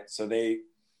 right? So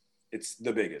it's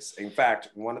the biggest. In fact,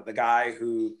 the guy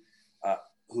who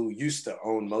used to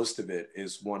own most of it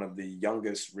is one of the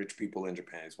youngest rich people in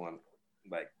Japan.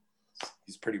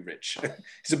 He's pretty rich.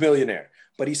 He's a billionaire,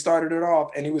 but he started it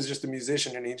off and he was just a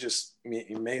musician and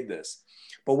he made this.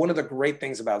 But one of the great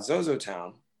things about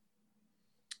ZozoTown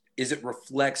is it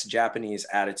reflects Japanese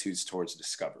attitudes towards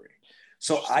discovery.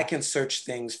 So I can search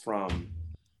things from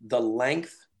the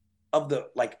length of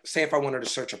say if I wanted to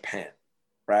search a pen,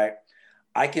 right?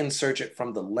 I can search it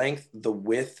from the length, the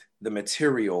width, the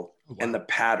material, and the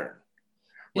pattern,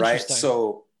 right?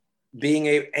 So being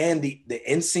and the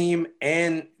inseam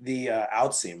and the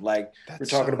outseam, like we're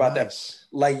talking about that,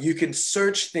 like you can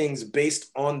search things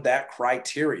based on that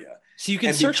criteria. So you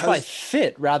can search by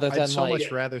fit rather than I'd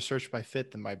much rather search by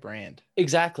fit than by brand.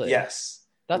 Exactly. Yes.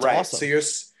 That's awesome.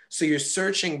 So you're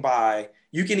searching by,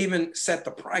 you can even set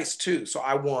the price too. So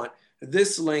I want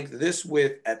this length, this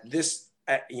width at this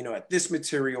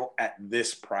material at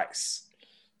this price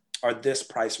or this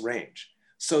price range.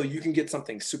 So you can get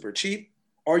something super cheap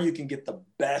or you can get the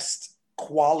best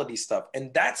quality stuff.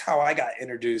 And that's how I got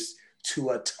introduced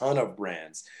to a ton of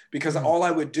brands, because all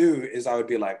I would do is I would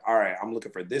be like, all right, I'm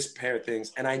looking for this pair of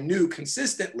things. And I knew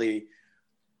consistently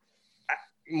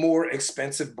more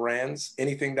expensive brands,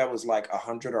 anything that was like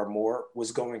 100 or more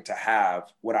was going to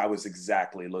have what I was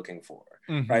exactly looking for.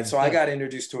 Right. So I got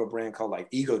introduced to a brand called like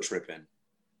Ego Trippin'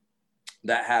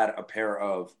 that had a pair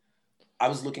of, I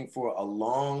was looking for a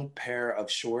long pair of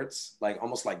shorts, like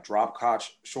almost like drop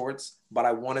crotch shorts, but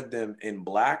I wanted them in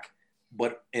black,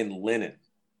 but in linen.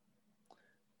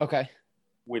 Okay.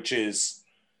 Which is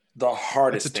the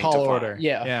hardest thing to find. Order.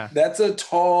 Yeah. That's a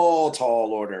tall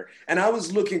order. And I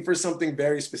was looking for something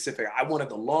very specific. I wanted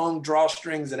the long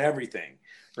drawstrings and everything,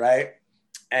 right?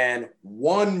 And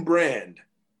one brand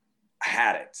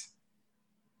had it.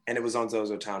 And it was on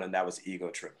ZozoTown, and that was Ego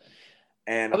Trippin'.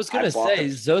 And I was going to say,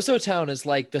 ZozoTown is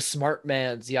like the smart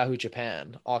man's Yahoo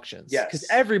Japan auctions. Yes. Because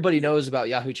everybody knows about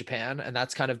Yahoo Japan, and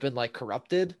that's kind of been like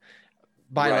corrupted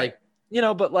by like,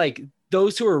 but like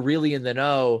those who are really in the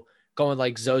know going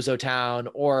like ZozoTown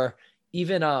or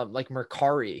even like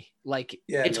Mercari. Like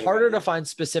it's harder to find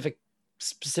specific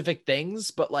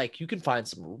things, but like you can find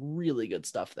some really good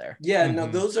stuff there. Yeah, no,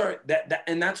 those are that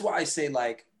and that's why I say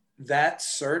like that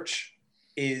search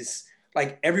is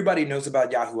like everybody knows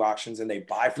about Yahoo Auctions and they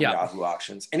buy from Yahoo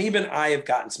Auctions. And even I have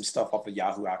gotten some stuff off of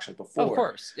Yahoo Auctions before. Of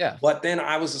course, yeah. But then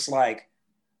I was just like,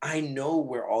 I know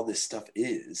where all this stuff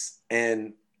is.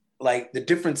 And like the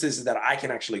difference is that I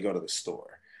can actually go to the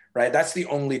store, right? That's the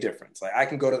only difference. Like I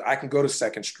can go to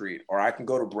Second Street or I can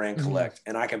go to Brand Collect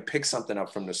and I can pick something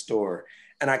up from the store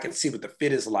and I can see what the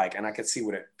fit is like and I can see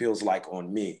what it feels like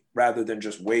on me rather than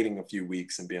just waiting a few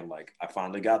weeks and being like, I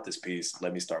finally got this piece.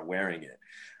 Let me start wearing it.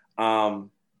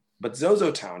 But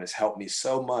ZozoTown has helped me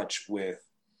so much with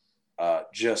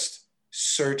just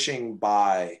searching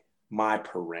by my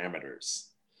parameters.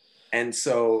 And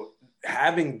so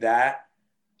having that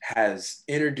has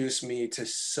introduced me to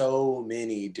so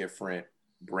many different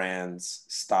brands,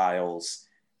 styles,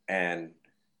 and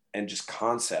just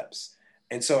concepts.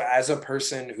 And so as a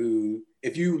person who,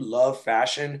 if you love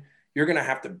fashion, you're going to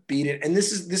have to beat it. And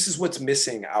this is what's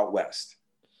missing out West.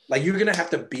 Like you're going to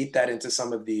have to beat that into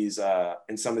some of these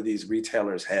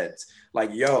retailers' heads.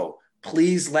 Like, yo,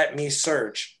 please let me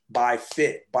search by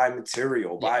fit, by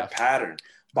material, by pattern,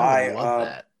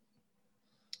 by,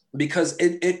 because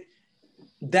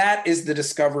that is the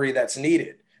discovery that's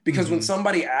needed. Because when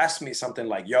somebody asks me something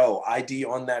like, yo, ID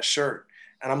on that shirt,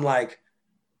 and I'm like,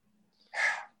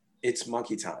 it's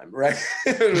Monkey Time, right?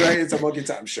 Right? It's a Monkey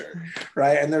Time shirt,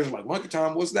 right? And they're like, Monkey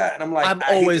Time, what's that? And I'm like, I'm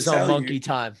always on Monkey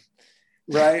Time.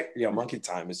 Right? Yeah, Monkey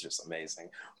Time is just amazing.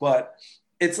 But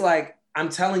it's like, I'm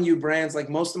telling you, brands, like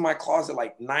most of my closet,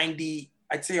 like 90,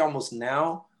 I'd say almost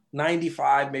now,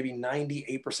 95, maybe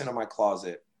 98% of my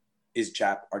closet is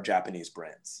Japanese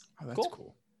brands. Oh, that's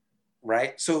cool.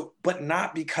 Right? So, but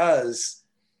not because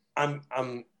I'm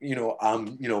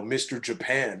Mr.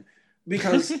 Japan,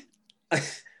 because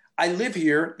I live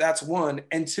here, that's one.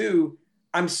 And two,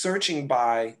 I'm searching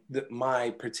by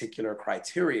my particular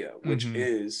criteria, which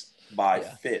is by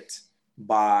fit,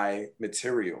 by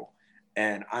material.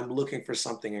 And I'm looking for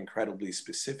something incredibly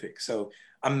specific. So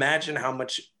imagine how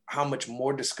much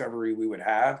more discovery we would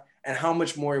have and how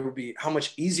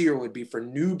much easier it would be for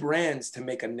new brands to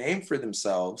make a name for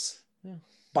themselves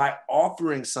by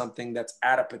offering something that's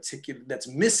that's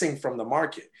missing from the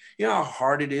market. You know how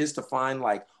hard it is to find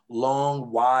like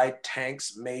long, wide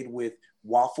tanks made with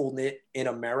waffle knit in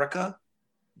America?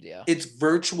 Yeah. It's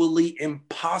virtually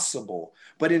impossible.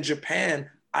 But in Japan,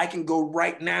 I can go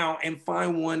right now and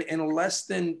find one in less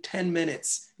than 10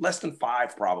 minutes, less than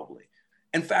 5 probably.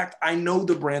 In fact, I know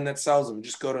the brand that sells them.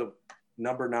 Just go to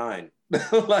number 9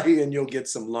 and you'll get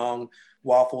some long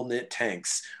waffle knit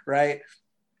tanks, right?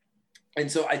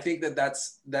 And so I think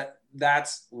that's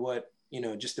what,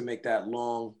 just to make that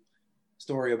long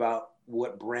story about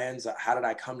what brands, how did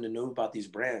I come to know about these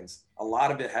brands? A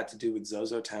lot of it had to do with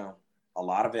ZozoTown. A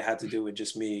lot of it had to do with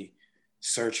just me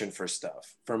searching for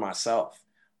stuff for myself.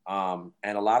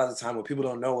 And a lot of the time what people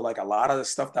don't know, like a lot of the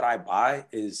stuff that I buy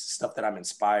is stuff that I'm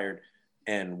inspired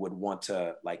and would want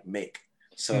to like make.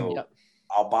 So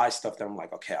I'll buy stuff that I'm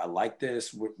like, okay, I like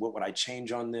this. What would I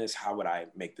change on this? How would I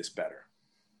make this better?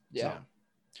 Yeah. So,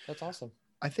 that's awesome.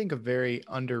 I think a very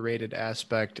underrated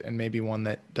aspect, and maybe one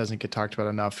that doesn't get talked about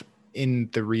enough in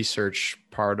the research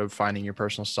part of finding your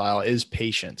personal style, is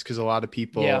patience. Because a lot of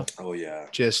people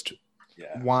just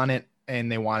want it,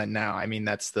 and they want it now. I mean,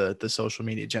 that's the social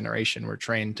media generation. We're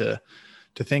trained to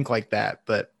think like that,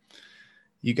 but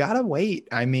you gotta wait.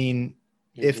 I mean,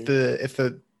 if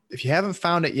you haven't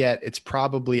found it yet, it's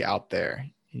probably out there,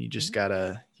 and you just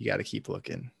gotta keep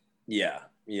looking. Yeah.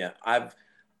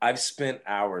 I've spent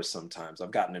hours sometimes. I've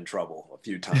gotten in trouble a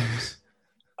few times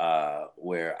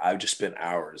where I've just spent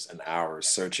hours and hours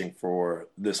searching for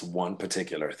this one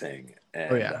particular thing.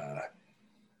 And,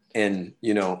 and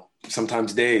you know,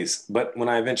 sometimes days, but when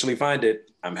I eventually find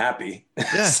it, I'm happy.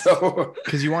 Yeah. So,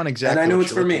 because you want exactly and I know what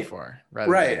it's you're for me. For,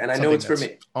 right. And I know it's for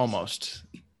me. Almost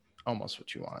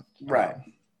what you want. Right.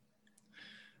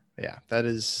 Yeah,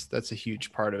 that's a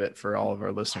huge part of it for all of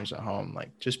our listeners at home.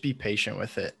 Like, just be patient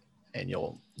with it, and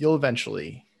you'll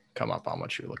eventually come up on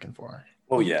what you're looking for.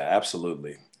 Oh yeah,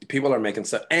 absolutely. People are making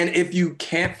stuff. And if you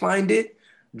can't find it,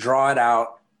 draw it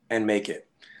out and make it.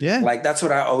 Yeah. Like, that's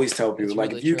what I always tell people.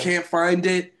 Like, if you can't find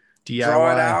it, DIY.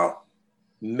 Draw it out,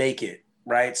 make it.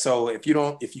 Right. So if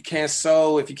you can't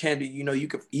sew, if you can't do, you know, you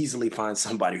could easily find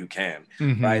somebody who can.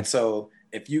 Right. So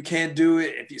if you can't do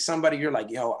it, you're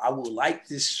like, yo, I would like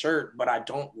this shirt, but I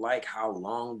don't like how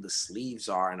long the sleeves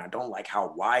are, and I don't like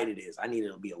how wide it is. I need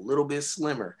it to be a little bit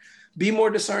slimmer. Be more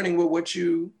discerning with what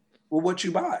you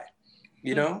buy,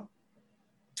 you know,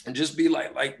 and just be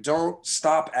like, don't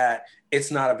stop at it's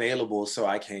not available, so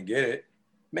I can't get it.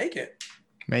 Make it.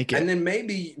 And then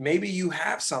maybe you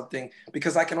have something,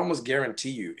 because I can almost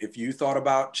guarantee you, if you thought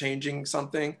about changing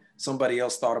something, somebody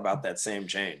else thought about that same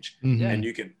change, and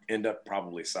you could end up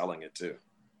probably selling it too.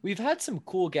 We've had some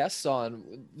cool guests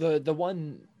on. The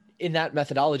one in that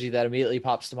methodology that immediately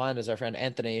pops to mind is our friend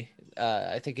Anthony.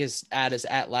 I think his ad is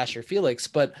at Lasher Felix,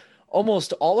 but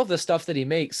almost all of the stuff that he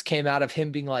makes came out of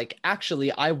him being like,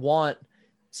 actually, I want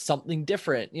something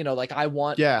different, you know, like I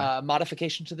want a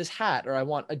modification to this hat, or I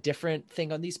want a different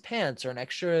thing on these pants, or an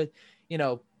extra, you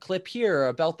know, clip here or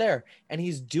a belt there. And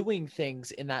he's doing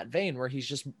things in that vein where he's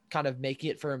just kind of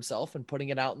making it for himself and putting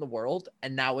it out in the world.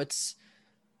 And now it's,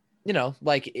 you know,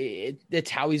 like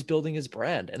it's how he's building his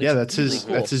brand. And that's really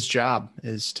cool. That's his job,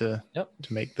 is to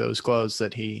make those clothes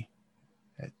that he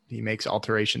makes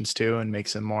alterations to and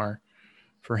makes them more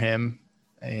for him,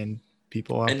 and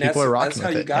people are rocking with it. That's how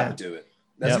you got to do it.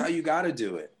 That's how you got to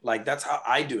do it. Like, that's how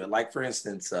I do it. Like, for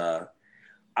instance,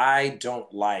 I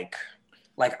don't like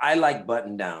I like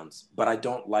button downs, but I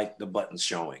don't like the buttons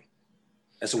showing.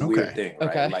 That's a weird thing, right?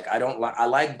 Okay. Like, I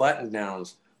like button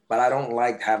downs, but I don't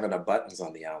like having the buttons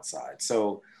on the outside.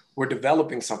 So we're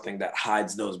developing something that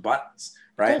hides those buttons,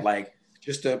 right? Okay. Like,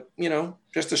 just a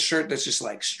shirt that's just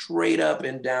like straight up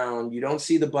and down. You don't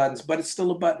see the buttons, but it's still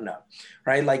a button up,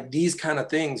 right? Like, these kind of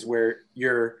things where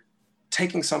you're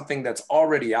taking something that's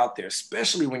already out there,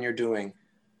 especially when you're doing,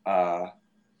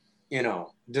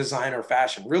 designer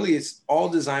fashion. Really, it's all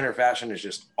designer fashion is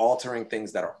just altering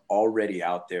things that are already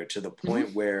out there to the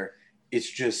point where it's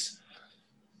just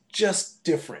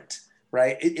different,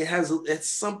 right? It's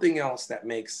something else that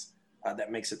makes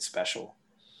it special,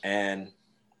 and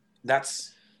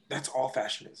that's all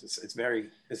fashion is. It's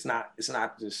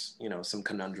not just, you know, some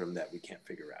conundrum that we can't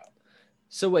figure out.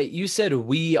 So wait, you said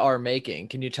we are making.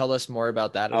 Can you tell us more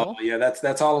about that at all? Yeah,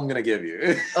 that's all I'm gonna give you.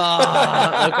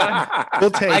 Okay.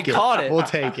 We'll take it. Caught it. We'll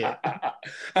take it.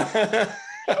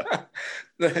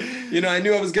 You know, I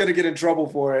knew I was gonna get in trouble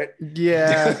for it.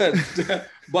 Yeah.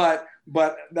 but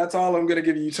that's all I'm gonna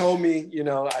give you. You told me, you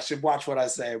know, I should watch what I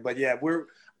say. But yeah,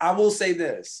 I will say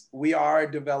this: we are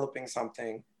developing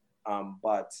something,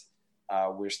 but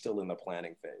we're still in the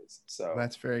planning phase. So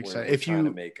that's very exciting.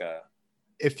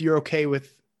 If you're okay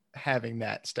with having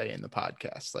that stay in the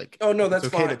podcast, like, oh no, that's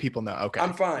okay fine. That people know. Okay,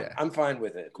 I'm fine. Yeah. I'm fine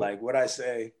with it. Cool. Like, what I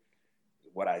say.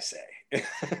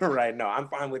 Right? No, I'm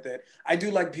fine with it. I do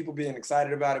like people being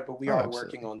excited about it, but we are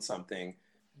working on something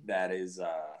that is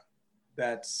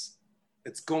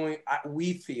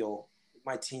we feel,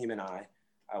 my team and I,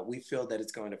 we feel that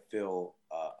it's going to fill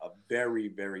a very,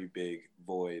 very big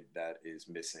void that is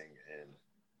missing in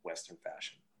Western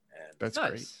fashion. And that's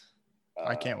nice. Great.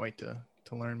 I can't wait to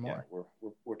learn more. Yeah,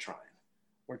 we're trying.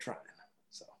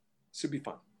 So it should be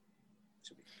fun.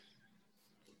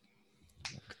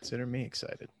 Consider me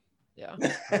excited. Yeah,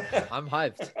 I'm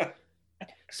hyped.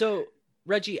 So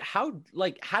Reggie, how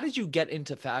did you get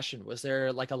into fashion? Was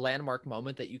there like a landmark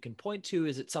moment that you can point to?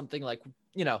 Is it something like,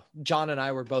 John and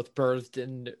I were both birthed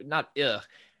in, not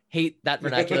hate that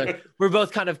vernacular. We're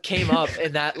both kind of came up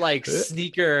in that like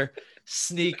sneaker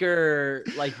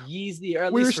like Yeezy, or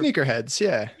at we least were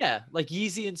sneakerheads. Yeah, like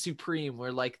Yeezy and Supreme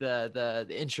were like the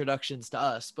introductions to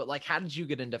us. But like, how did you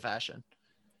get into fashion?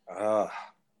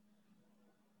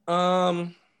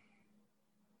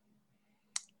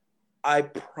 I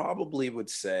probably would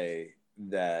say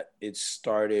that it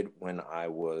started when I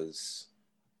was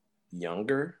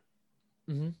younger.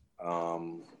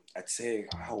 I'd say,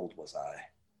 how old was I?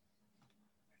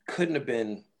 Couldn't have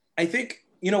been. I think,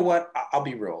 you know what? I'll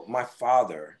be real. My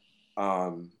father,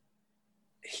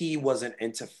 he wasn't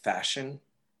into fashion,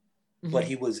 but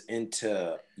he was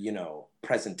into,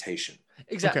 presentation.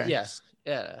 Exactly. Okay. Yes.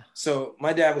 Yeah. So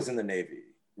my dad was in the Navy,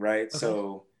 right? Okay.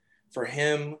 So for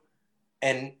him,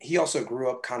 and he also grew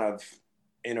up kind of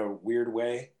in a weird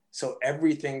way. So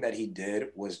everything that he did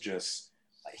was just,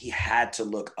 he had to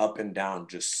look up and down,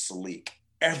 just sleek.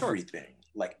 Everything,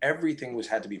 like everything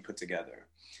had to be put together.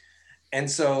 And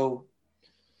so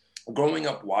growing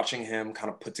up watching him kind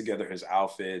of put together his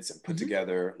outfits and put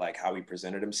together like how he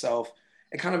presented himself,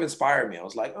 it kind of inspired me. I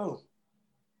was like, oh,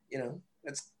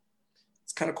 it's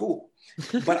kind of cool.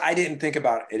 But I didn't think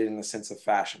about it in the sense of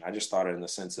fashion. I just thought it in the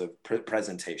sense of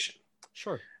presentation.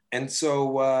 Sure. And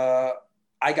so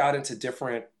I got into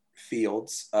different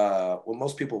fields. What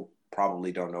most people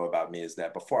probably don't know about me is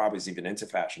that before I was even into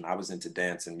fashion, I was into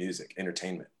dance and music,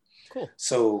 entertainment. Cool.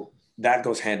 So that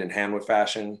goes hand in hand with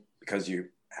fashion because you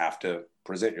have to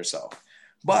present yourself.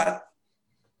 But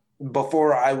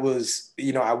before I was,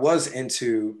 I was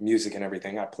into music and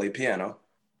everything. I played piano,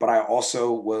 but I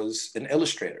also was an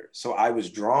illustrator. So I was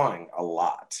drawing a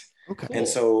lot. Okay.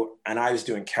 And I was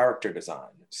doing character design.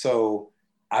 So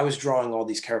I was drawing all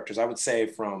these characters. I would say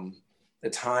from the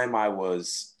time I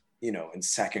was, in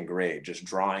second grade, just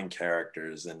drawing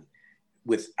characters and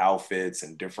with outfits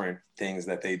and different things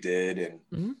that they did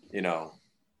and,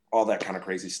 all that kind of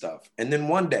crazy stuff. And then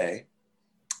one day,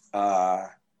 I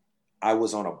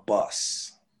was on a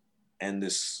bus and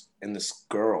this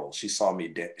girl, she saw me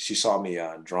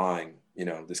drawing,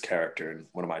 this character in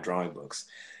one of my drawing books.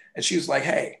 And she was like,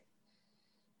 hey,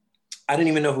 I didn't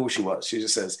even know who she was. She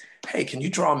just says, hey, can you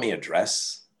draw me a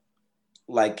dress?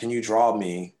 Like, can you draw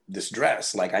me this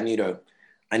dress? Like, I need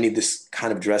this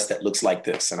kind of dress that looks like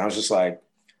this. And I was just like,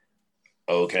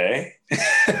 okay.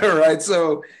 Right.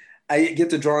 So I get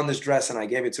to draw on this dress and I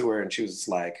gave it to her and she was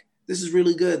like, this is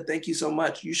really good. Thank you so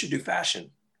much. You should do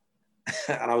fashion.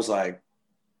 And I was like,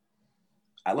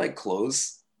 I like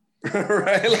clothes.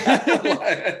 Right.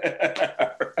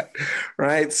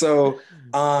 Right. So,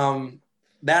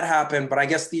 that happened, but I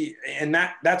guess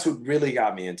that's what really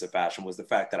got me into fashion was the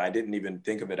fact that I didn't even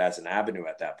think of it as an avenue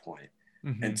at that point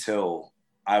until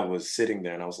I was sitting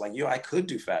there and I was like, yo, I could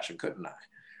do fashion, couldn't I?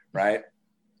 Right.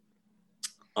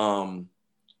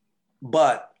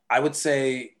 But I would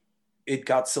say it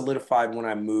got solidified when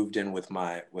I moved in with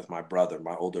my brother,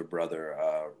 my older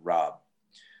brother, Rob.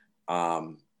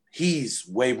 He's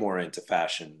way more into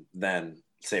fashion than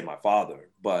say my father,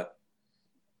 but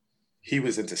he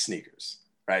was into sneakers.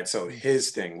 Right. So his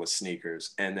thing was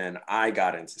sneakers. And then I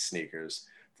got into sneakers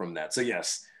from that. So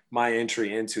yes, my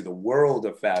entry into the world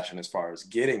of fashion as far as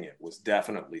getting it was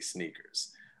definitely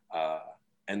sneakers.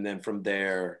 And then from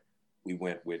there, we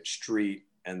went with street.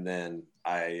 And then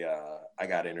I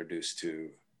got introduced to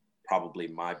probably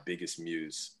my biggest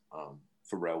muse,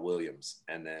 Pharrell Williams.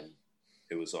 And then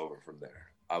it was over from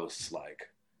there. I was just like,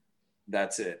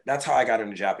 that's it. That's how I got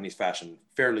into Japanese fashion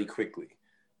fairly quickly.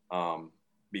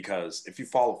 Because if you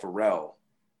follow Pharrell,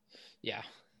 I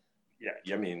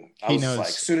mean, I was like,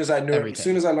 as soon as I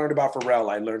learned about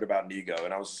Pharrell, I learned about Nigo,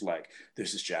 and I was just like,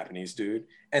 this is Japanese dude.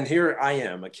 And here I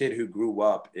am, a kid who grew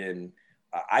up in,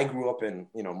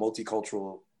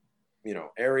 multicultural,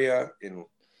 area in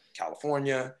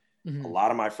California. A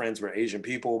lot of my friends were Asian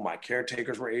people. My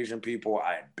caretakers were Asian people.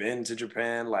 I had been to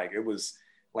Japan. It was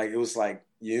like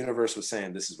the universe was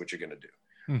saying, this is what you're gonna do,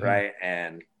 right?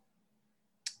 And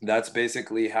that's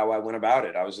basically how I went about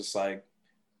it. I was just like,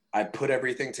 I put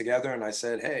everything together and I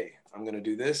said, hey, I'm going to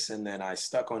do this. And then I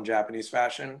stuck on Japanese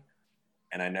fashion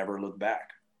and I never looked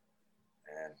back.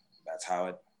 And that's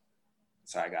how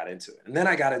I got into it. And then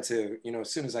I got into,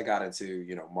 as soon as I got into,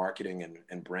 marketing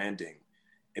and branding,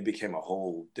 it became a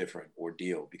whole different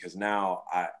ordeal because now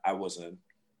I wasn't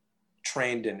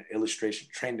trained in illustration,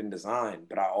 trained in design,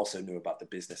 but I also knew about the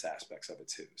business aspects of it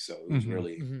too. So it was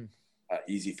really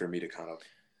easy for me to kind of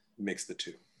mix the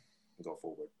two and go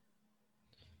forward.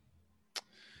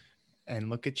 And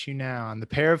look at you now on the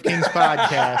Pair of Kings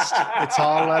podcast. It's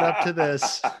all led up to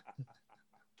this.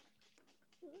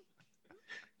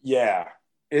 Yeah,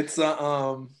 it's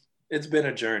been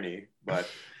a journey, but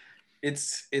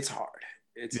it's hard.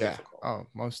 It's difficult. Oh,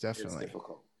 most definitely. It's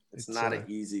difficult. It's not an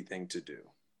easy thing to do.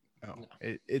 No,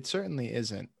 it certainly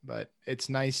isn't, but it's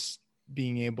nice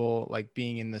being able, like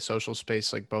being in the social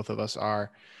space like both of us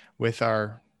are with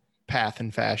our path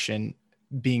and fashion,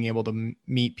 being able to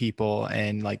meet people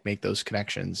and like make those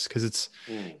connections. Cause it's,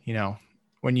 you know,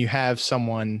 when you have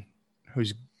someone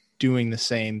who's doing the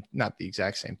same, not the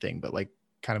exact same thing, but like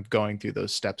kind of going through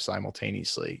those steps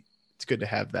simultaneously, it's good to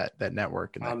have that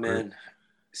network and that group. Man,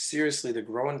 seriously, the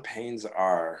growing pains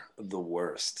are the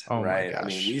worst, right? My gosh. I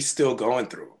mean, we still going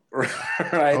through,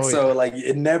 right? So like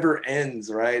it never ends,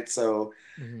 right? So,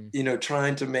 you know,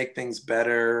 trying to make things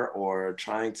better or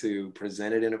trying to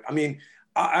present it I mean,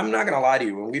 I'm not gonna lie to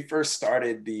you. When we first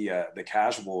started the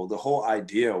casual, the whole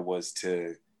idea was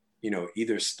to, you know,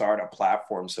 either start a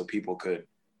platform so people could,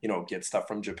 you know, get stuff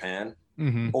from Japan,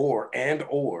 or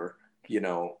you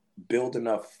know, build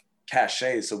enough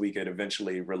cachet so we could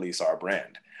eventually release our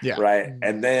brand, right?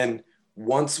 And then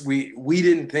once we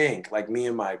didn't think, like me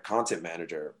and my content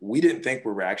manager, we didn't think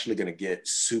we were actually gonna get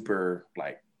super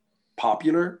like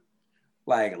popular,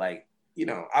 like. You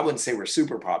know, I wouldn't say we're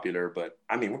super popular, but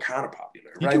I mean, we're kind of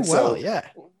popular, right? You do well, yeah.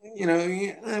 You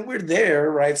know, we're there,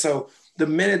 right? So the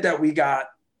minute that we got,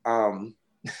 the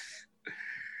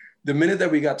minute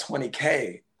that we got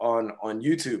 20K on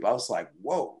YouTube, I was like,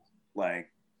 whoa,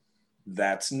 like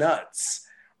that's nuts,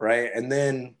 right? And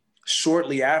then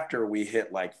shortly after we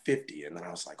hit like 50, and then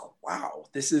I was like, wow,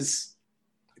 it's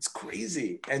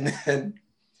crazy. And then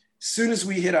as soon as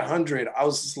we hit 100, I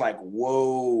was just like,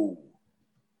 whoa.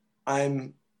 I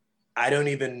don't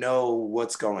even know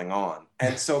what's going on.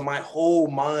 And so my whole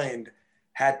mind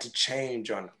had to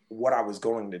change on what I was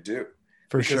going to do.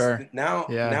 For sure. Now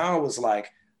I was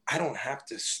like, I don't have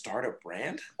to start a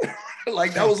brand.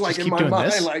 Like that was like in my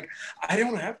mind, like I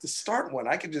don't have to start one.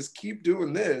 I can just keep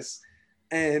doing this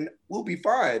and we'll be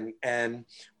fine. And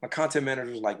my content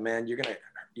manager was like, man, you're gonna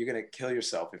kill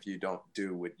yourself if you don't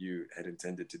do what you had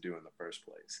intended to do in the first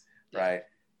place. Right.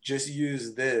 Just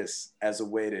use this as a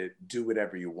way to do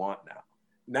whatever you want now.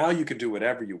 Now you can do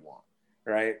whatever you want,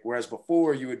 right? Whereas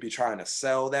before you would be trying to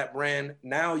sell that brand.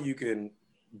 Now you can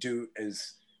do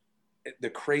as the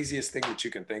craziest thing that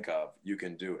you can think of, you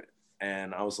can do it.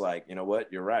 And I was like, you know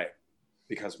what? You're right.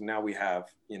 Because now we have,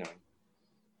 you know,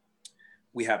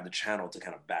 we have the channel to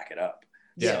kind of back it up.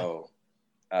 Yeah. So,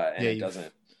 and it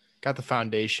doesn't. Got the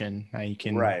foundation. Now you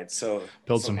can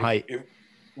build some height.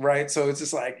 Right. So it's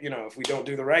just like, you know, if we don't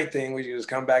do the right thing, we just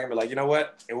come back and be like, you know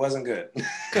what? It wasn't good.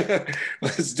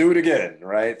 Let's do it again.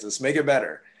 Right. Let's make it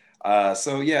better.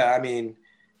 So, yeah, I mean,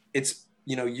 it's,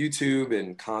 you know, YouTube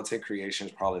and content creation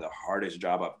is probably the hardest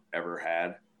job I've ever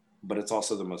had, but it's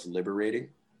also the most liberating.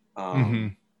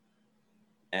 And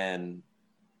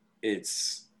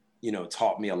it's, you know,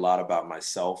 taught me a lot about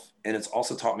myself, and it's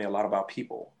also taught me a lot about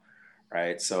people.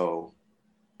 Right. So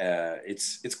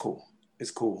it's cool.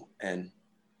 It's cool. And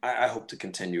I hope to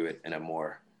continue it in a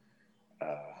more,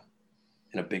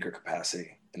 in a bigger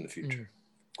capacity in the future,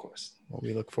 of course. Well,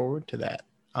 we look forward to that.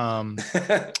 Kind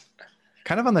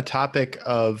of on the topic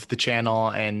of the channel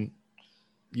and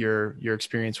your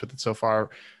experience with it so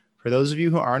far. For those of you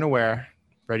who aren't aware,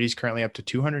 Reggie's currently up to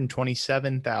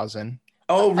 227,000.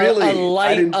 Oh, really? A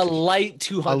light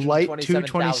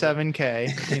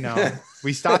 227K. You know,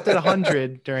 we stopped at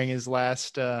 100 during his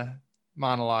last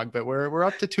monologue, but we're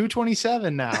up to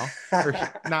 227 now. Or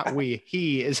not we,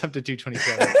 he is up to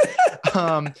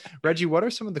 227. Reggie, what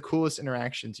are some of the coolest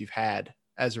interactions you've had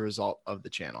as a result of the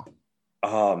channel?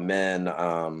 Oh man,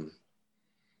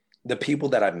 the people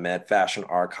that I've met, Fashion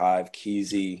Archive,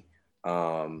 Keezy,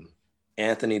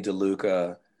 Anthony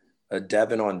DeLuca,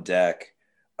 Devin on Deck,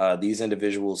 these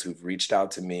individuals who've reached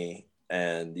out to me,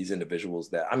 and these individuals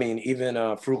that, I mean,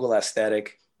 even Frugal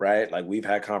Aesthetic, right? Like we've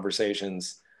had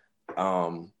conversations.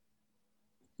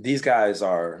 These guys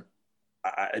are,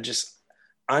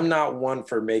 I'm not one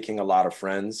for making a lot of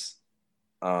friends.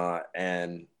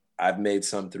 And I've made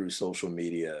some through social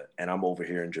media, and I'm over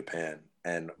here in Japan,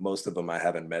 and most of them I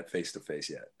haven't met face to face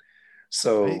yet.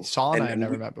 So Saul and I have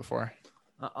never met before.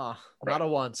 Not a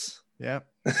once. Yep.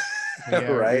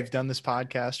 Right. We've done this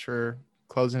podcast for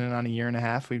closing in on a year and a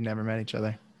half. We've never met each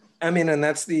other. I mean, and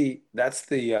that's the best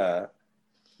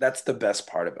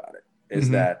part about it is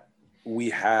that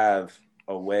we have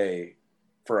a way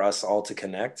for us all to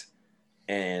connect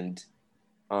and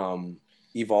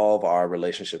evolve our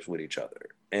relationships with each other.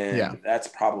 And that's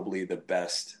probably the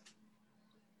best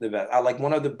The best. I like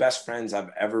one of the best friends I've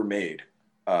ever made.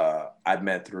 I've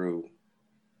met through,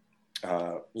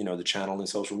 the channel and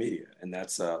social media, and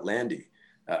that's Landy,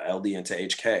 LD into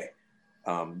HK.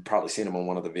 Probably seen him on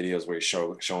one of the videos where he's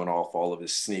showing off all of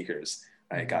his sneakers.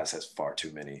 Right, guys has far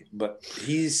too many, but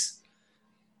he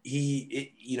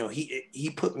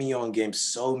put me on game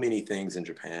so many things in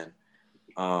Japan,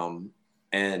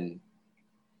 and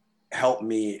helped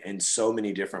me in so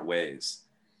many different ways.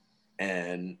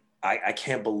 And I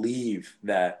can't believe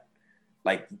that,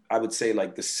 like, I would say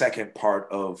like the second part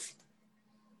of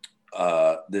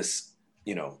this,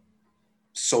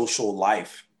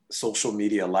 social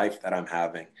media life that I'm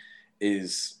having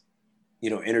is,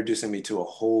 introducing me to a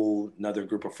whole nother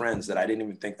group of friends that I didn't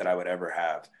even think that I would ever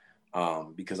have,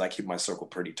 because I keep my circle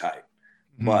pretty tight.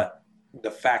 Mm-hmm. But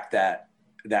the fact that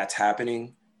that's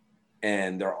happening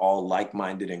and they're all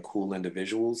like-minded and cool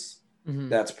individuals,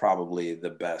 that's probably the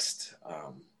best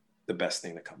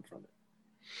thing to come from it.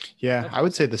 Yeah, I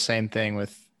would say the same thing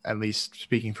with, at least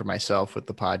speaking for myself with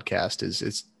the podcast, is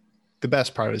it's the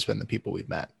best part has been the people we've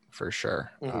met, for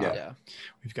sure.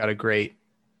 We've got a great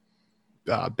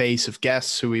base of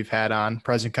guests who we've had on,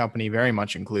 present company very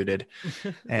much included,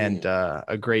 and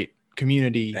a great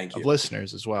community of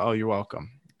listeners as well. Oh, you're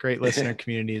welcome. Great listener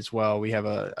community as well. We have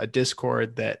a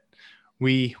Discord that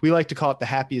we like to call it the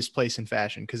happiest place in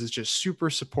fashion, because it's just super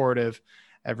supportive.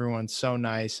 Everyone's so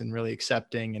nice and really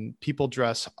accepting, and people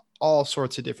dress all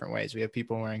sorts of different ways. We have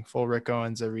people wearing full Rick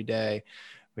Owens every day.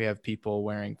 We have people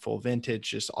wearing full vintage,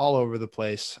 just all over the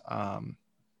place. And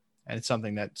it's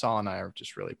something that Saul and I are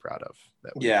just really proud of.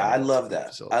 I love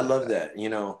that. I love that.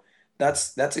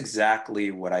 That's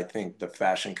exactly what I think the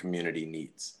fashion community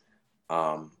needs.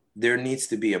 There needs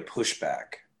to be a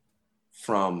pushback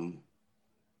from,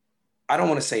 I don't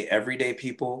want to say everyday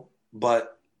people,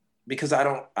 but because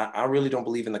I really don't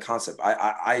believe in the concept.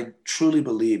 I truly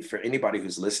believe, for anybody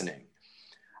who's listening,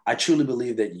 I truly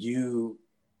believe that you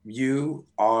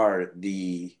are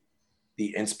the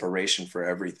inspiration for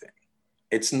everything.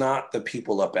 It's not the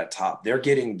people up at top. They're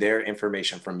getting their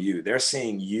information from you. They're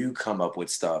seeing you come up with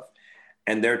stuff,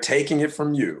 and they're taking it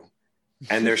from you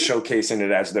and they're showcasing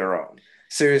it as their own.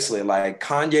 Seriously, like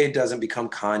Kanye doesn't become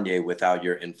Kanye without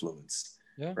your influence,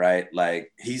 right?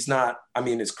 Like he's not,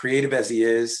 as creative as he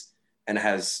is, and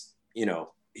has,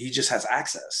 he just has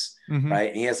access,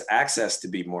 right? He has access to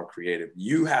be more creative.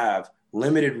 You have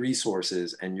limited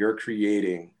resources and you're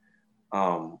creating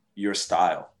your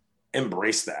style.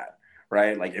 Embrace that,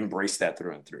 right? Like embrace that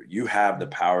through and through. You have the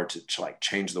power to like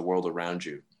change the world around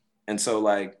you. And so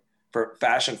like for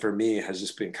fashion, for me, has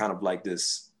just been kind of like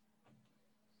this,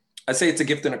 I'd say it's a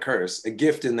gift and a curse. A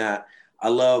gift in that I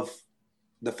love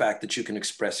the fact that you can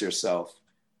express yourself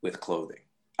with clothing.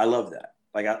 I love that.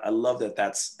 Like, I love that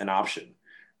that's an option,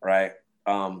 right?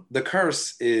 The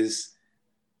curse is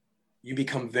you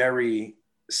become very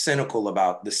cynical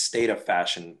about the state of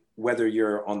fashion, whether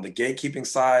you're on the gatekeeping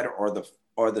side or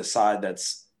the side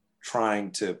that's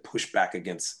trying to push back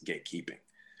against gatekeeping.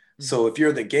 So if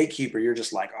you're the gatekeeper, you're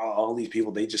just like, oh, all these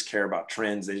people, they just care about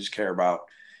trends. They just care about,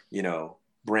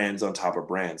 brands on top of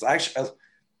brands. Actually,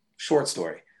 short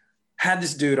story. Had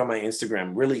this dude on my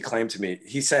Instagram really claim to me.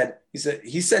 He said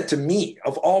to me,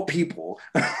 of all people,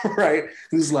 right?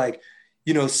 Who's like,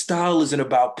 style isn't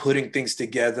about putting things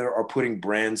together or putting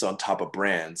brands on top of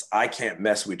brands. I can't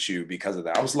mess with you because of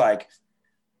that. I was like,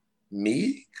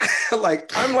 me?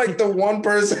 Like, I'm like the one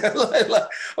person,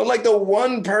 I'm like the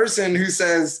one person who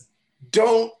says,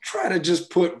 don't try to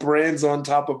just put brands on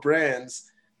top of brands.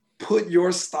 Put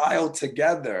your style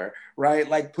together, right?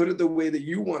 Like put it the way that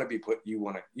you want to be put. You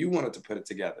wanted to put it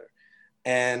together.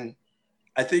 And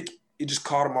I think it just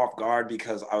caught him off guard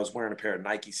because I was wearing a pair of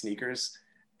Nike sneakers.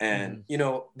 And,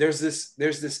 there's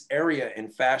this area in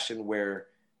fashion where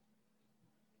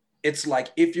it's like,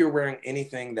 if you're wearing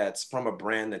anything that's from a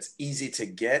brand that's easy to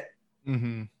get,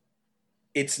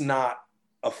 it's not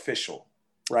official,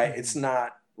 right? It's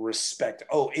not respect.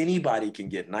 Oh, anybody can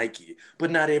get Nike,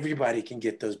 but not everybody can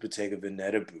get those Bottega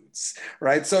Veneta boots,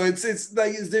 right? So it's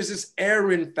like there's this air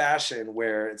in fashion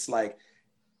where it's like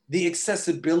the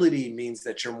accessibility means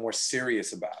that you're more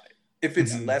serious about it. If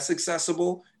it's less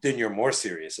accessible, then you're more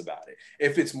serious about it.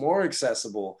 If it's more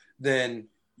accessible, then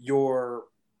you're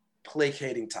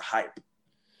placating to hype.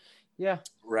 Yeah.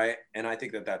 Right. And I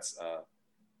think that's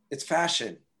it's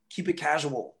fashion. Keep it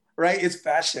casual. Right? It's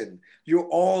fashion. You're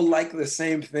all like the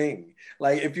same thing.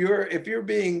 Like if you're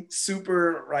being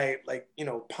super, right, like,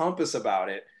 pompous about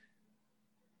it,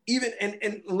 even,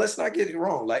 and let's not get it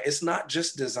wrong. Like, it's not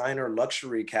just designer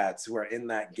luxury cats who are in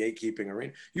that gatekeeping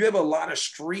arena. You have a lot of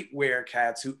streetwear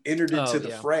cats who entered into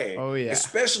the fray,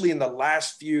 especially in the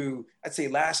last few, I'd say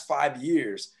last 5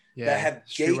 years, that have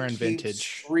gatekeeped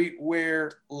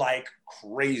streetwear like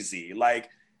crazy. Like,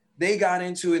 they got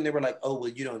into it and they were like, oh, well,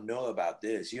 you don't know about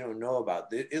this. You don't know about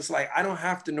this. It's like, I don't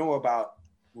have to know about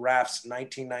Raf's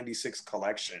 1996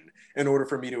 collection in order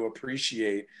for me to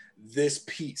appreciate this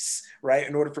piece, right?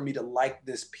 In order for me to like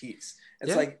this piece.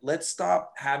 It's like, let's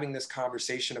stop having this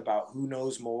conversation about who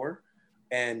knows more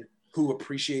and who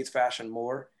appreciates fashion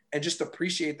more, and just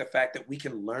appreciate the fact that we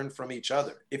can learn from each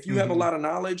other. If you have a lot of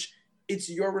knowledge, it's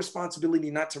your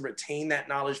responsibility not to retain that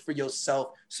knowledge for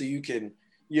yourself so you can,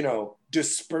 you know,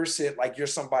 disperse it like you're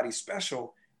somebody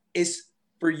special. It's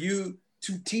for you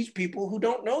to teach people who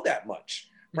don't know that much,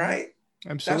 right?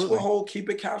 Absolutely. That's what whole Keep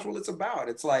It Casual it's about.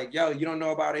 It's like, yo, you don't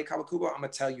know about A Kawakubo? I'm gonna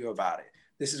tell you about it.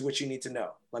 This is what you need to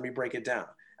know. Let me break it down.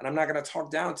 And I'm not gonna talk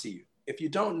down to you. If you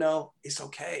don't know, it's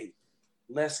okay.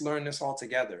 Let's learn this all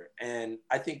together. And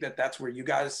I think that that's where you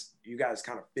guys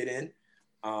kind of fit in.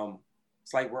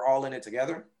 It's like we're all in it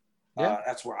together.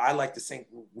 That's where I like to think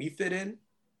we fit in.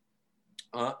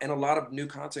 And a lot of new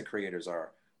content creators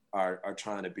are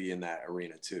trying to be in that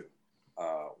arena too,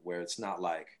 where it's not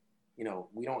like, you know,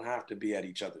 we don't have to be at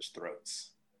each other's throats.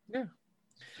 Yeah.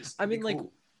 I mean, like,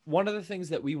 one of the things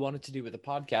that we wanted to do with the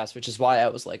podcast, which is why I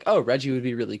was like, oh, Reggie would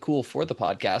be really cool for the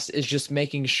podcast, is just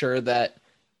making sure that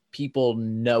people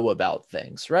know about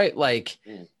things, right? Like,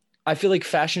 I feel like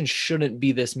fashion shouldn't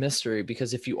be this mystery,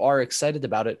 because if you are excited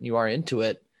about it and you are into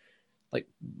it, like,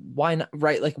 why not,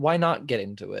 right? Like, why not get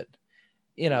into it?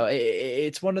 You know,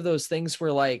 it's one of those things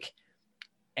where, like,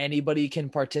 anybody can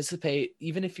participate,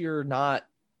 even if you're not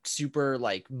super,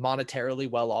 like, monetarily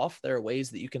well off. There are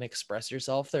ways that you can express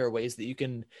yourself. There are ways that you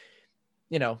can,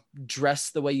 you know,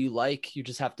 dress the way you like. You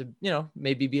just have to, you know,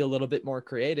 maybe be a little bit more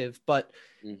creative. But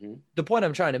the point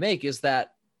I'm trying to make is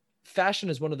that fashion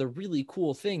is one of the really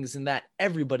cool things in that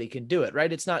everybody can do it,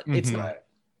 right? It's not, it's not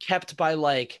kept by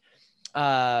like,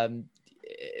 it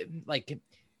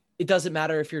doesn't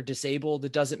matter if you're disabled.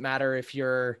 It doesn't matter if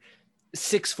you're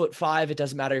 6'5". It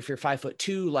doesn't matter if you're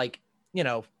 5'2", like, you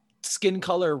know, skin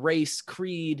color, race,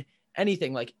 creed,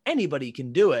 anything. Like, anybody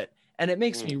can do it. And it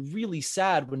makes me really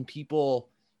sad when people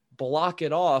block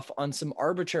it off on some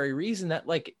arbitrary reason that,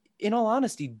 like, in all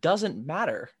honesty, doesn't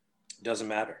matter. Doesn't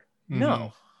matter.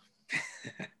 No.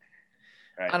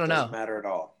 Right. I don't know. Doesn't matter at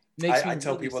all. I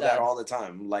tell really people sad. that all the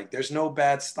time. Like, there's no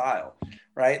bad style,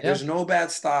 right? Yeah. There's no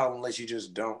bad style unless you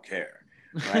just don't care,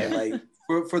 right? Like,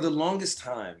 for the longest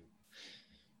time,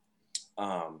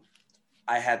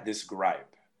 I had this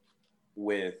gripe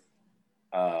with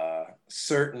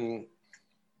certain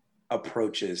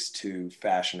approaches to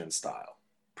fashion and style,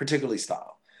 particularly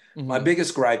style. My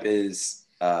biggest gripe is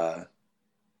the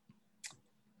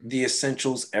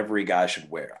essentials every guy should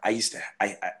wear. I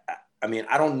mean,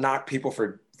 I don't knock people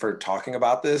for talking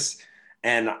about this.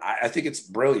 And I think it's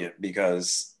brilliant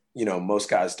because, you know, most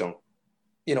guys don't,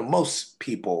 you know, most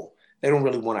people, they don't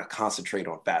really want to concentrate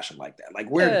on fashion like that. Like,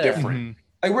 we're different.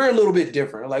 Like, we're a little bit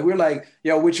different. Like, we're like,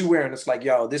 yo, what you wearing? It's like,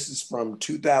 yo, this is from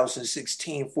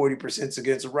 2016, 40%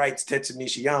 Against the Rights, Tetsu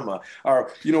Nishiyama.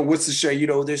 Or, you know, what's the shirt? You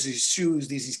know, there's these shoes,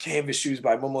 these canvas shoes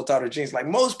by Momotaro Jeans. Like,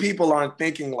 most people aren't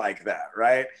thinking like that,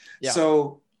 right? Yeah.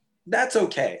 So that's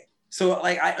okay. So,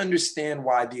 like, I understand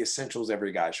why the essentials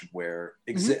every guy should wear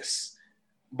exists.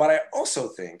 But I also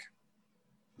think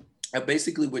that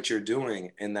basically what you're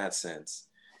doing in that sense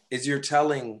is you're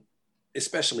telling,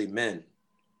 especially men,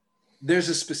 there's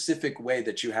a specific way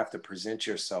that you have to present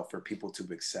yourself for people to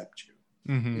accept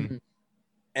you.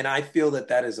 And I feel that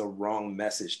that is a wrong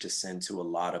message to send to a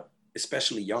lot of,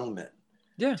 especially young men.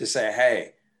 Yeah. To say,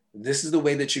 hey, this is the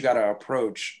way that you got to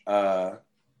approach,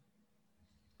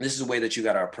 this is the way that you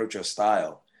got to approach your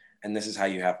style. And this is how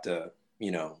you have to,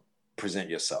 you know,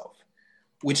 present yourself,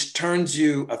 which turns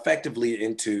you effectively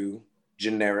into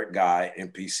generic guy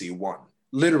NPC 1.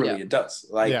 Literally, it does.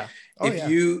 Like,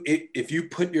 if you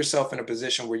put yourself in a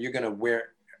position where you're going to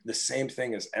wear the same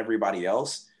thing as everybody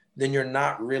else, then you're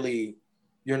not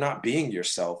being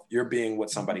yourself. You're being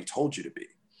what somebody told you to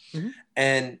be.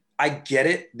 And I get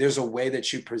it. There's a way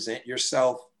that you present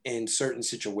yourself in certain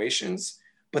situations,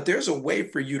 but there's a way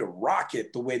for you to rock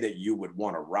it the way that you would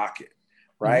want to rock it.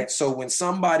 Right. So when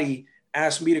somebody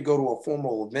asks me to go to a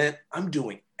formal event, I'm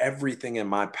doing everything in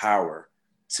my power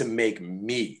to make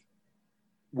me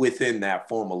within that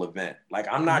formal event. Like,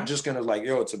 I'm not just gonna like,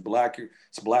 yo, it's a black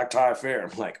tie affair.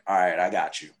 I'm like, all right, I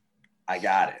got you. I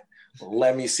got it.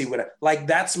 Let me see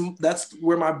that's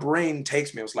where my brain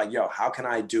takes me. It's like, yo, how can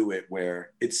I do it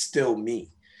where it's still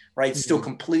me? right? It's still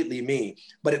completely me,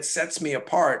 but it sets me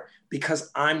apart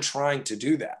because I'm trying to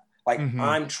do that. Like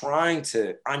I'm trying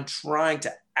to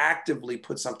actively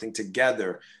put something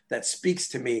together that speaks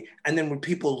to me. And then when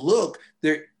people look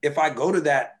there, if I go to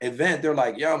that event, they're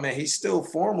like, yo, man, he's still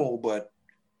formal, but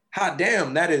hot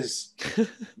damn,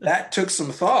 that took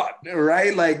some thought,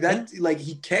 right? Like that, like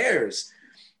he cares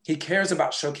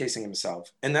about showcasing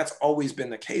himself. And that's always been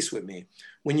the case with me.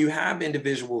 When you have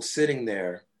individuals sitting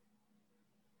there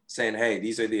saying, hey,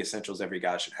 these are the essentials every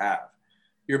guy should have,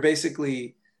 you're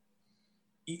basically,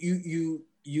 you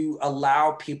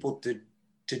allow people to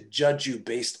judge you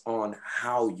based on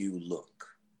how you look.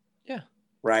 Yeah.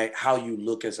 Right? How you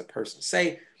look as a person.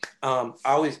 Say,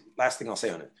 last thing I'll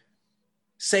say on it.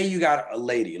 Say you got a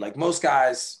lady, like most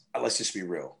guys, let's just be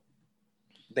real.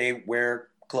 They wear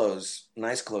clothes,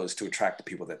 nice clothes to attract the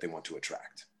people that they want to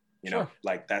attract. You know,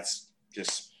 like that's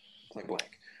just point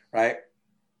blank, right?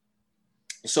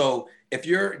 So if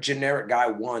you're generic guy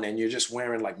one and you're just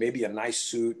wearing like maybe a nice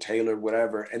suit, tailored,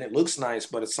 whatever, and it looks nice,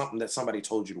 but it's something that somebody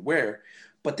told you to wear,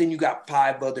 but then you got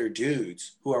 5 other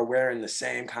dudes who are wearing the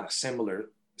same kind of similar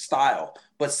style,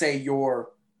 but say you're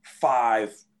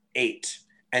 5'8"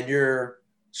 and you're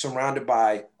surrounded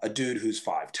by a dude who's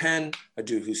 5'10", a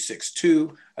dude who's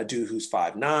 6'2", a dude who's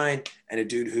 5'9", and a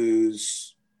dude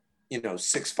who's,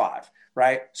 6'5",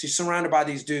 right? So you're surrounded by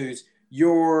these dudes.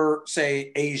 You're,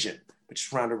 say, Asian, but you're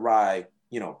surrounded by,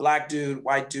 black dude,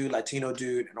 white dude, Latino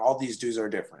dude, and all these dudes are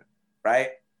different,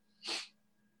 right?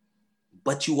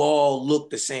 But you all look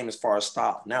the same as far as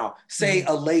style. Now, say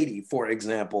a lady, for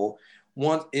example,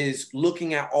 one is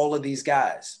looking at all of these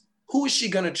guys. Who is she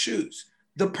going to choose?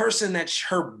 The person that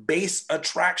her base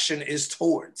attraction is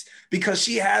towards, because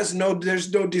there's no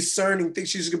discerning thing.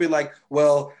 She's gonna be like,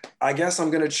 well, I guess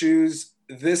I'm gonna choose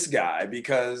this guy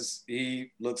because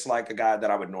he looks like a guy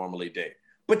that I would normally date.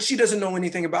 But she doesn't know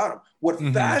anything about him. What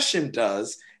fashion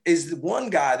does is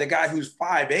the guy who's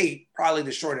 5'8", probably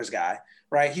the shortest guy,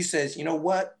 right? He says, you know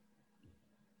what?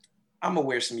 I'm gonna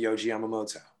wear some Yohji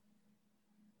Yamamoto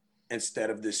instead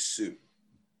of this suit.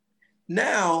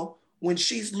 Now, when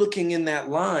she's looking in that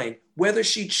line, whether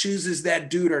she chooses that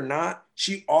dude or not,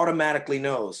 she automatically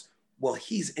knows, well,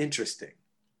 he's interesting.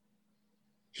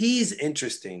 He's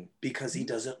interesting because he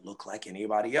doesn't look like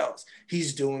anybody else.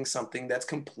 He's doing something that's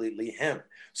completely him.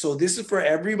 So this is for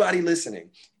everybody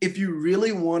listening. If you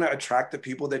really want to attract the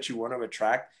people that you want to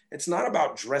attract, it's not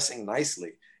about dressing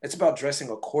nicely. It's about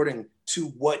dressing according to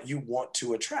what you want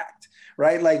to attract,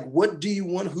 right? Like, what do you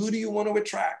want? Who do you want to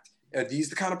attract? Are these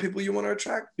the kind of people you want to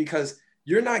attract? Because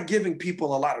you're not giving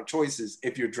people a lot of choices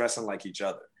if you're dressing like each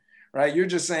other, right? You're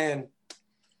just saying,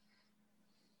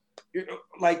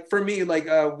 like for me, like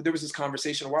there was this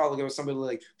conversation a while ago, somebody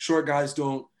like, short guys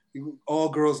all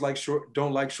girls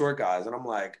don't like short guys. And I'm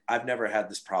like, I've never had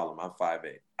this problem. I'm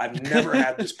 5'8". I've never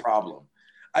had this problem.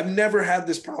 I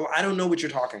don't know what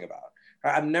you're talking about.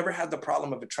 Right? I've never had the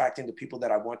problem of attracting the people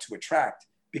that I want to attract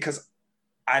because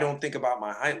I don't think about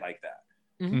my height like that.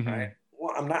 Right?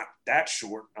 Well, I'm not that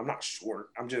short. I'm not short.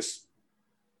 I'm just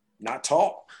not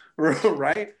tall,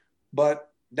 right? But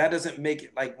that doesn't make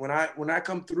it, like when I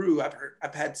come through,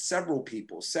 I've had several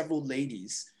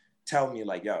ladies tell me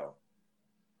like, yo,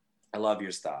 I love your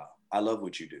style. I love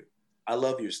what you do. I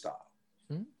love your style.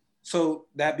 So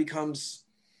that becomes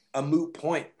a moot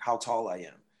point, how tall I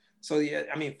am. So yeah,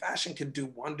 I mean, fashion can do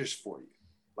wonders for you.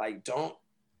 Like, don't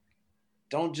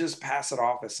just pass it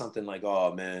off as something like,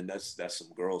 oh man, that's some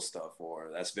girl stuff, or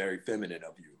that's very feminine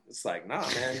of you. It's like, nah,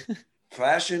 man,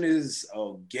 fashion is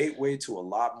a gateway to a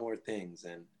lot more things,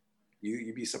 and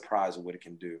you'd be surprised at what it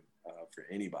can do for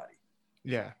anybody.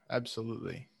 Yeah,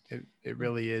 absolutely. It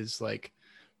really is. Like,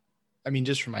 I mean,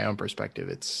 just from my own perspective,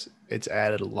 it's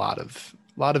added a lot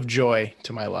of joy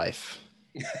to my life.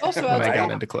 Also, when I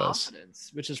got into clothes,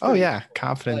 confidence, which is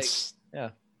confidence. Like, yeah,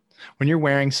 when you're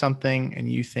wearing something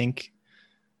and you think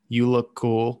you look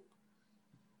cool,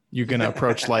 you're gonna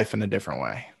approach life in a different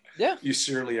way. Yeah, you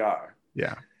surely are.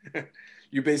 Yeah.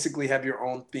 You basically have your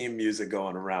own theme music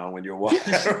going around when you're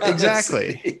walking around.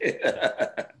 Exactly.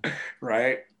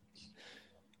 Right.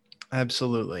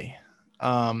 Absolutely.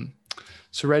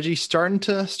 So Reggie, starting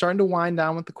to wind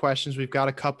down with the questions. We've got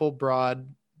a couple broad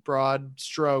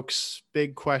strokes,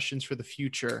 big questions for the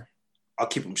future. I'll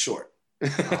keep them short.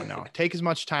 Oh no, take as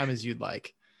much time as you'd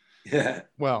like. Yeah.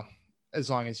 Well, as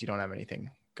long as you don't have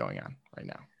anything going on right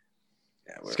now.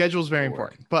 Yeah, schedule's very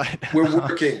important, but we're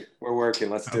working.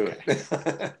 Let's do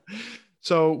it.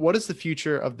 So what does the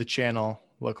future of the channel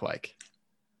look like?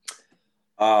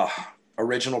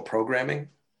 Original programming.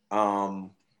 We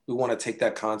want to take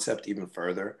that concept even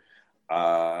further.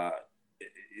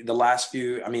 the last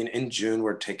few, I mean, in June,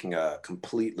 we're taking a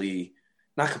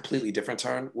not completely different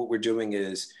turn. What we're doing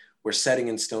is we're setting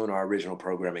in stone our original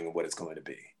programming and what it's going to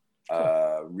be.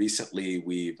 Cool. Recently,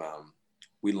 we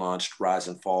launched Rise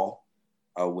and Fall,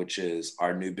 which is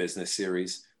our new business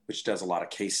series, which does a lot of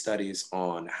case studies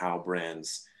on how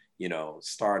brands,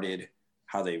 started,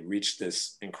 how they reached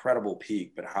this incredible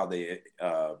peak, but how they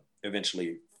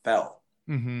eventually fell.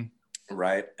 Mm-hmm.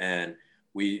 Right. And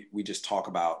we just talk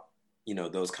about,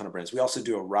 those kind of brands. We also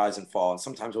do a rise and fall. And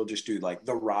sometimes we'll just do like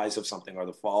the rise of something or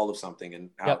the fall of something and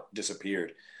how it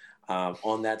disappeared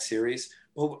on that series.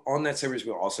 Well, on that series,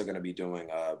 we're also going to be doing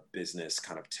business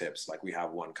kind of tips. Like we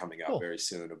have one coming out very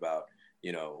soon about,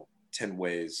 10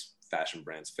 ways fashion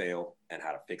brands fail and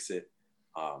how to fix it.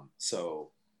 So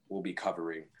we'll be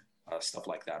covering stuff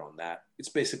like that on that. It's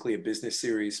basically a business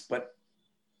series, but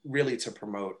really to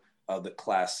promote the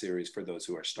class series for those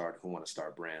who want to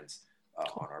start brands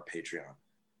on our Patreon,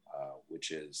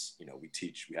 which is,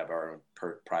 we have our own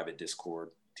private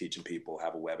Discord, teaching people,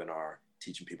 have a webinar,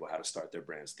 teaching people how to start their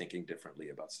brands, thinking differently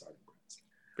about starting brands.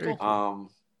 Very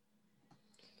cool.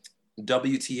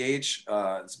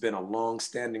 WTH, it's been a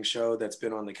long-standing show that's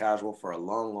been on The Casual for a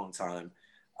long, long time.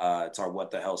 It's our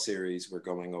What the Hell series. We're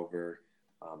going over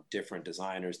different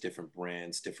designers, different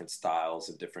brands, different styles,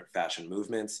 and different fashion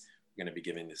movements. We're going to be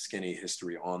giving the skinny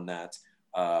history on that.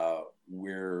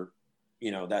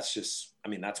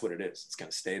 That's what it is. It's going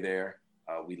to stay there.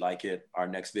 We like it. Our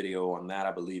next video on that,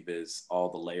 I believe, is all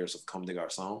the layers of Comme des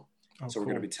Garçons. So we're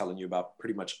going to be telling you about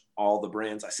pretty much all the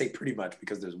brands. I say pretty much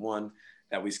because there's one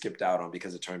that we skipped out on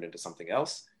because it turned into something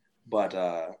else. But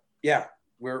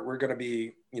we're going to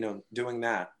be, doing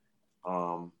that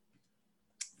for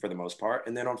the most part.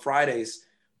 And then on Fridays,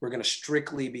 we're going to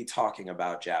strictly be talking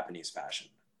about Japanese fashion.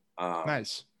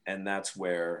 Nice. And that's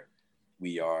where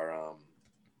we are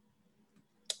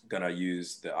going to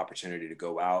use the opportunity to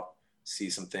go out, see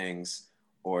some things,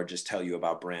 or just tell you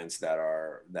about brands that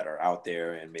are out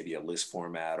there and maybe a list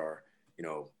format, or,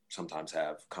 sometimes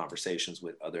have conversations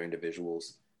with other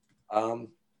individuals.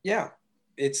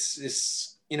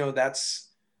 It's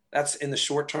that's in the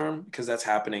short term because that's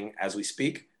happening as we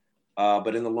speak.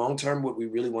 But in the long term, what we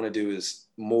really want to do is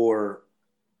more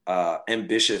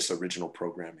ambitious original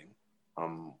programming.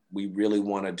 We really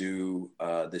want to do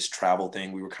this travel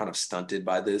thing. We were kind of stunted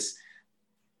by this,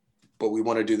 but we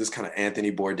want to do this kind of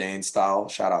Anthony Bourdain style.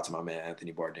 Shout out to my man,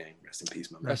 Anthony Bourdain. Rest in peace,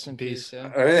 my man. Rest in peace, yeah.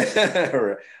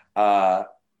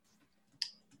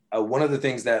 One of the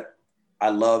things that I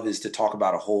love is to talk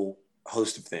about a whole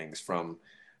host of things from,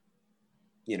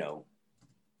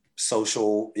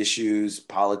 social issues,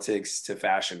 politics, to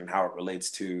fashion and how it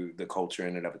relates to the culture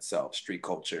in and of itself, street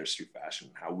culture, street fashion,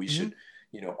 how we should,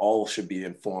 all should be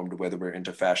informed, whether we're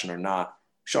into fashion or not,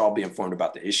 should all be informed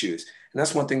about the issues. And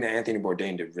that's one thing that Anthony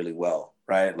Bourdain did really well,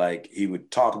 right? Like he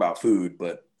would talk about food,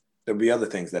 but there'd be other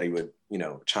things that he would,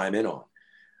 chime in on.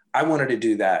 I wanted to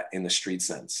do that in the street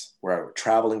sense, where I'm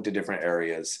traveling to different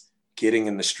areas, getting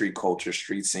in the street culture,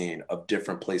 street scene of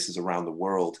different places around the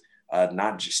world,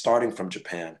 not just starting from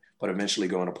Japan, but eventually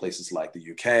going to places like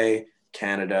the UK,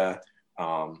 Canada,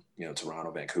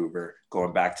 Toronto, Vancouver,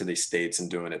 going back to the States and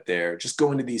doing it there, just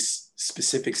going to these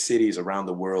specific cities around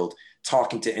the world,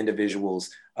 talking to individuals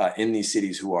in these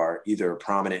cities who are either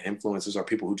prominent influencers or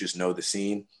people who just know the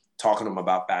scene, talking to them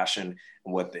about fashion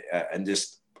and and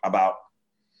just about,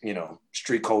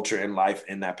 street culture and life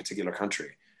in that particular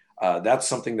country. That's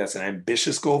something that's an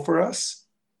ambitious goal for us,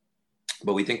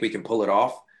 but we think we can pull it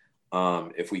off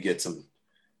if we get some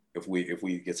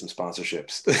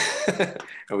sponsorships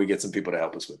and we get some people to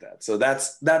help us with that. So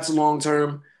that's long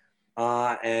term,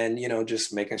 and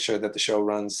just making sure that the show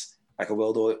runs like a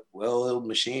well-oiled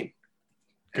machine.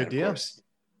 Good deal. Of course,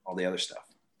 all the other stuff.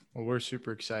 Well, we're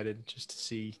super excited just to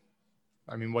see,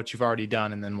 what you've already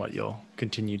done and then what you'll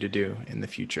continue to do in the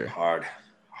future. Hard.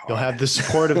 You'll have the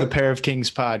support of the Pair of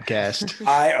Kings podcast.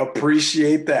 I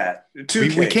appreciate that.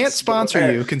 We can't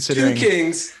sponsor you considering two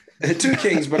kings,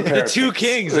 but the two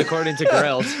kings, according to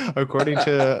Grailed. According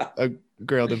to a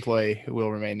Grailed employee who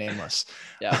will remain nameless.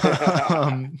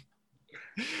 Yeah.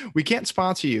 We can't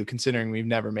sponsor you considering we've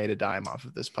never made a dime off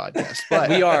of this podcast, but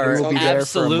we are will be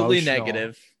absolutely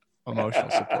negative. Emotional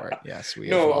support. Yes, we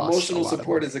no emotional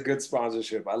support is a good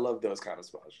sponsorship. I love those kind of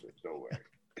sponsorships. Don't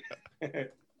worry.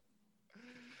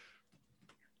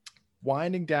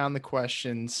 Winding down the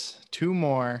questions, two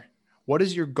more. What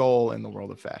is your goal in the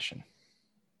world of fashion?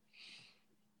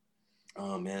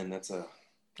 Oh man, that's a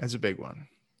big one.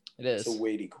 It is. It's a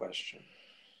weighty question.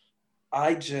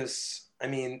 I guess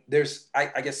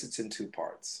it's in two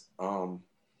parts.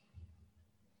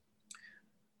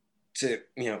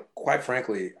 Quite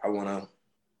frankly, I want to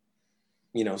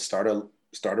start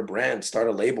a brand, start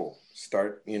a label,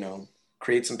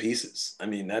 create some pieces.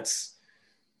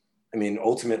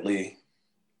 Ultimately,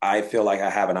 I feel like I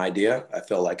have an idea. I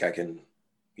feel like I can,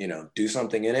 do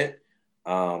something in it.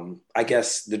 I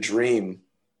guess the dream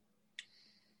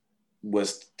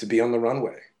was to be on the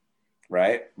runway,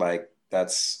 right? Like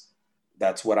that's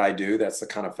what I do. That's the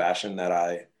kind of fashion that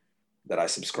I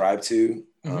subscribe to.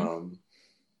 Mm-hmm.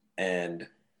 And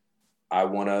I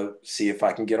want to see if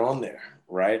I can get on there,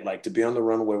 right? Like to be on the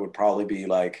runway would probably be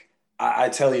like, I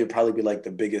tell you, it'd probably be like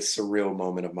the biggest surreal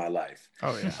moment of my life.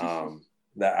 Oh yeah.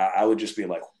 That I would just be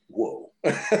like, whoa,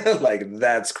 like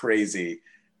that's crazy.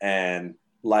 And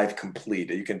life complete.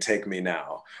 You can take me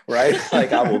now, right?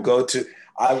 Like I will go to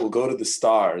the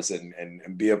stars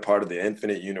and be a part of the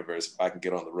infinite universe if I can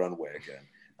get on the runway again,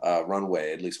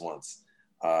 runway at least once.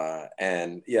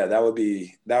 And yeah, that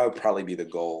would probably be the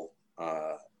goal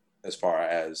as far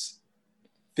as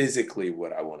physically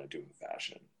what I want to do in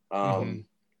fashion.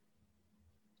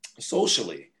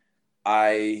 Socially,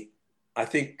 I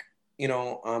think,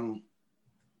 I'm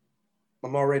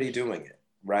already doing it,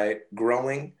 right?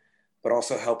 Growing, but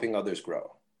also helping others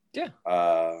grow. Yeah.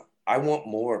 I want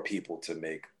more people to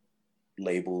make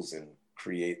labels and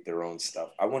create their own stuff.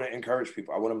 I want to encourage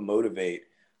people. I want to motivate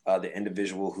the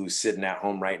individual who's sitting at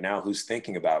home right now, who's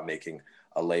thinking about making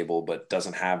a label, but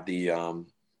doesn't have the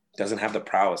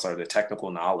prowess or the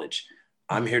technical knowledge.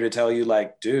 I'm here to tell you,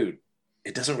 like, dude,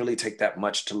 it doesn't really take that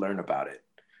much to learn about it,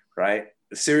 right?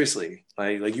 Seriously,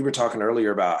 like you were talking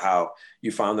earlier about how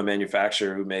you found the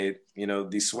manufacturer who made,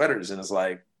 these sweaters, and it's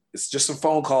like, it's just some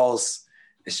phone calls.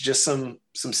 It's just some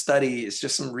study. It's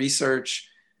just some research.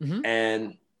 Mm-hmm.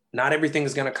 And not everything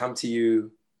is going to come to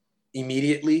you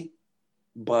immediately.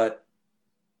 But,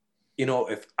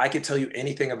 if I could tell you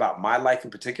anything about my life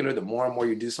in particular, the more and more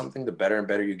you do something, the better and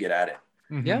better you get at it.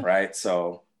 Mm-hmm. Yeah. Right.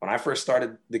 So when I first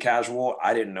started The Casual,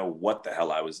 I didn't know what the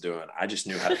hell I was doing. I just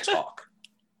knew how to talk.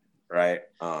 Right.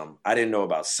 I didn't know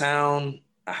about sound,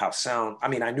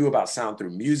 I knew about sound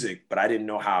through music, but I didn't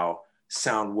know how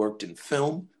sound worked in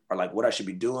film or like what I should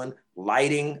be doing.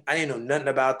 Lighting. I didn't know nothing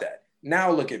about that.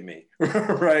 Now look at me.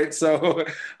 Right. So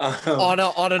on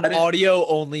an audio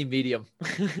only medium.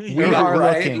 We are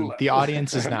looking. The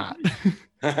audience is not.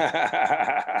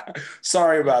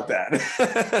 Sorry about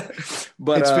that.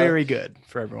 But it's very good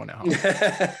for everyone at home.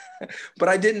 But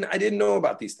I didn't know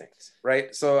about these things.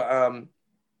 Right. So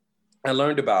I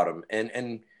learned about them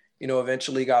and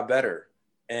eventually got better,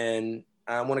 and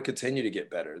I want to continue to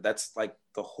get better. That's like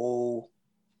the whole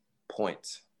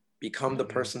point. Become the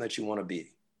person that you want to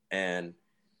be. And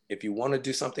if you want to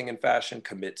do something in fashion,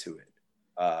 commit to it.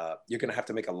 You're going to have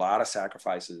to make a lot of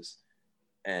sacrifices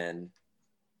and,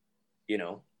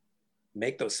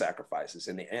 make those sacrifices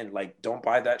in the end. Like, don't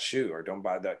buy that shoe or don't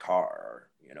buy that car or,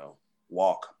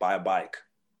 buy a bike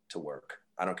to work.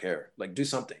 I don't care. Like, do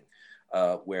something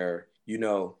where,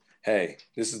 hey,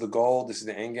 this is the goal. This is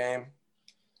the end game.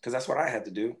 Because that's what I had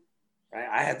to do.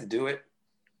 I had to do it.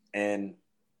 And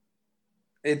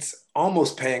it's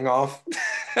almost paying off.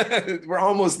 We're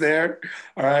almost there.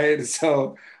 All right.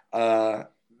 So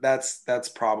that's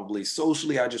probably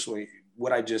socially,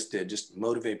 what I just did, just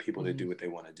motivate people to do what they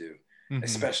want to do,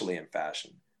 especially in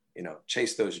fashion.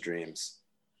 Chase those dreams,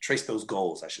 trace those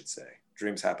goals, I should say.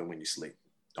 Dreams happen when you sleep.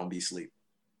 Don't be asleep.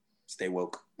 Stay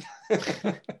woke.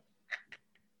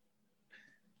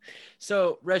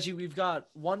 So, Reggie, we've got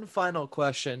one final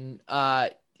question.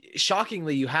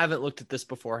 Shockingly, you haven't looked at this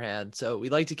beforehand, so we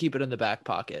like to keep it in the back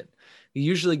pocket. We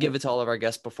usually give it to all of our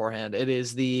guests beforehand. It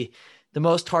is the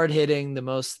most hard-hitting, the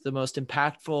most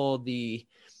impactful, the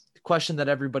question that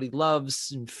everybody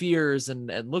loves and fears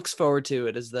and looks forward to.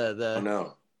 It is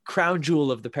the crown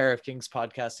jewel of the Pair of Kings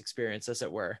podcast experience, as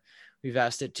it were. We've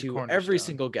asked it to every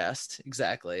single guest.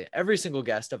 Exactly. Every single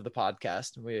guest of the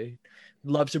podcast. We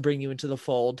love to bring you into the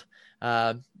fold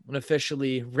and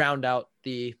officially round out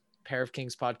the Pair of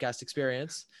Kings podcast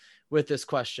experience with this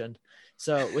question.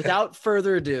 So without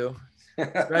further ado,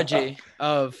 Reggie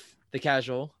of The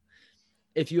Casual,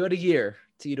 if you had a year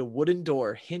to eat a wooden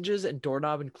door, hinges and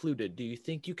doorknob included, do you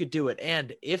think you could do it?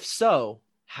 And if so,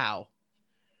 how?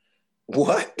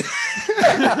 What?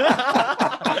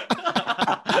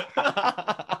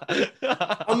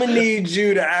 I'm gonna need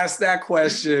you to ask that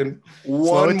question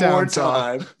one more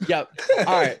time. Yep. All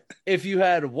right. If you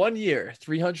had 1 year,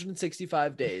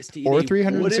 365 days to eat, or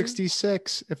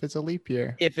 366 if it's a leap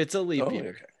year. If it's a leap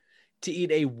year, okay. To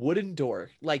eat a wooden door,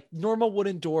 like normal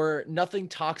wooden door, nothing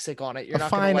toxic on it. You're not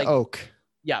fine gonna oak.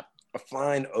 Yeah. A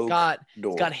fine oak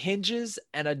door. It's got hinges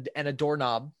and a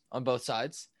doorknob on both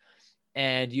sides,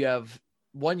 and you have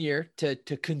 1 year to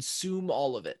consume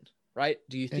all of it. right?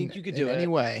 Do you think you could do in it any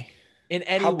way? in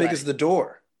any How way? big is the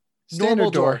door? Standard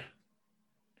Normal door.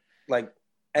 Like,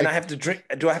 and I have to drink.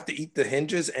 Do I have to eat the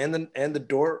hinges and the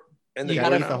door and the You door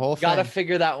gotta the knob? whole gotta thing.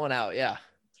 figure that one out. Yeah.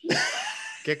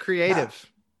 Get creative.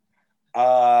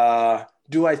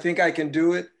 Do I think I can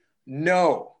do it?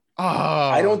 No, Oh,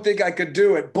 I don't think I could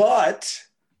do it, but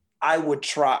I would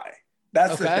try.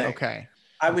 That's the thing. Okay.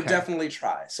 I would Okay. definitely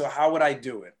try. So how would I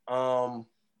do it? Well,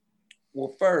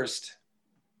 first,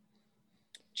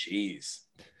 geez,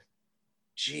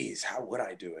 how would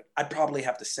I do it? I'd probably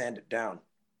have to sand it down.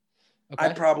 Okay.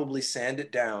 I'd probably sand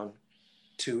it down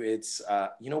to its,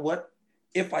 you know what?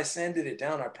 If I sanded it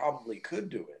down, I probably could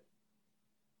do it.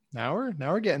 Now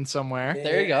we're getting somewhere.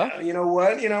 There you go. You know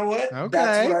what? Okay.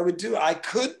 That's what I would do. I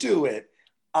could do it.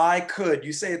 I could.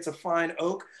 You say it's a fine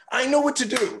oak. I know what to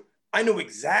do. I know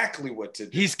exactly what to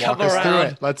do. He's Walk come us through around.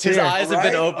 it. Let's His hear it. eyes have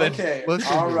been open. Okay.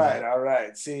 Listen All to right. that. All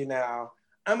right. See, now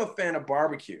I'm a fan of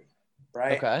barbecue,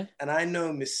 right? Okay. And I know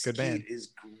band. mesquite is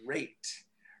great,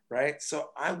 right? So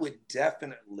I would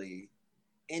definitely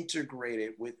integrate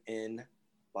it within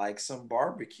like some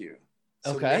barbecue.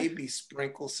 So Okay. maybe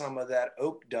sprinkle some of that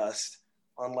oak dust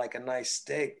on like a nice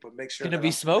steak, but make sure Gonna that be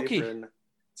I'm smoky. flavoring-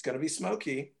 It's gonna be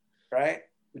smoky, right?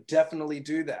 Would definitely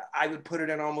do that. I would put it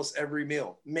in almost every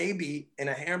meal. Maybe in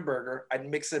a hamburger, I'd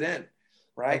mix it in,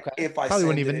 right? Okay. If I Probably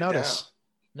wouldn't sanded even it notice.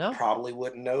 No. down, probably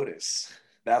wouldn't notice.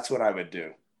 That's what I would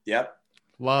do. Yep,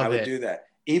 I Love would it. do that.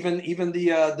 Even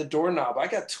the doorknob. I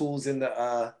got tools in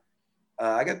the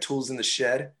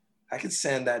shed. I could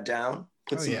sand that down.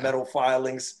 Put Oh, some yeah. metal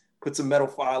filings. Put some metal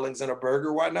filings in a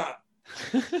burger. Why not?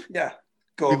 Yeah,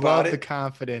 go We about love it. the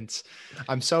confidence.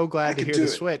 I'm so glad to could hear do the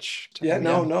it. switch. Yeah,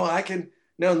 no, I can.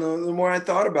 No, the more I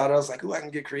thought about it, I was like, "Ooh, I can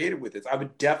get creative with this." I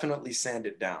would definitely sand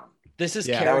it down. This is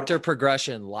Yeah. character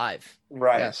progression live.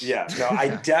 Right. Yes. Yeah. No,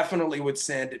 I definitely would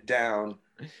sand it down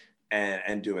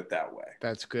and do it that way.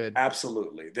 That's good.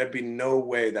 Absolutely. There'd be no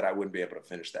way that I wouldn't be able to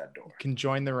finish that door. Can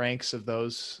join the ranks of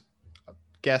those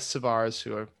guests of ours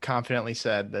who have confidently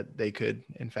said that they could,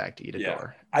 in fact, eat a Yeah.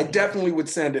 door. I definitely would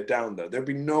sand it down though. There'd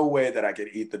be no way that I could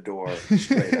eat the door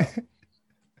straight up.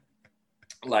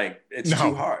 Like it's No,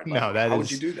 too hard. Like, no, that how would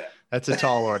is- you do that? That's a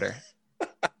tall order.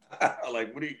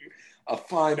 Like, what do you? A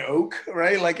fine oak,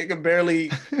 right? Like I could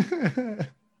barely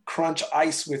crunch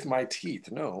ice with my teeth.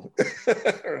 No.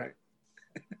 Right.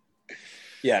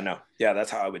 Yeah, no. Yeah, that's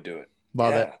how I would do it.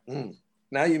 Love it. it.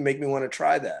 Now you make me want to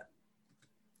try that.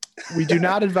 We do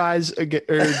not advise doing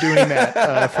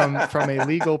that from a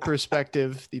legal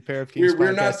perspective. The Pair of Kings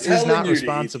We're not podcast is telling not you to eat the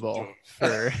responsible door.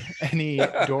 for any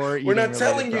door eating. We're not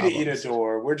telling you related to eat a problems.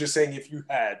 door. We're just saying if you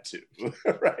had to.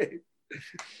 Right.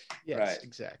 Yes, Right.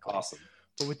 exactly. Awesome.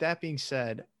 But with that being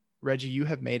said, Reggie, you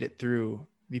have made it through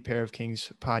the Pair of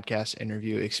Kings podcast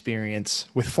interview experience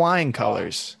with flying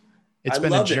colors. It's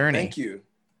been a loved it. journey. Thank you.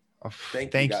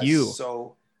 Thank Thank you you. guys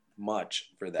so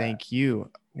much for that. Thank you.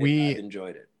 I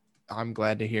enjoyed it. I'm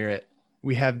glad to hear it.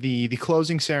 We have the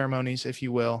closing ceremonies, if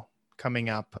you will, coming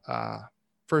up.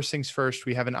 First things first,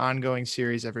 we have an ongoing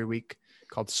series every week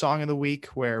called Song of the Week,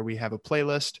 where we have a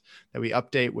playlist that we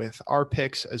update with our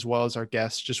picks as well as our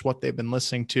guests, just what they've been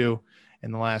listening to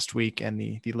in the last week, and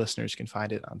the listeners can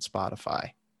find it on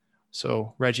Spotify.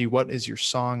 So, Reggie, what is your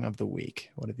song of the week?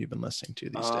 What have you been listening to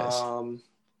these days?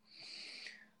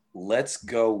 Let's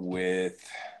go with,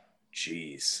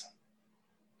 geez,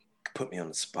 put me on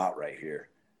the spot right here.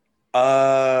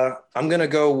 I'm gonna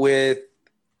go with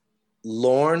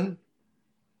Lorn,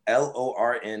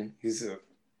 Lorn. He's a,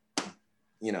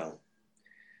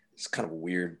 it's kind of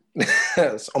weird.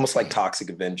 It's almost like Toxic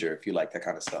Avenger if you like that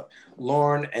kind of stuff.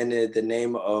 Lorn, and the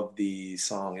name of the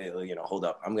song, hold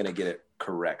up, I'm gonna get it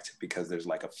correct because there's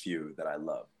like a few that I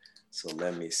love. So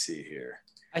let me see here.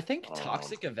 I think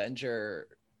Toxic Avenger,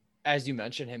 as you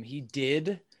mentioned him, he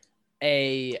did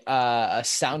a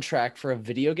soundtrack for a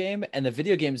video game, and the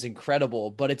video game is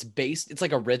incredible, but it's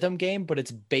like a rhythm game, but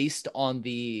it's based on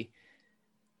the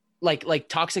like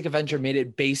Toxic Avenger made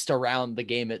it based around the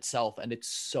game itself, and it's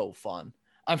so fun.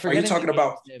 I'm forgetting. Are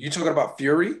you talking about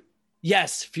Fury?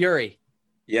 Yes, Fury.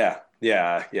 Yeah.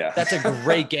 That's a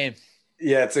great game.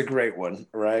 Yeah, it's a great one,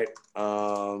 right?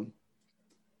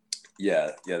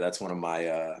 Yeah, that's one of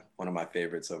my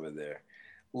favorites over there.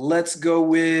 Let's go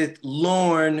with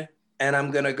Lorn, and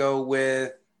I'm gonna go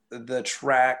with the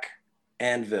track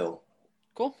Anvil.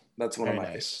 Cool. That's one Very of my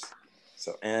nice. favorites.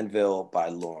 So Anvil by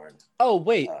Lorn. Oh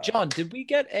wait, John, did we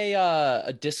get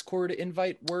a Discord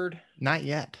invite word? Not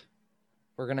yet.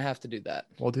 We're gonna have to do that.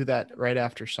 We'll do that right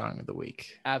after Song of the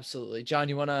Week. Absolutely. John,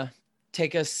 you want to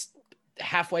take us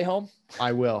halfway home?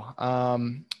 I will.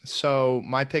 So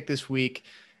my pick this week,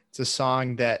 it's a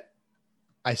song that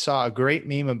I saw a great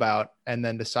meme about and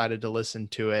then decided to listen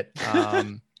to it.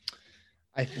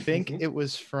 I think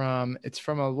it's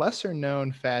from a lesser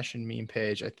known fashion meme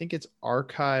page. I think it's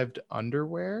Archived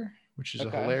Underwear, which is a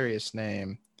hilarious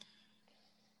name.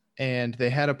 And they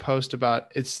had a post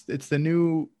about it's the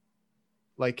new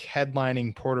like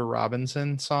headlining Porter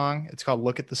Robinson song. It's called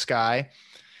Look at the Sky.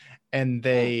 And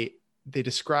they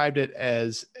described it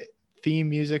as theme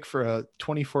music for a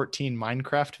 2014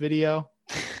 Minecraft video,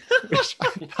 which I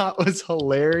thought was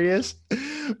hilarious.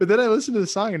 But then I listened to the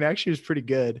song and it actually was pretty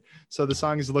good. So the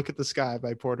song is Look at the Sky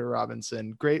by Porter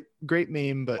Robinson. Great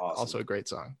meme, but also a great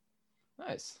song.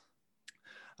 Nice.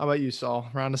 How about you, Saul?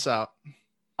 Round us out.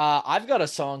 I've got a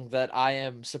song that I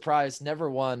am surprised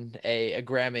never won a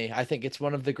Grammy. I think it's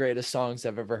one of the greatest songs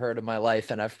I've ever heard in my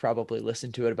life, and I've probably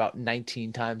listened to it about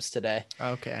 19 times today.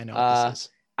 Okay, I know what this is.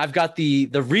 I've got the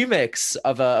remix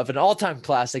of an all-time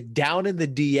classic, Down in the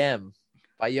DM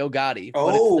by Yo Gotti. Oh,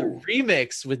 but it's the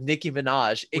remix with Nicki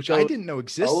Minaj. Which I didn't know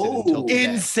existed until today.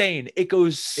 Insane. It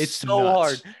goes It's so nuts.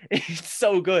 hard. It's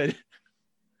so good.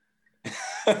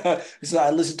 So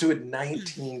I listened to it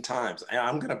 19 times.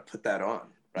 I'm going to put that on.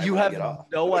 Right you when I have get off.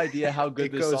 no idea how good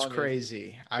It this goes song crazy.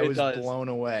 is. I was blown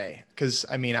away because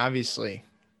I mean, obviously,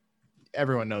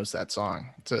 everyone knows that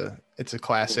song. It's a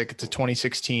classic. It's a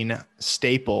 2016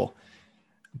 staple.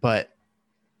 But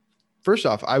first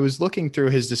off, I was looking through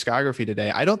his discography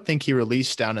today. I don't think he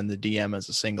released Down in the DM as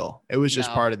a single. It was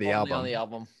just part of the album. On the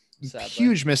album. Sadly.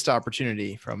 Huge missed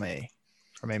opportunity from a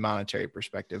monetary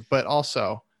perspective, but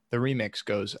also the remix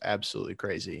goes absolutely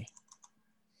crazy.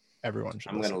 Everyone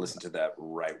should. I'm going to listen to that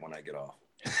right when I get off.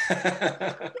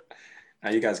 Now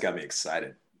you guys got me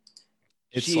excited.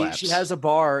 She has a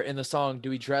bar in the song. Do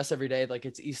we dress every day like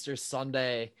it's Easter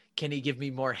Sunday? Can he give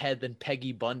me more head than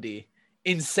Peggy Bundy?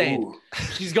 Insane. Ooh.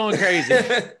 She's going crazy.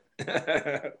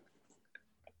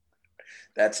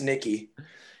 That's Nicki.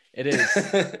 It is.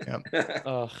 Yep.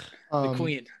 The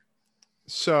queen.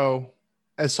 So,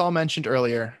 as Saul mentioned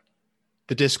earlier,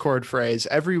 the Discord phrase.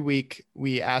 Every week,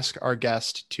 we ask our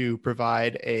guest to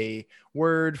provide a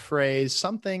word, phrase,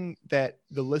 something that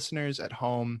the listeners at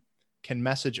home can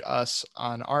message us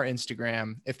on our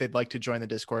Instagram if they'd like to join the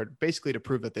Discord, basically to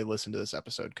prove that they listened to this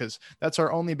episode, because that's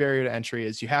our only barrier to entry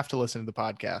is you have to listen to the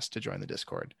podcast to join the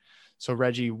Discord. So,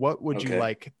 Reggie, what would you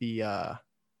like the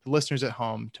listeners at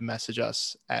home to message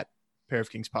us at Pair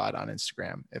of Kings Pod on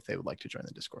Instagram if they would like to join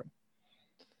the Discord?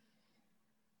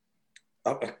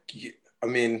 I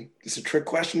mean, it's a trick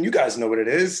question. You guys know what it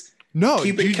is. No,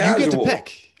 keep it you casual. You get to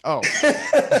pick. Oh, okay.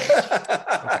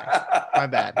 My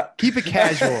bad. Keep it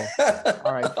casual.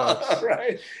 All right, folks. All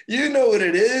right. You know what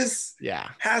it is. Yeah.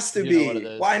 Has to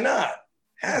be. Why not?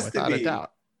 Has to be. Without a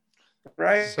doubt.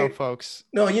 Right. So, folks.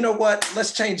 No, you know what?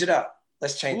 Let's change it up.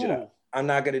 It up. I'm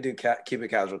not going to do keep it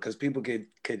casual because people could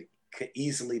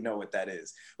easily know what that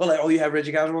is. Well, like, oh, you have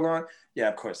Reggie Casual on? Yeah,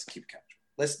 of course. Keep it casual.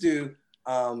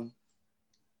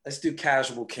 Let's do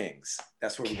Casual Kings.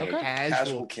 That's where we go.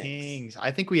 Casual Kings. I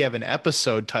think we have an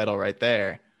episode title right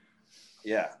there.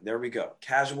 Yeah, there we go.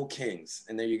 Casual Kings.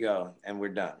 And there you go. And we're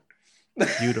done.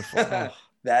 Beautiful.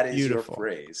 That is your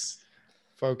phrase.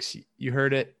 Folks, you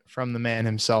heard it from the man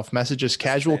himself. Message us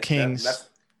Casual Kings.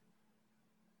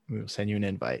 We will send you an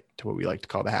invite to what we like to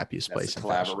call the happiest place in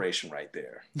collaboration fashion. Right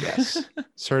there. Yes.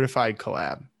 Certified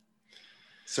collab.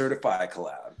 Certified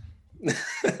collab.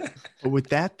 But with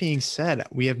that being said,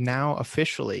 we have now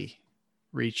officially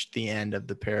reached the end of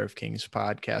the Pair of Kings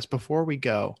podcast. Before we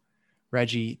go,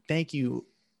 Reggie, thank you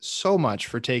so much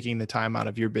for taking the time out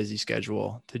of your busy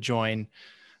schedule to join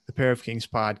the Pair of Kings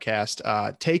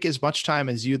podcast. Take as much time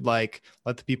as you'd like.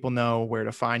 Let the people know where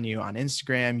to find you on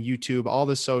Instagram, YouTube, all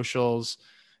the socials,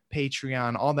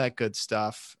 Patreon, all that good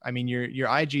stuff. I mean,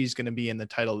 your IG is going to be in the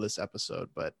title of this episode,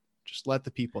 but just let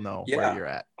the people know where you're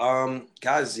at.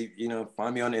 Guys,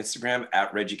 find me on Instagram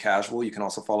at Reggie Casual. You can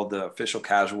also follow the official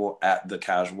Casual at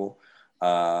thecasual.co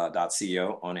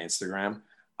on Instagram.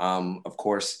 Of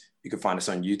course, you can find us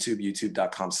on YouTube,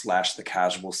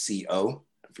 youtube.com/thecasualco.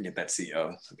 Don't forget that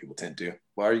CO. Some people tend to.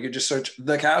 Or you can just search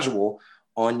The Casual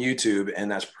on YouTube,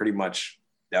 and that's pretty much,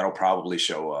 that'll probably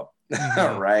show up.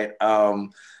 Mm-hmm. Right.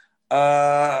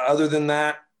 Other than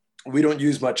that, we don't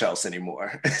use much else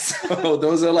anymore. So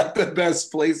those are like the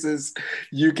best places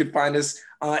you can find us.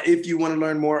 If you want to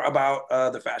learn more about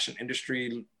the fashion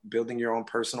industry, building your own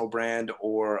personal brand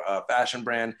or a fashion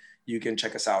brand, you can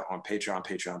check us out on Patreon,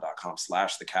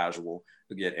 patreon.com/thecasual.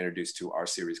 You'll get introduced to our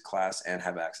series class and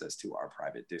have access to our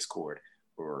private Discord,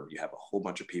 where you have a whole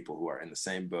bunch of people who are in the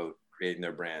same boat, creating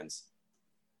their brands,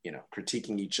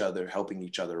 critiquing each other, helping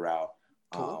each other out,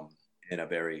 in a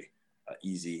very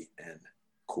easy and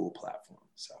cool platform.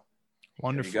 So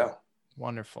Wonderful. There you go.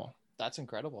 Wonderful. That's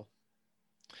incredible.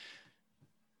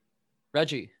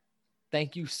 Reggie,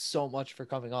 thank you so much for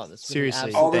coming on. This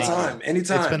Seriously, all the time,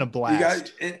 anytime. It's been a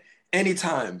blast. You guys,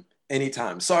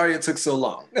 anytime. Sorry it took so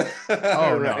long.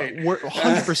 Oh right. No, we're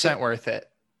 100% worth it.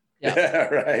 Yeah,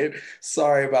 right.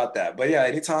 Sorry about that, but yeah,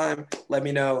 anytime. Let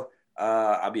me know.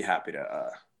 I'll be happy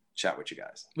to chat with you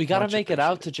guys. We got to make it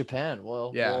out to Japan.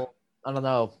 Well, I don't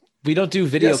know. We don't do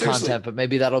video content, but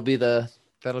maybe that'll be the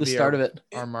start of it.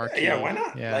 Our market. Yeah, why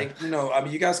not? Yeah.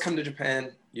 Like, you guys come to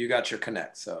Japan, you got your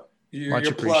connect. So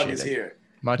your plug is here.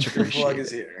 Much appreciated. Your plug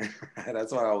is here.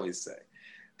 That's what I always say.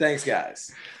 Thanks,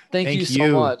 guys. Thank you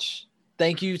so much.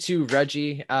 Thank you to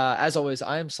Reggie. As always,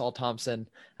 I am Saul Thompson.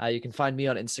 You can find me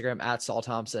on Instagram at Saul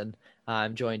Thompson.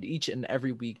 I'm joined each and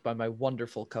every week by my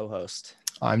wonderful co-host.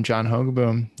 I'm John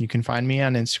Hogaboom. You can find me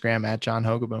on Instagram at John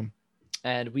Hogaboom.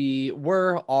 And we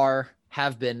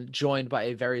have been joined by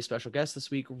a very special guest this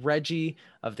week, Reggie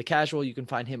of The Casual. You can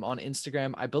find him on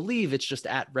Instagram. I believe it's just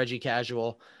at Reggie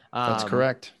Casual. That's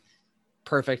correct.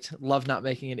 Perfect. Love not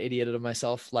making an idiot of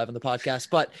myself live on the podcast,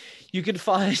 but you can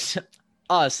find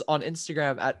us on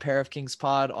Instagram at Pair of Kings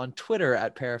Pod, on Twitter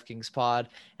at Pair of Kings Pod,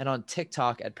 and on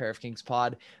TikTok at Pair of Kings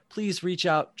Pod. Please reach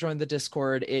out, join the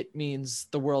Discord. It means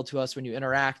the world to us when you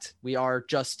interact. We are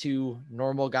just two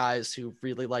normal guys who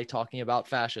really like talking about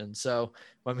fashion. So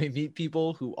when we meet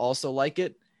people who also like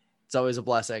it, it's always a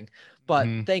blessing. But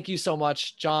thank you so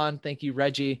much, John. Thank you,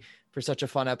 Reggie, for such a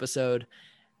fun episode.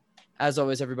 As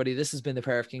always, everybody, this has been the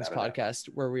Pair of Kings podcast,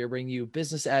 where we are bringing you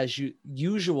business as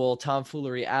usual,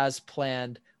 tomfoolery as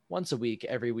planned, once a week,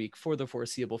 every week for the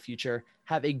foreseeable future.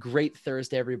 Have a great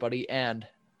Thursday, everybody. And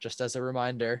just as a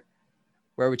reminder,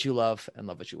 wear what you love and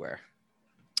love what you wear.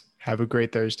 Have a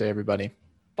great Thursday, everybody.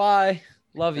 Bye.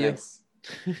 Love you.